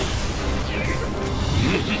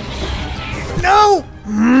 No!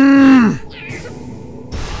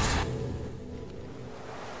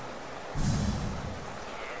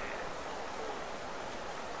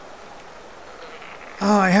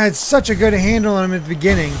 Oh, I had such a good handle on him at the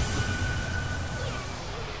beginning.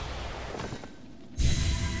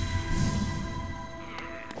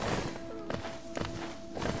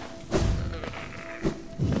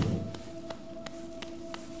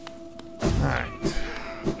 Alright.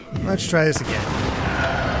 Let's try this again.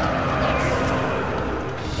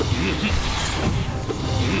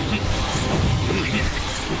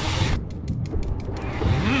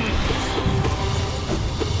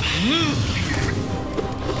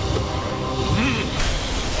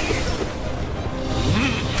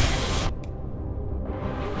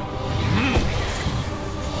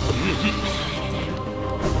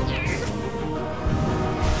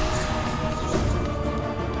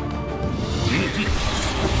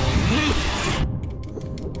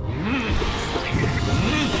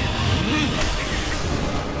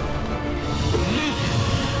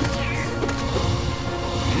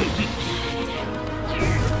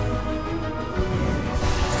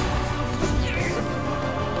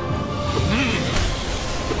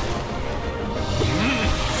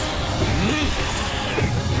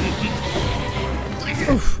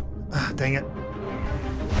 Oof. Ah, dang it.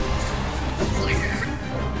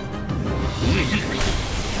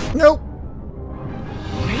 Nope.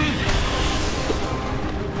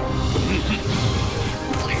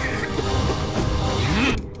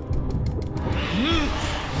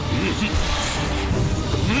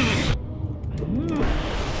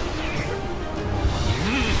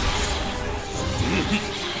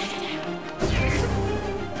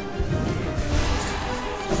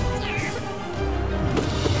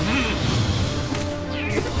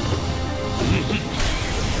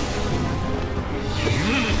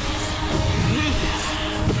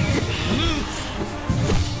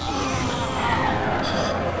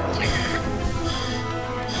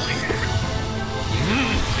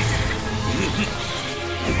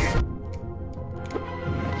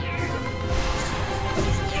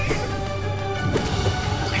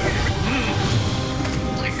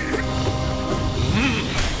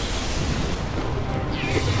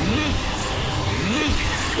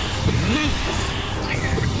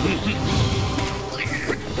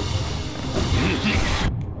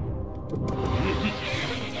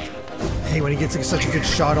 Hey, when he gets such a good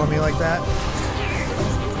shot on me like that.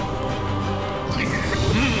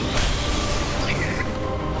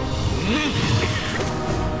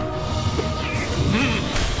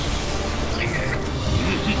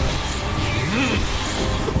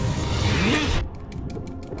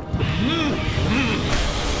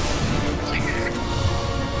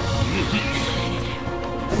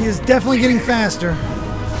 He is definitely getting faster.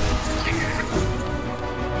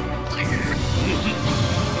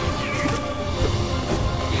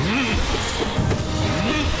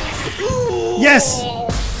 Yes!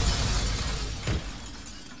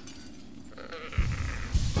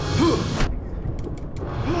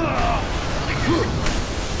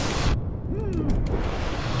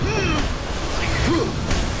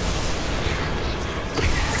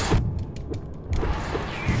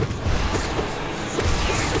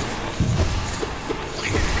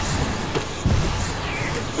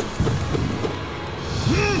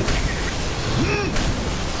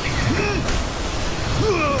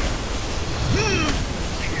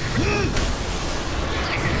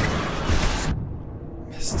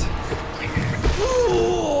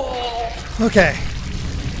 Okay.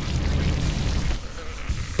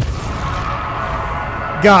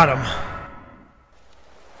 Got him.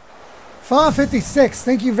 Fa56,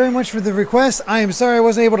 thank you very much for the request. I am sorry I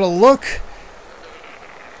wasn't able to look.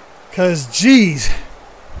 Because, geez.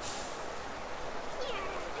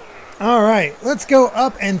 Alright, let's go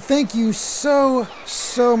up and thank you so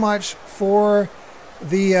much for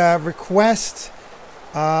the request.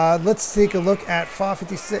 Let's take a look at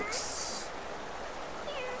Fa56.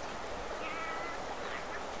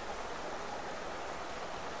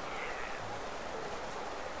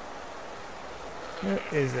 Where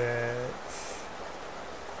is it?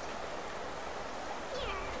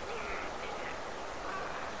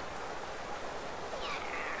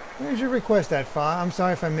 Where's your request at, Fa? I'm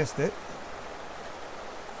sorry if I missed it.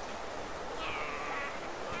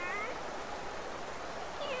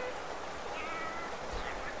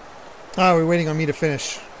 Oh, we're waiting on me to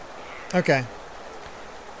finish. Okay.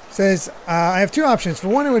 Says, I have two options. For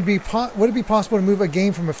one, it would it be possible to move a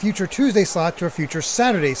game from a future Tuesday slot to a future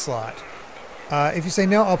Saturday slot? If you say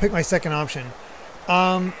no, I'll pick my second option.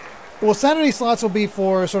 Well, Saturday slots will be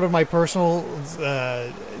for sort of my personal...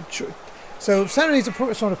 so Saturdays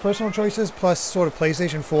are sort of personal choices plus sort of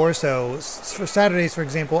PlayStation 4. So for Saturdays, for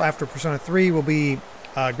example, after Persona 3 will be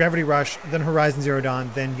Gravity Rush, then Horizon Zero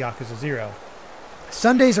Dawn, then Yakuza 0.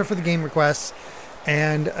 Sundays are for the game requests.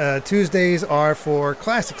 and Tuesdays are for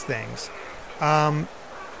classics things.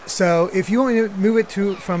 So if you want me to move it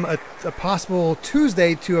from a possible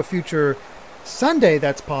Tuesday to a future Sunday,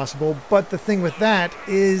 that's possible. But the thing with that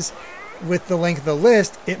is, with the length of the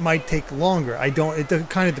list, it might take longer. It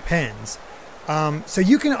kind of depends. So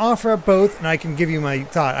you can offer up both, and I can give you my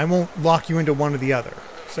thought. I won't lock you into one or the other.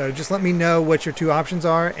 So just let me know what your two options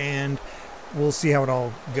are, and we'll see how it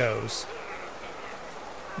all goes.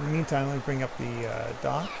 In the meantime, let me bring up the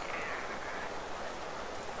dock.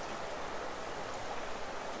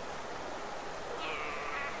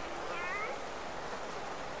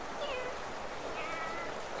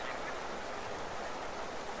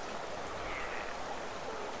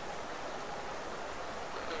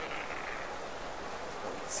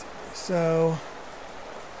 So,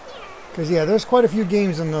 because yeah, there's quite a few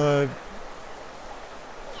games in the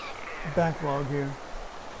backlog here.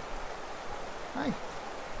 Hi.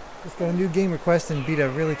 Just got a new game request and beat a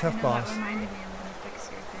really tough boss. That reminded me, I'm going to fix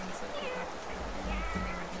your thing so people have to type it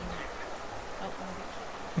in when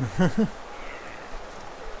they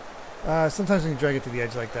redeem it. Sometimes when you drag it to the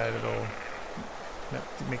edge like that, it'll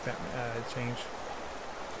make that change.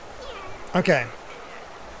 Okay.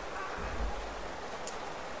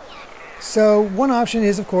 So one option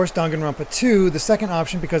is, of course, Danganronpa 2. The second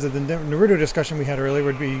option, because of the Naruto discussion we had earlier,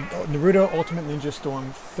 would be Naruto Ultimate Ninja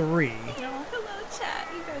Storm 3. Oh, hello, chat.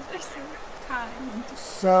 You guys are so kind.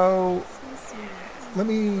 So, So sweet.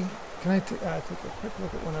 can I take a quick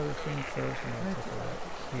look at one other thing first? I'm going to take a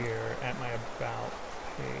look here at my About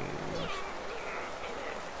page.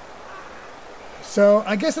 So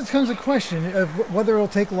I guess it comes a question of whether it'll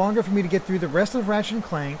take longer for me to get through the rest of Ratchet and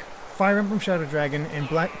Clank, Fire Emblem Shadow Dragon, and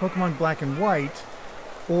Pokemon Black and White,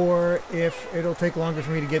 or if it'll take longer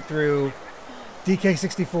for me to get through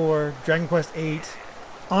DK64, Dragon Quest VIII.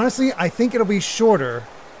 Honestly, I think it'll be shorter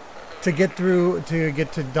to get to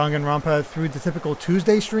Danganronpa through the typical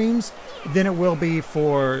Tuesday streams than it will be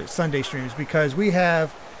for Sunday streams, because we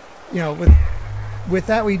have, with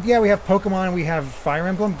that we have Pokemon and we have Fire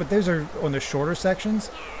Emblem, but those are on the shorter sections.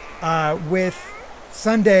 With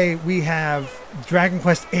Sunday, we have Dragon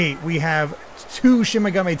Quest VIII. We have 2 Shin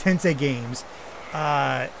Megami Tensei games.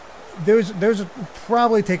 Those would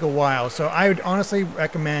probably take a while. So I would honestly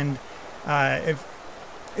recommend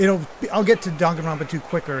I'll get to Danganronpa 2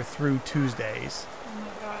 quicker through Tuesdays. Oh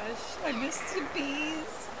my gosh, I missed the bees.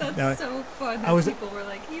 That's No, so fun. People were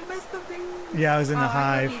like, you missed the bees. Yeah, I was in the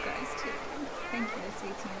hive. I love you guys too. Thank you, it's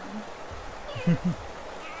 18.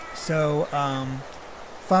 So,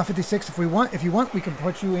 556, if you want, we can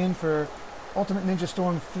put you in for Ultimate Ninja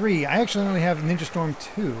Storm 3. I actually only have Ninja Storm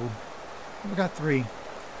 2. We got 3. Let's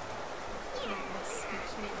make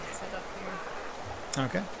sure it's set up here.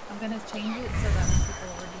 Okay. I'm going to change it so that when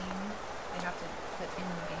people redeem, they have to put in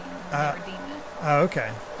the game when they redeem it. Oh, okay.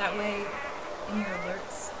 That way, in your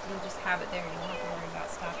alerts, you'll just have it there. You don't have to worry about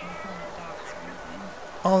stopping and pulling the docs or anything.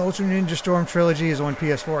 Oh, Ultimate Ninja Storm Trilogy is on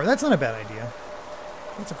PS4. That's not a bad idea.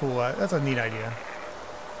 That's a neat idea.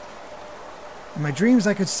 In my dreams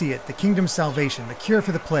I could see it, the kingdom's salvation, the cure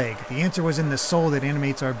for the plague. The answer was in the soul that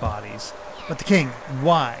animates our bodies. But the king,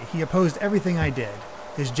 why? He opposed everything I did.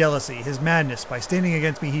 His jealousy, his madness, by standing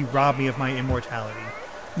against me he robbed me of my immortality.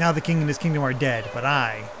 Now the king and his kingdom are dead, but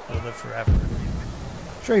I will live forever.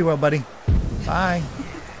 Sure you will, buddy. Bye.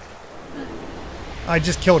 I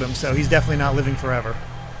just killed him, so he's definitely not living forever.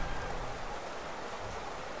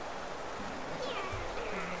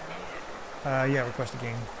 Yeah, request a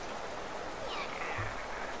game.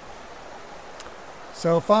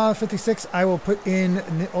 So 556, I will put in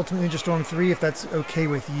Ultimate Ninja Storm 3 if that's okay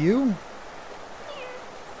with you.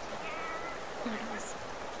 Here it is.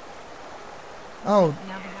 Oh.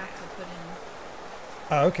 Now they have to put in.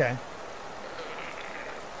 Oh, okay.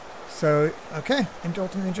 So, okay, into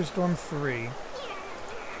Ultimate Ninja Storm 3. You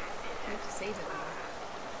have to save it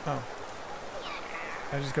though. Oh.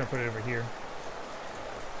 I was just going to put it over here.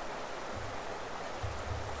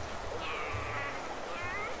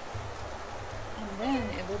 Then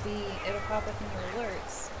it'll pop up in your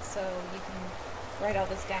alerts, so you can write all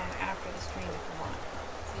this down after the stream if you want,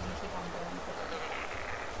 so you can keep on going quicker.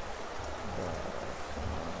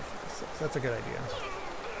 That's a good idea.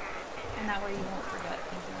 And that way you won't forget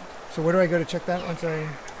either. So where do I go to check that once I...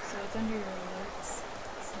 So it's under your alerts.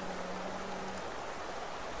 So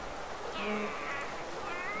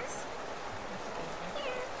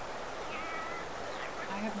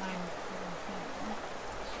I have mine here.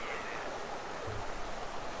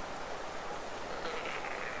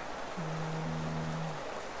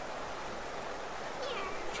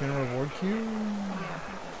 General reward queue? Yeah, I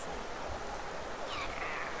think that's it.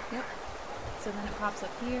 Yep. So then it pops up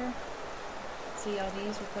here. see all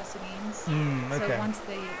these requested games. Okay. So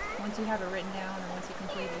once you have it written down or once you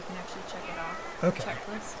complete it, you can actually check it off. Okay.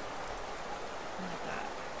 Checklist. Like that.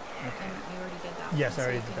 Okay. And you already did that Yes, one. I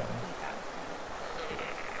already so did you that can one. complete that.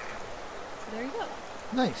 So there you go.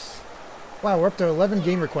 Nice. Wow, we're up to 11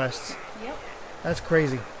 game requests. Yep. That's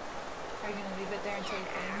crazy. Are you going to leave it there until you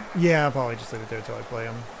play them? Yeah, I'll probably just leave it there until I play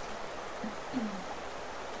them.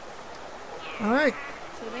 All right.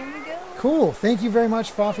 So there we go. Cool. Thank you very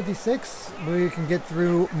much, Fa56. We can get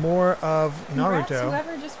through more of Congrats, Naruto.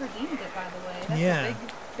 whoever just redeemed it, by the way. That's Yeah. a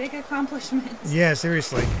big accomplishment. Yeah,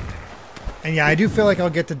 seriously. And yeah, I do feel like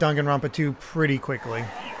I'll get to Danganronpa 2 pretty quickly.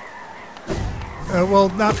 Well,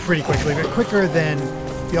 not pretty quickly, but quicker than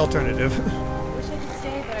the alternative. Wish I could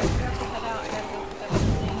stay, but I forgot to head out. I gotta go pick up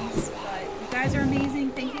some things. But you guys are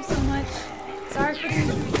amazing. Thank you so much. Sorry for the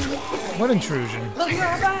intrusion. What intrusion? Love you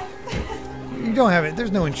all. Bye. You don't have it.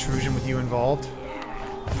 There's no intrusion with you involved.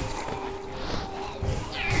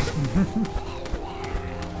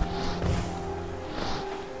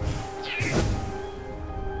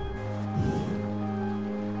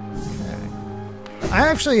 I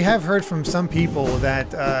actually have heard from some people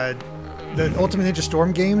that the Ultimate Ninja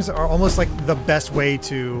Storm games are almost like the best way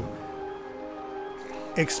to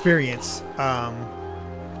experience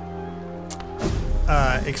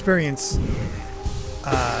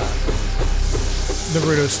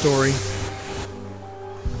Naruto's story.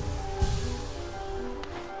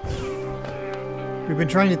 We've been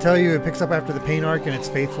trying to tell you it picks up after the pain arc and it's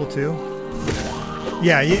faithful too.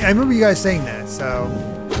 Yeah, I remember you guys saying that, so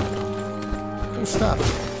cool stuff.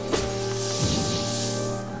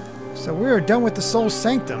 So we are done with the Soul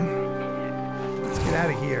Sanctum. Let's get out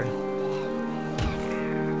of here.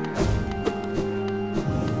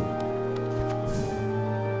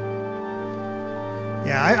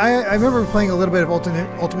 Yeah, I remember playing a little bit of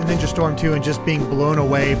Ultimate Ninja Storm 2 and just being blown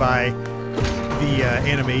away by the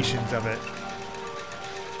animations of it.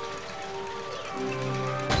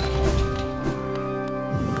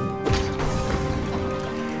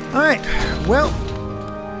 Alright, well,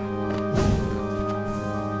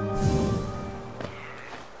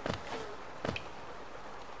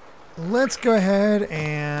 let's go ahead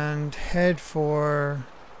and head for...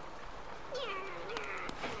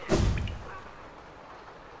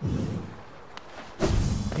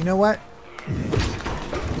 You know what?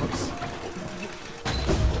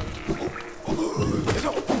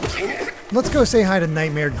 Let's go say hi to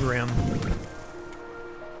Nightmare Grim.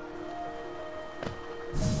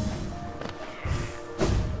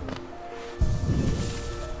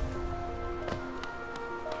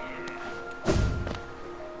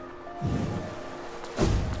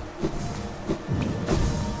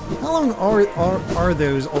 How long are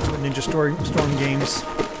those Ultimate Ninja Storm games?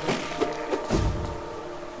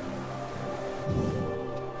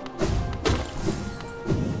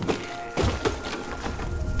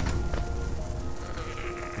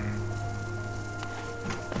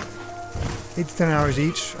 Eight to 10 hours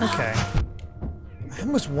each? Okay. I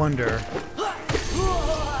almost wonder.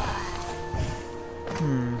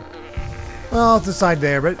 Well, I'll decide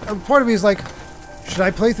there, but part of me is like, should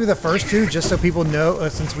I play through the first two just so people know,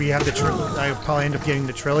 since we have the I probably end up getting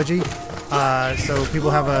the trilogy, so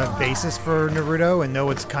people have a basis for Naruto and know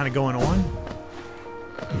what's kind of going on?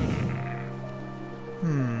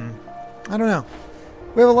 I don't know.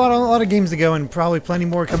 We have a lot of games to go and probably plenty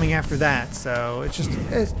more coming after that, so it's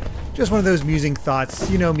just one of those musing thoughts.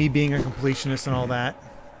 You know me being a completionist and all that.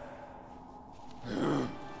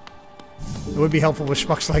 It would be helpful with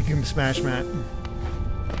schmucks like him Smash Mat.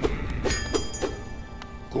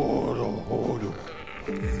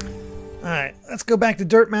 Alright, let's go back to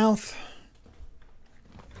Dirtmouth.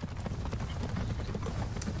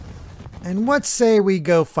 And what say we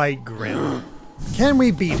go fight Grim? Can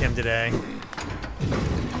we beat him today?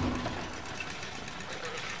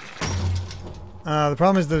 The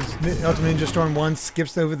problem is the Ultimate Ninja Storm 1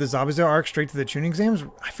 skips over the Zabuza arc straight to the tuning exams.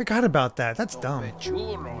 I forgot about that. That's dumb.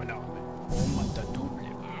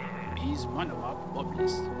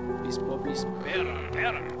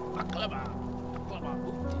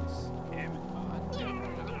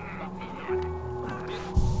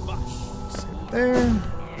 Sit there.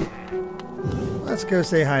 Let's go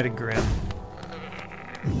say hi to Grim.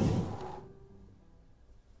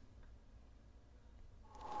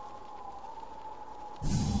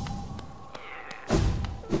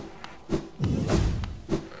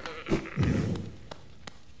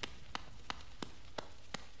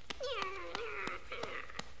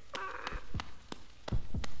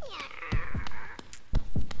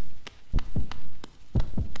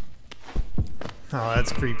 Oh,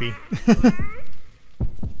 that's creepy.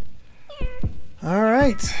 All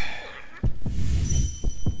right.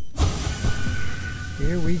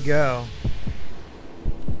 Here we go.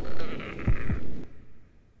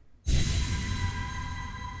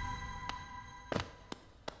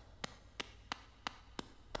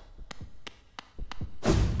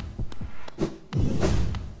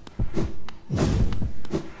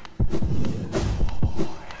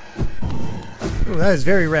 Ooh, that is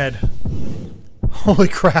very red. Holy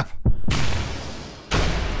crap.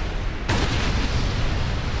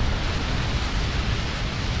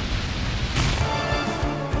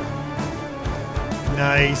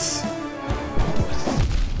 Nice.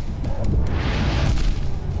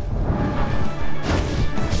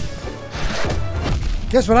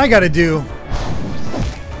 Guess what I gotta do?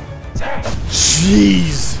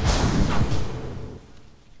 Jeez.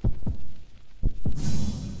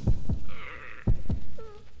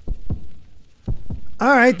 All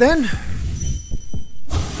right then.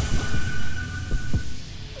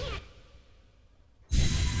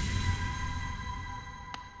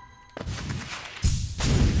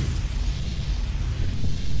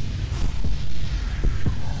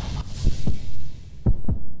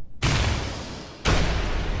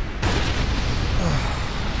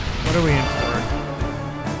 What are we in for?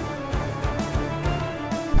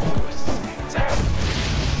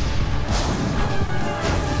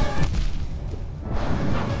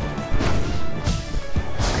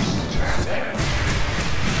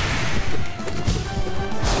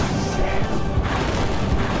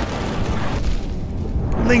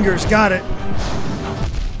 Lingers, got it.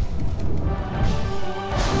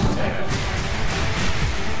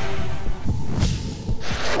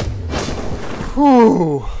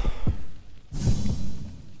 Whew.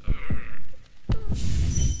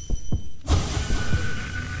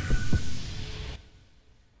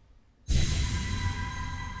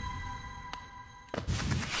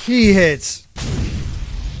 He hits.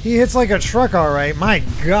 He hits like a truck, all right. My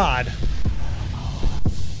God.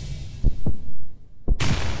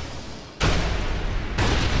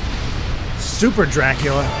 Super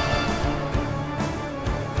Dracula.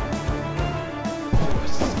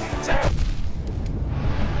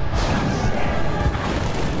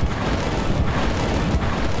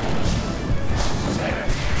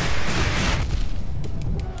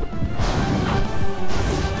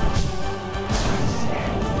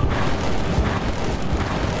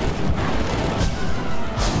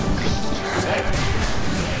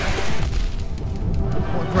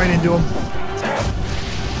 Walk right into him.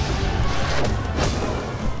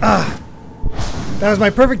 Ah, that was my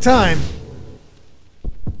perfect time.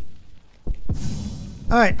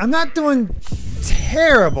 All right, I'm not doing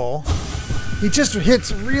terrible. He just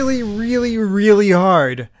hits really, really, really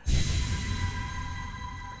hard.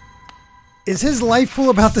 Is his life pool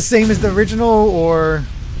about the same as the original, or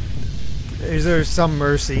is there some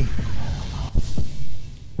mercy?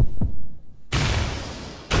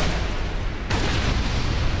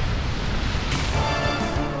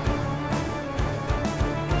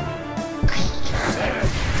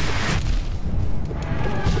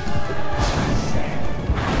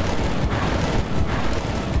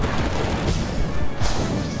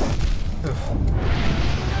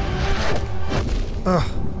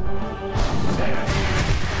 Ugh.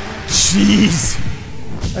 Jeez.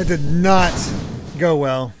 That did not go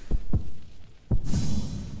well.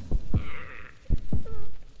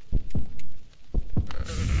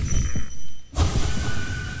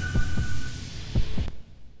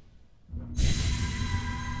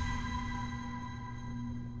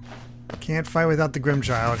 Can't fight without the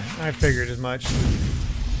Grimchild. I figured as much.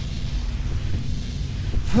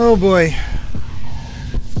 Oh boy.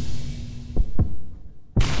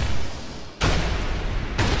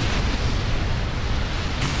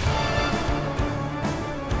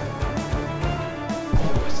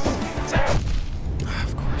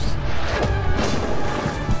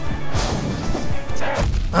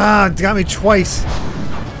 Ah, it got me twice.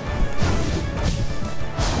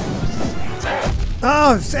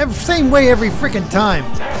 Oh, same way every freaking time.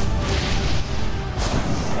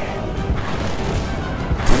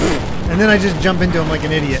 And then I just jump into him like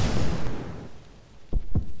an idiot.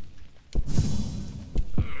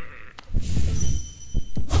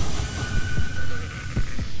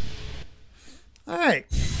 Alright.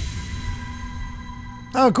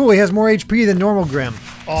 Oh, cool. He has more HP than normal Grim.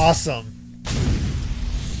 Awesome.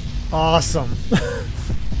 Awesome.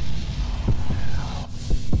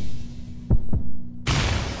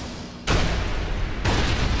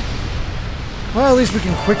 Well, at least we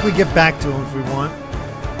can quickly get back to him if we want.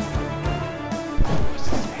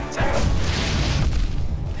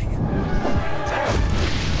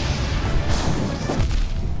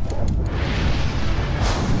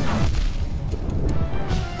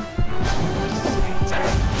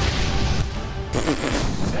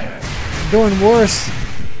 doing worse.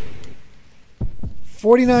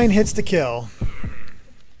 49 hits to kill.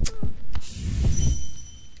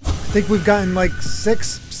 I think we've gotten like 6,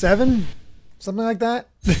 7, something like that.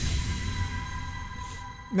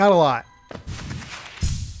 Not a lot.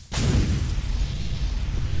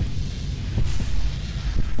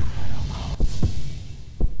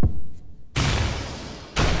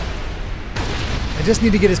 I just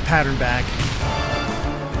need to get his pattern back.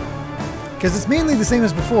 Because it's mainly the same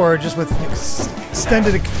as before, just with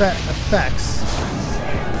extended effects.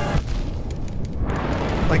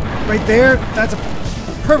 Like, right there, that's a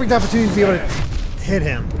perfect opportunity to be able to hit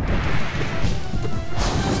him.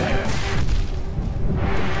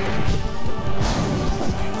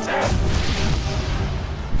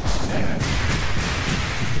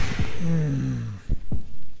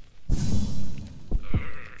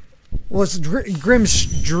 Well, it's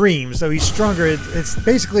Grimm's dream, so he's stronger. It's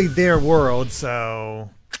basically their world, so...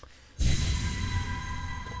 Okay.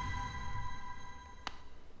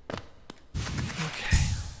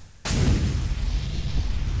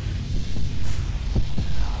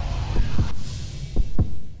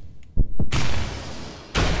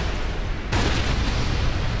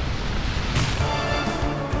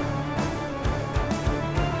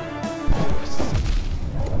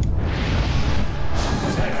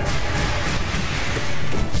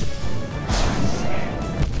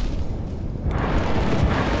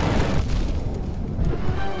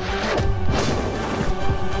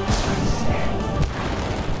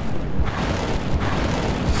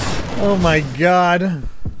 Oh my god.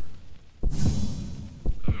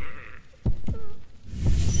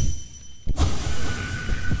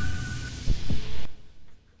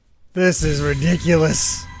 This is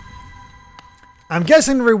ridiculous. I'm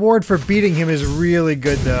guessing the reward for beating him is really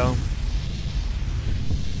good though.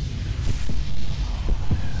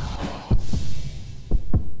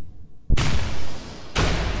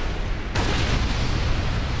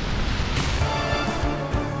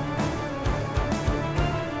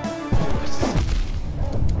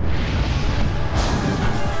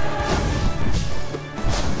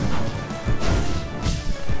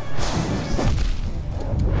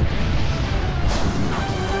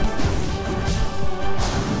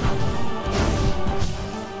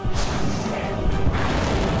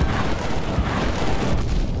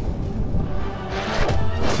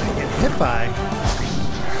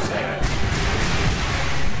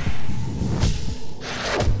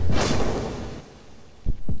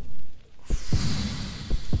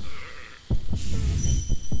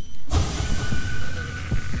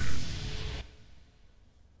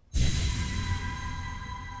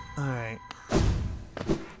 Alright.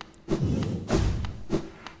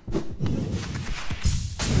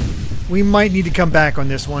 We might need to come back on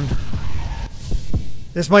this one.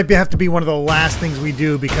 This might have to be one of the last things we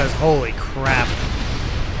do because holy crap.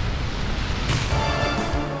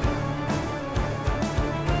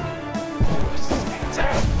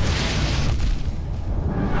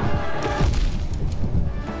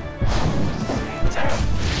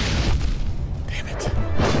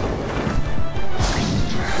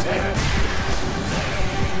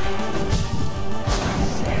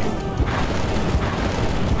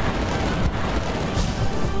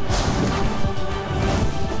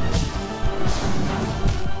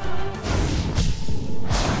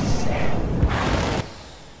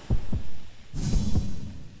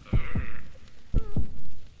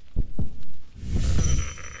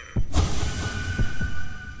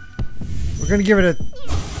 We're gonna give it a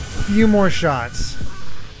few more shots.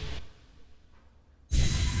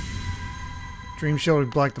 Dream Shield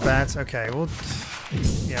would block the bats. Okay, we'll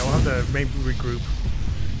have to maybe regroup.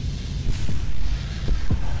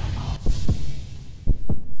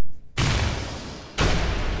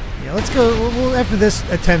 Yeah, let's go. We'll after this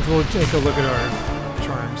attempt, we'll take a look at our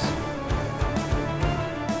charms.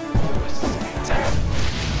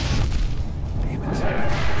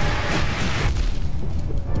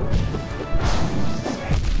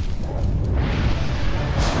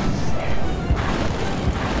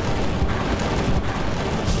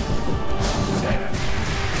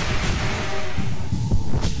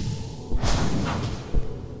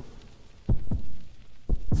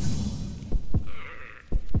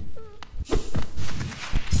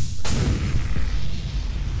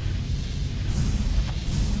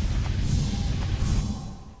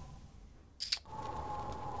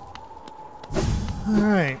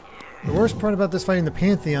 Alright. The worst part about this fighting the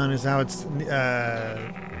Pantheon is how it's, oh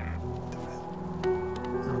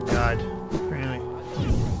god. Apparently.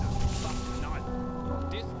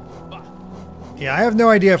 Yeah, I have no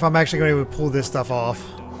idea if I'm actually going to be able to pull this stuff off.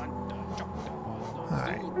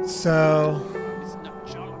 Alright, so...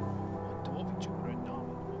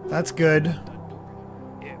 That's good.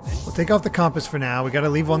 We'll take off the compass for now. We gotta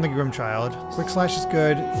leave on the Grimchild. Quick Slash is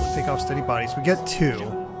good. We'll take off Steady Bodies. We get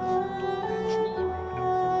 2.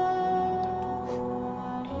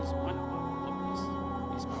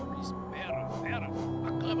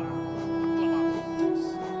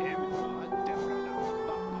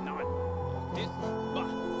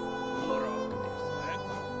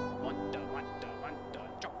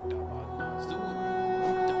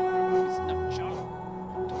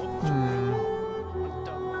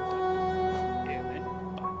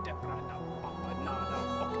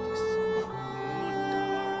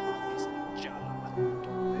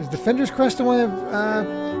 Defender's Crest I want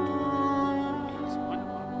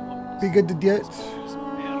to be good to get.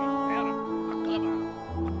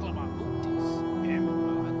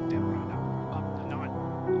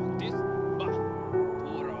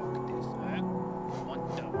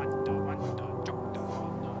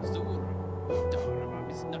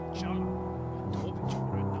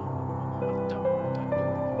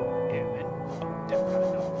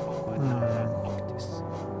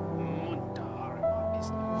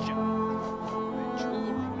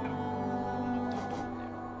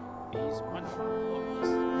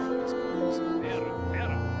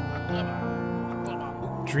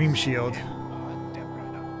 Dream Shield.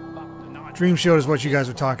 Dream Shield is what you guys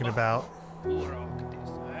were talking about.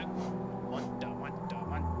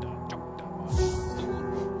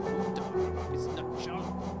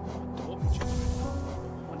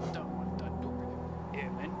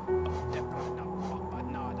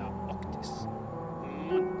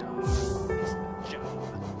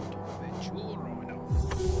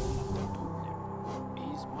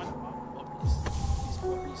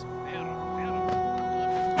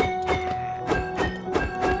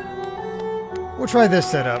 We'll try this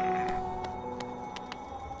setup.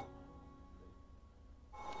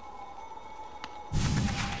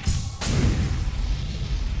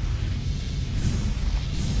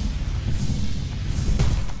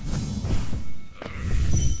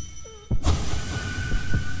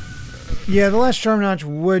 Yeah, the last Charm Notch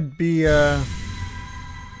would be, I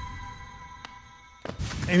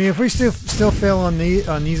mean, if we still fail on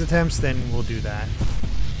these attempts, then we'll do that.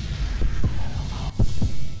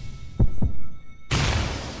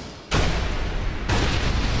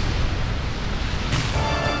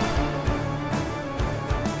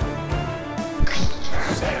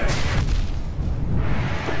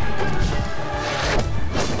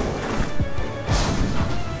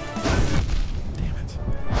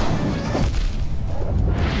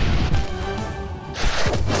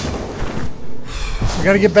 I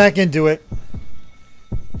gotta get back into it.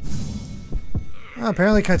 Oh,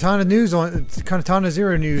 apparently Katana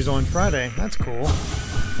Zero news on Friday. That's cool.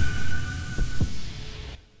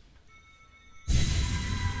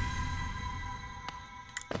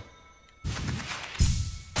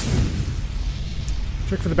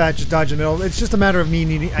 Trick for the bat, just dodge in the middle. It's just a matter of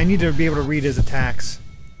me I need to be able to read his attacks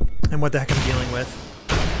and what the heck I'm dealing with.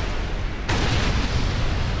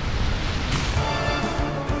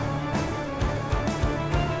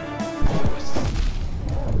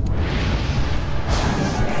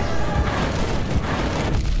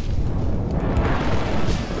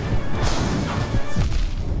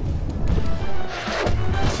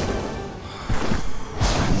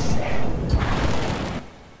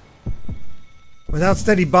 Without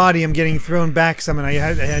Steady Body, I'm getting thrown back some, and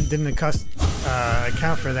I didn't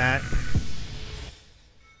account for that.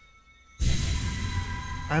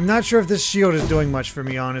 I'm not sure if this shield is doing much for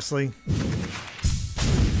me, honestly.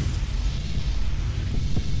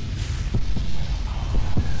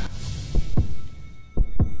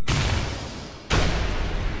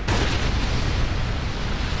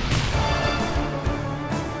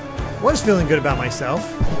 Was feeling good about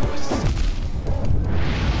myself.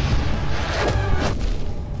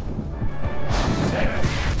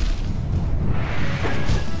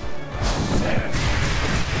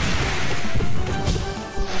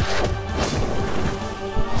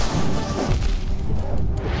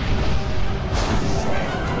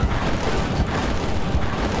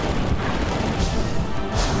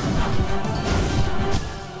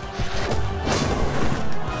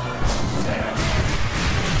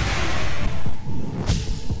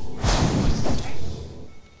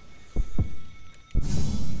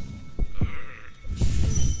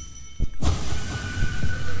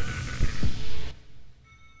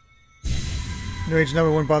 New Age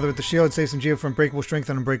number one, bother with the shield. Save some Geo for Unbreakable Strength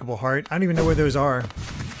and Unbreakable Heart. I don't even know where those are.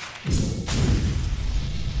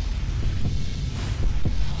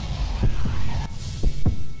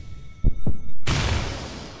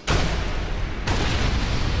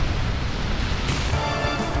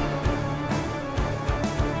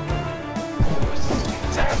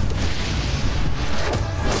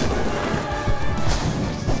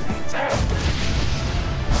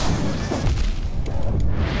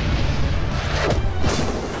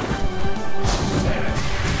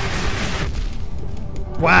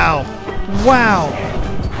 Wow. Wow.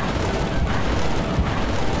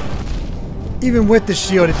 Even with the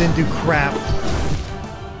shield, it didn't do crap.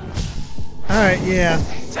 Alright, yeah.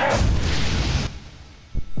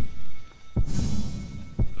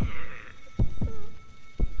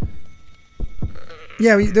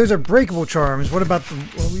 Yeah, those are breakable charms. What about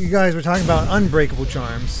well, you guys were talking about unbreakable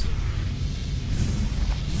charms?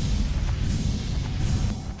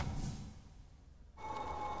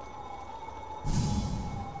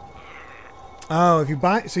 Oh, if you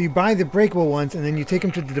buy, so you buy the breakable ones, and then you take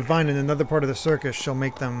them to the divine in another part of the circus. She'll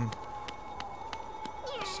make them.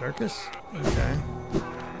 Circus? Okay.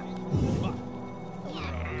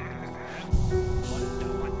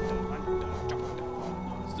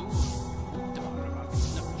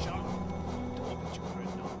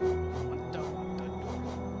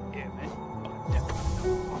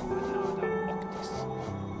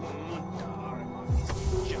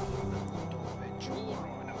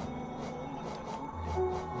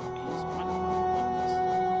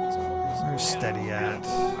 Where's Steady at?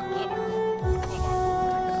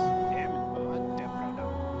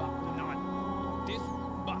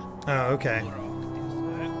 Oh, okay.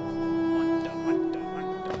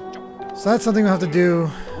 So that's something we'll have to do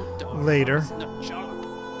later.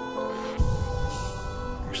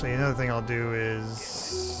 Actually, another thing I'll do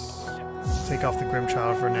is take off the Grim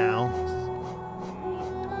Child for now.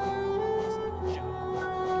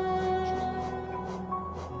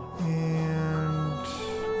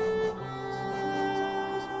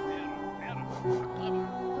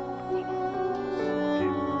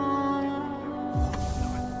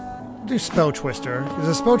 Do Spell Twister. Does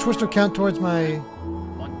a Spell Twister count towards my...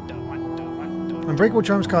 Unbreakable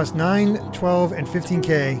Charms cost 9, 12, and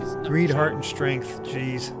 15k. Greed, Heart, and Strength.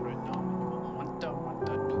 Jeez.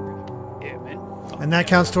 And that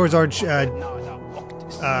counts towards our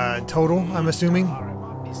total, I'm assuming? Alright.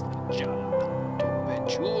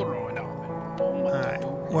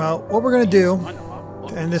 Well, what we're going to do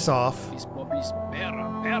to end this off is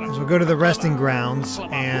we'll go to the resting grounds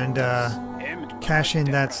and cash in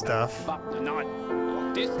that stuff.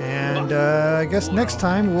 And I guess next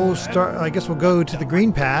time we'll start, I guess we'll go to the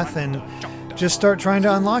green path and just start trying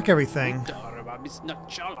to unlock everything.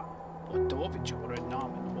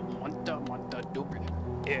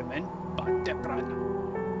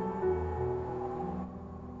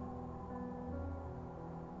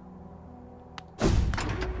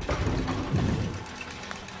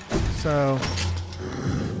 So,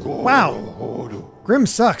 wow, Grim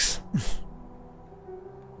sucks.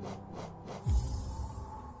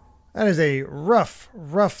 That is a rough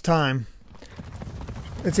time.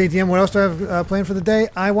 It's 8 p.m. What else do I have planned for the day?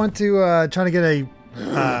 I want to try to get a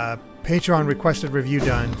Patreon requested review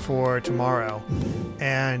done for tomorrow,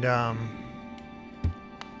 and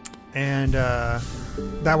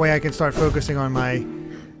that way I can start focusing on my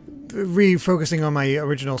refocusing on my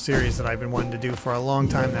original series that I've been wanting to do for a long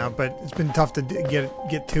time now. But it's been tough to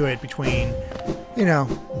get to it between, you know,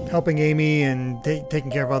 helping Amy and taking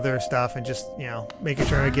care of other stuff and just, you know, making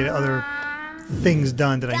sure I get other things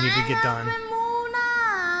done that I need to get done.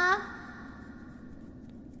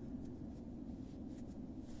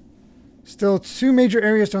 Still 2 major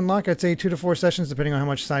areas to unlock. I'd say 2 to 4 sessions depending on how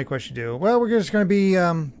much side quests you do. Well, we're just going to be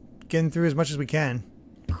getting through as much as we can.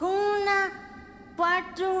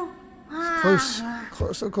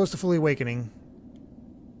 So close to fully awakening.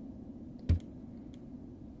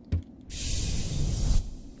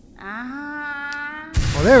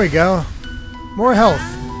 Well, there we go. More health.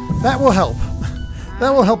 That will help.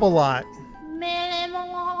 That will help a lot.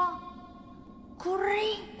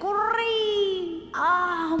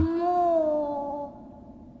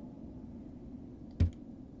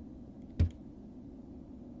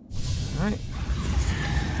 Alright.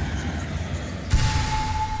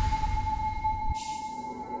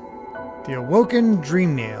 The Awoken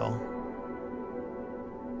Dream Nail.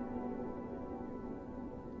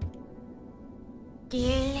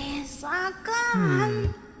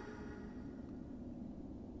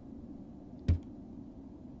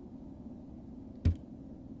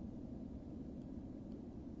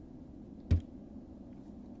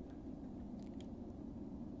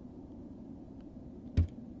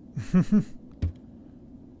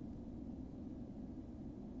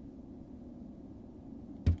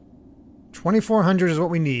 $2,400 is what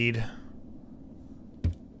we need.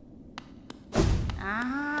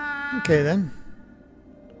 Okay then.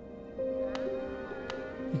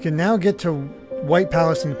 You can now get to White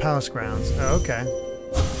Palace and Palace Grounds. Oh, okay.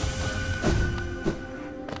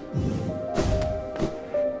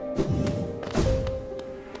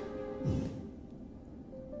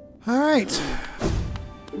 Alright.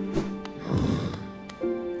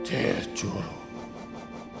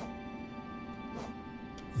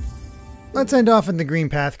 Let's end off in the green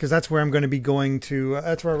path because that's where I'm going to be going to.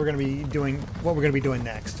 That's where we're going to be doing what we're going to be doing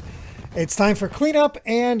next. It's time for cleanup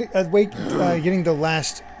and getting the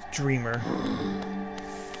last dreamer.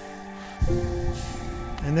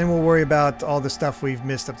 And then we'll worry about all the stuff we've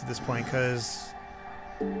missed up to this point because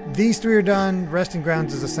these three are done. Resting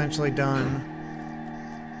Grounds is essentially done.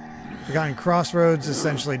 Forgotten Crossroads is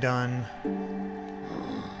essentially done.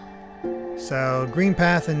 So, Green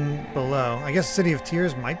Path and below. I guess City of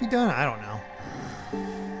Tears might be done? I don't know.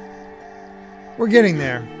 We're getting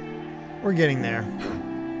there. We're getting there.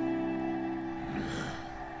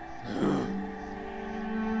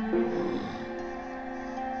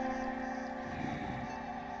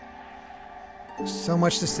 So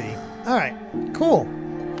much to see. Alright, cool.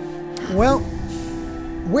 Well,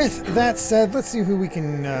 with that said, let's see who we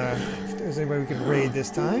can, if there's anybody we can raid this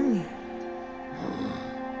time.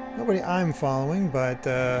 Nobody I'm following, but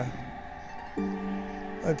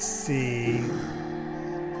let's see.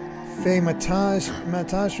 Faye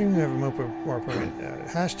Matashrim, we have a more permanent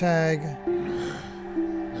hashtag.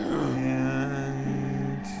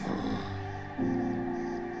 And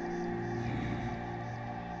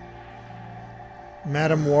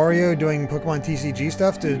Madam Wario doing Pokemon TCG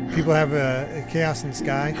stuff. Do people have a Chaos in the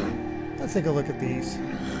Sky? Let's take a look at these.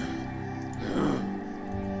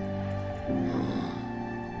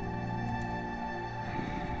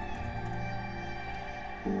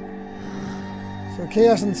 So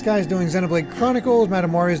Chaos in the Sky is doing Xenoblade Chronicles.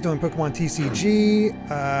 Madam Wario is doing Pokemon TCG.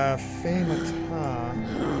 Faye Mata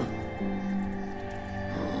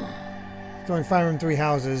doing Fire Emblem Three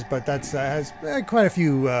Houses, but that's has quite a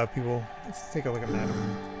few people. Let's take a look at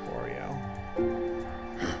Madam Wario.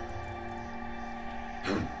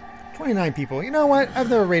 29 people. You know what? I've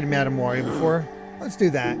never rated Madam Wario before. Let's do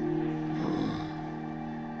that.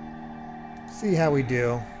 See how we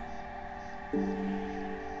do.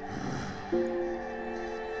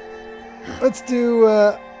 Let's do,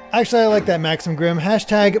 actually I like that Maxim Grim.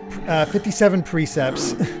 Hashtag 57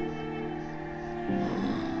 Precepts.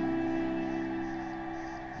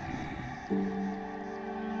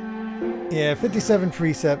 Yeah, 57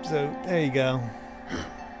 Precepts, so there you go.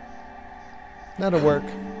 That'll work.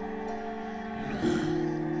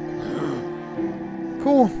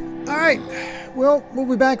 Cool. Alright. Well, we'll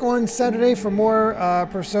be back on Saturday for more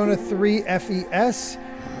Persona 3 FES,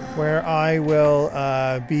 where I will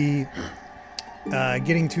be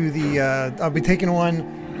getting to the, I'll be taking on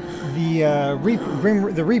the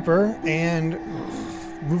Reaper and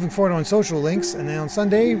moving forward on social links, and then on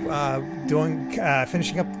Sunday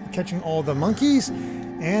finishing up catching all the monkeys,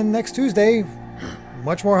 and next Tuesday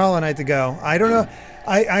much more Hollow Knight to go. I don't know,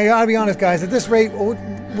 I gotta be honest guys, at this rate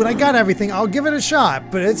when I got everything I'll give it a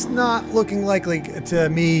shot, but it's not looking likely to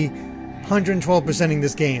me 112%ing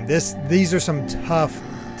this game. These are some tough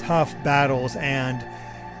battles, and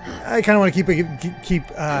I kind of want to keep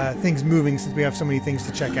things moving since we have so many things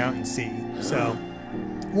to check out and see. So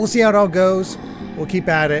we'll see how it all goes. We'll keep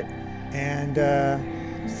at it and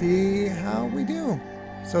see how we do.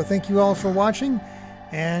 So thank you all for watching,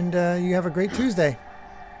 and you have a great Tuesday.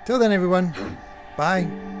 Till then, everyone. Bye.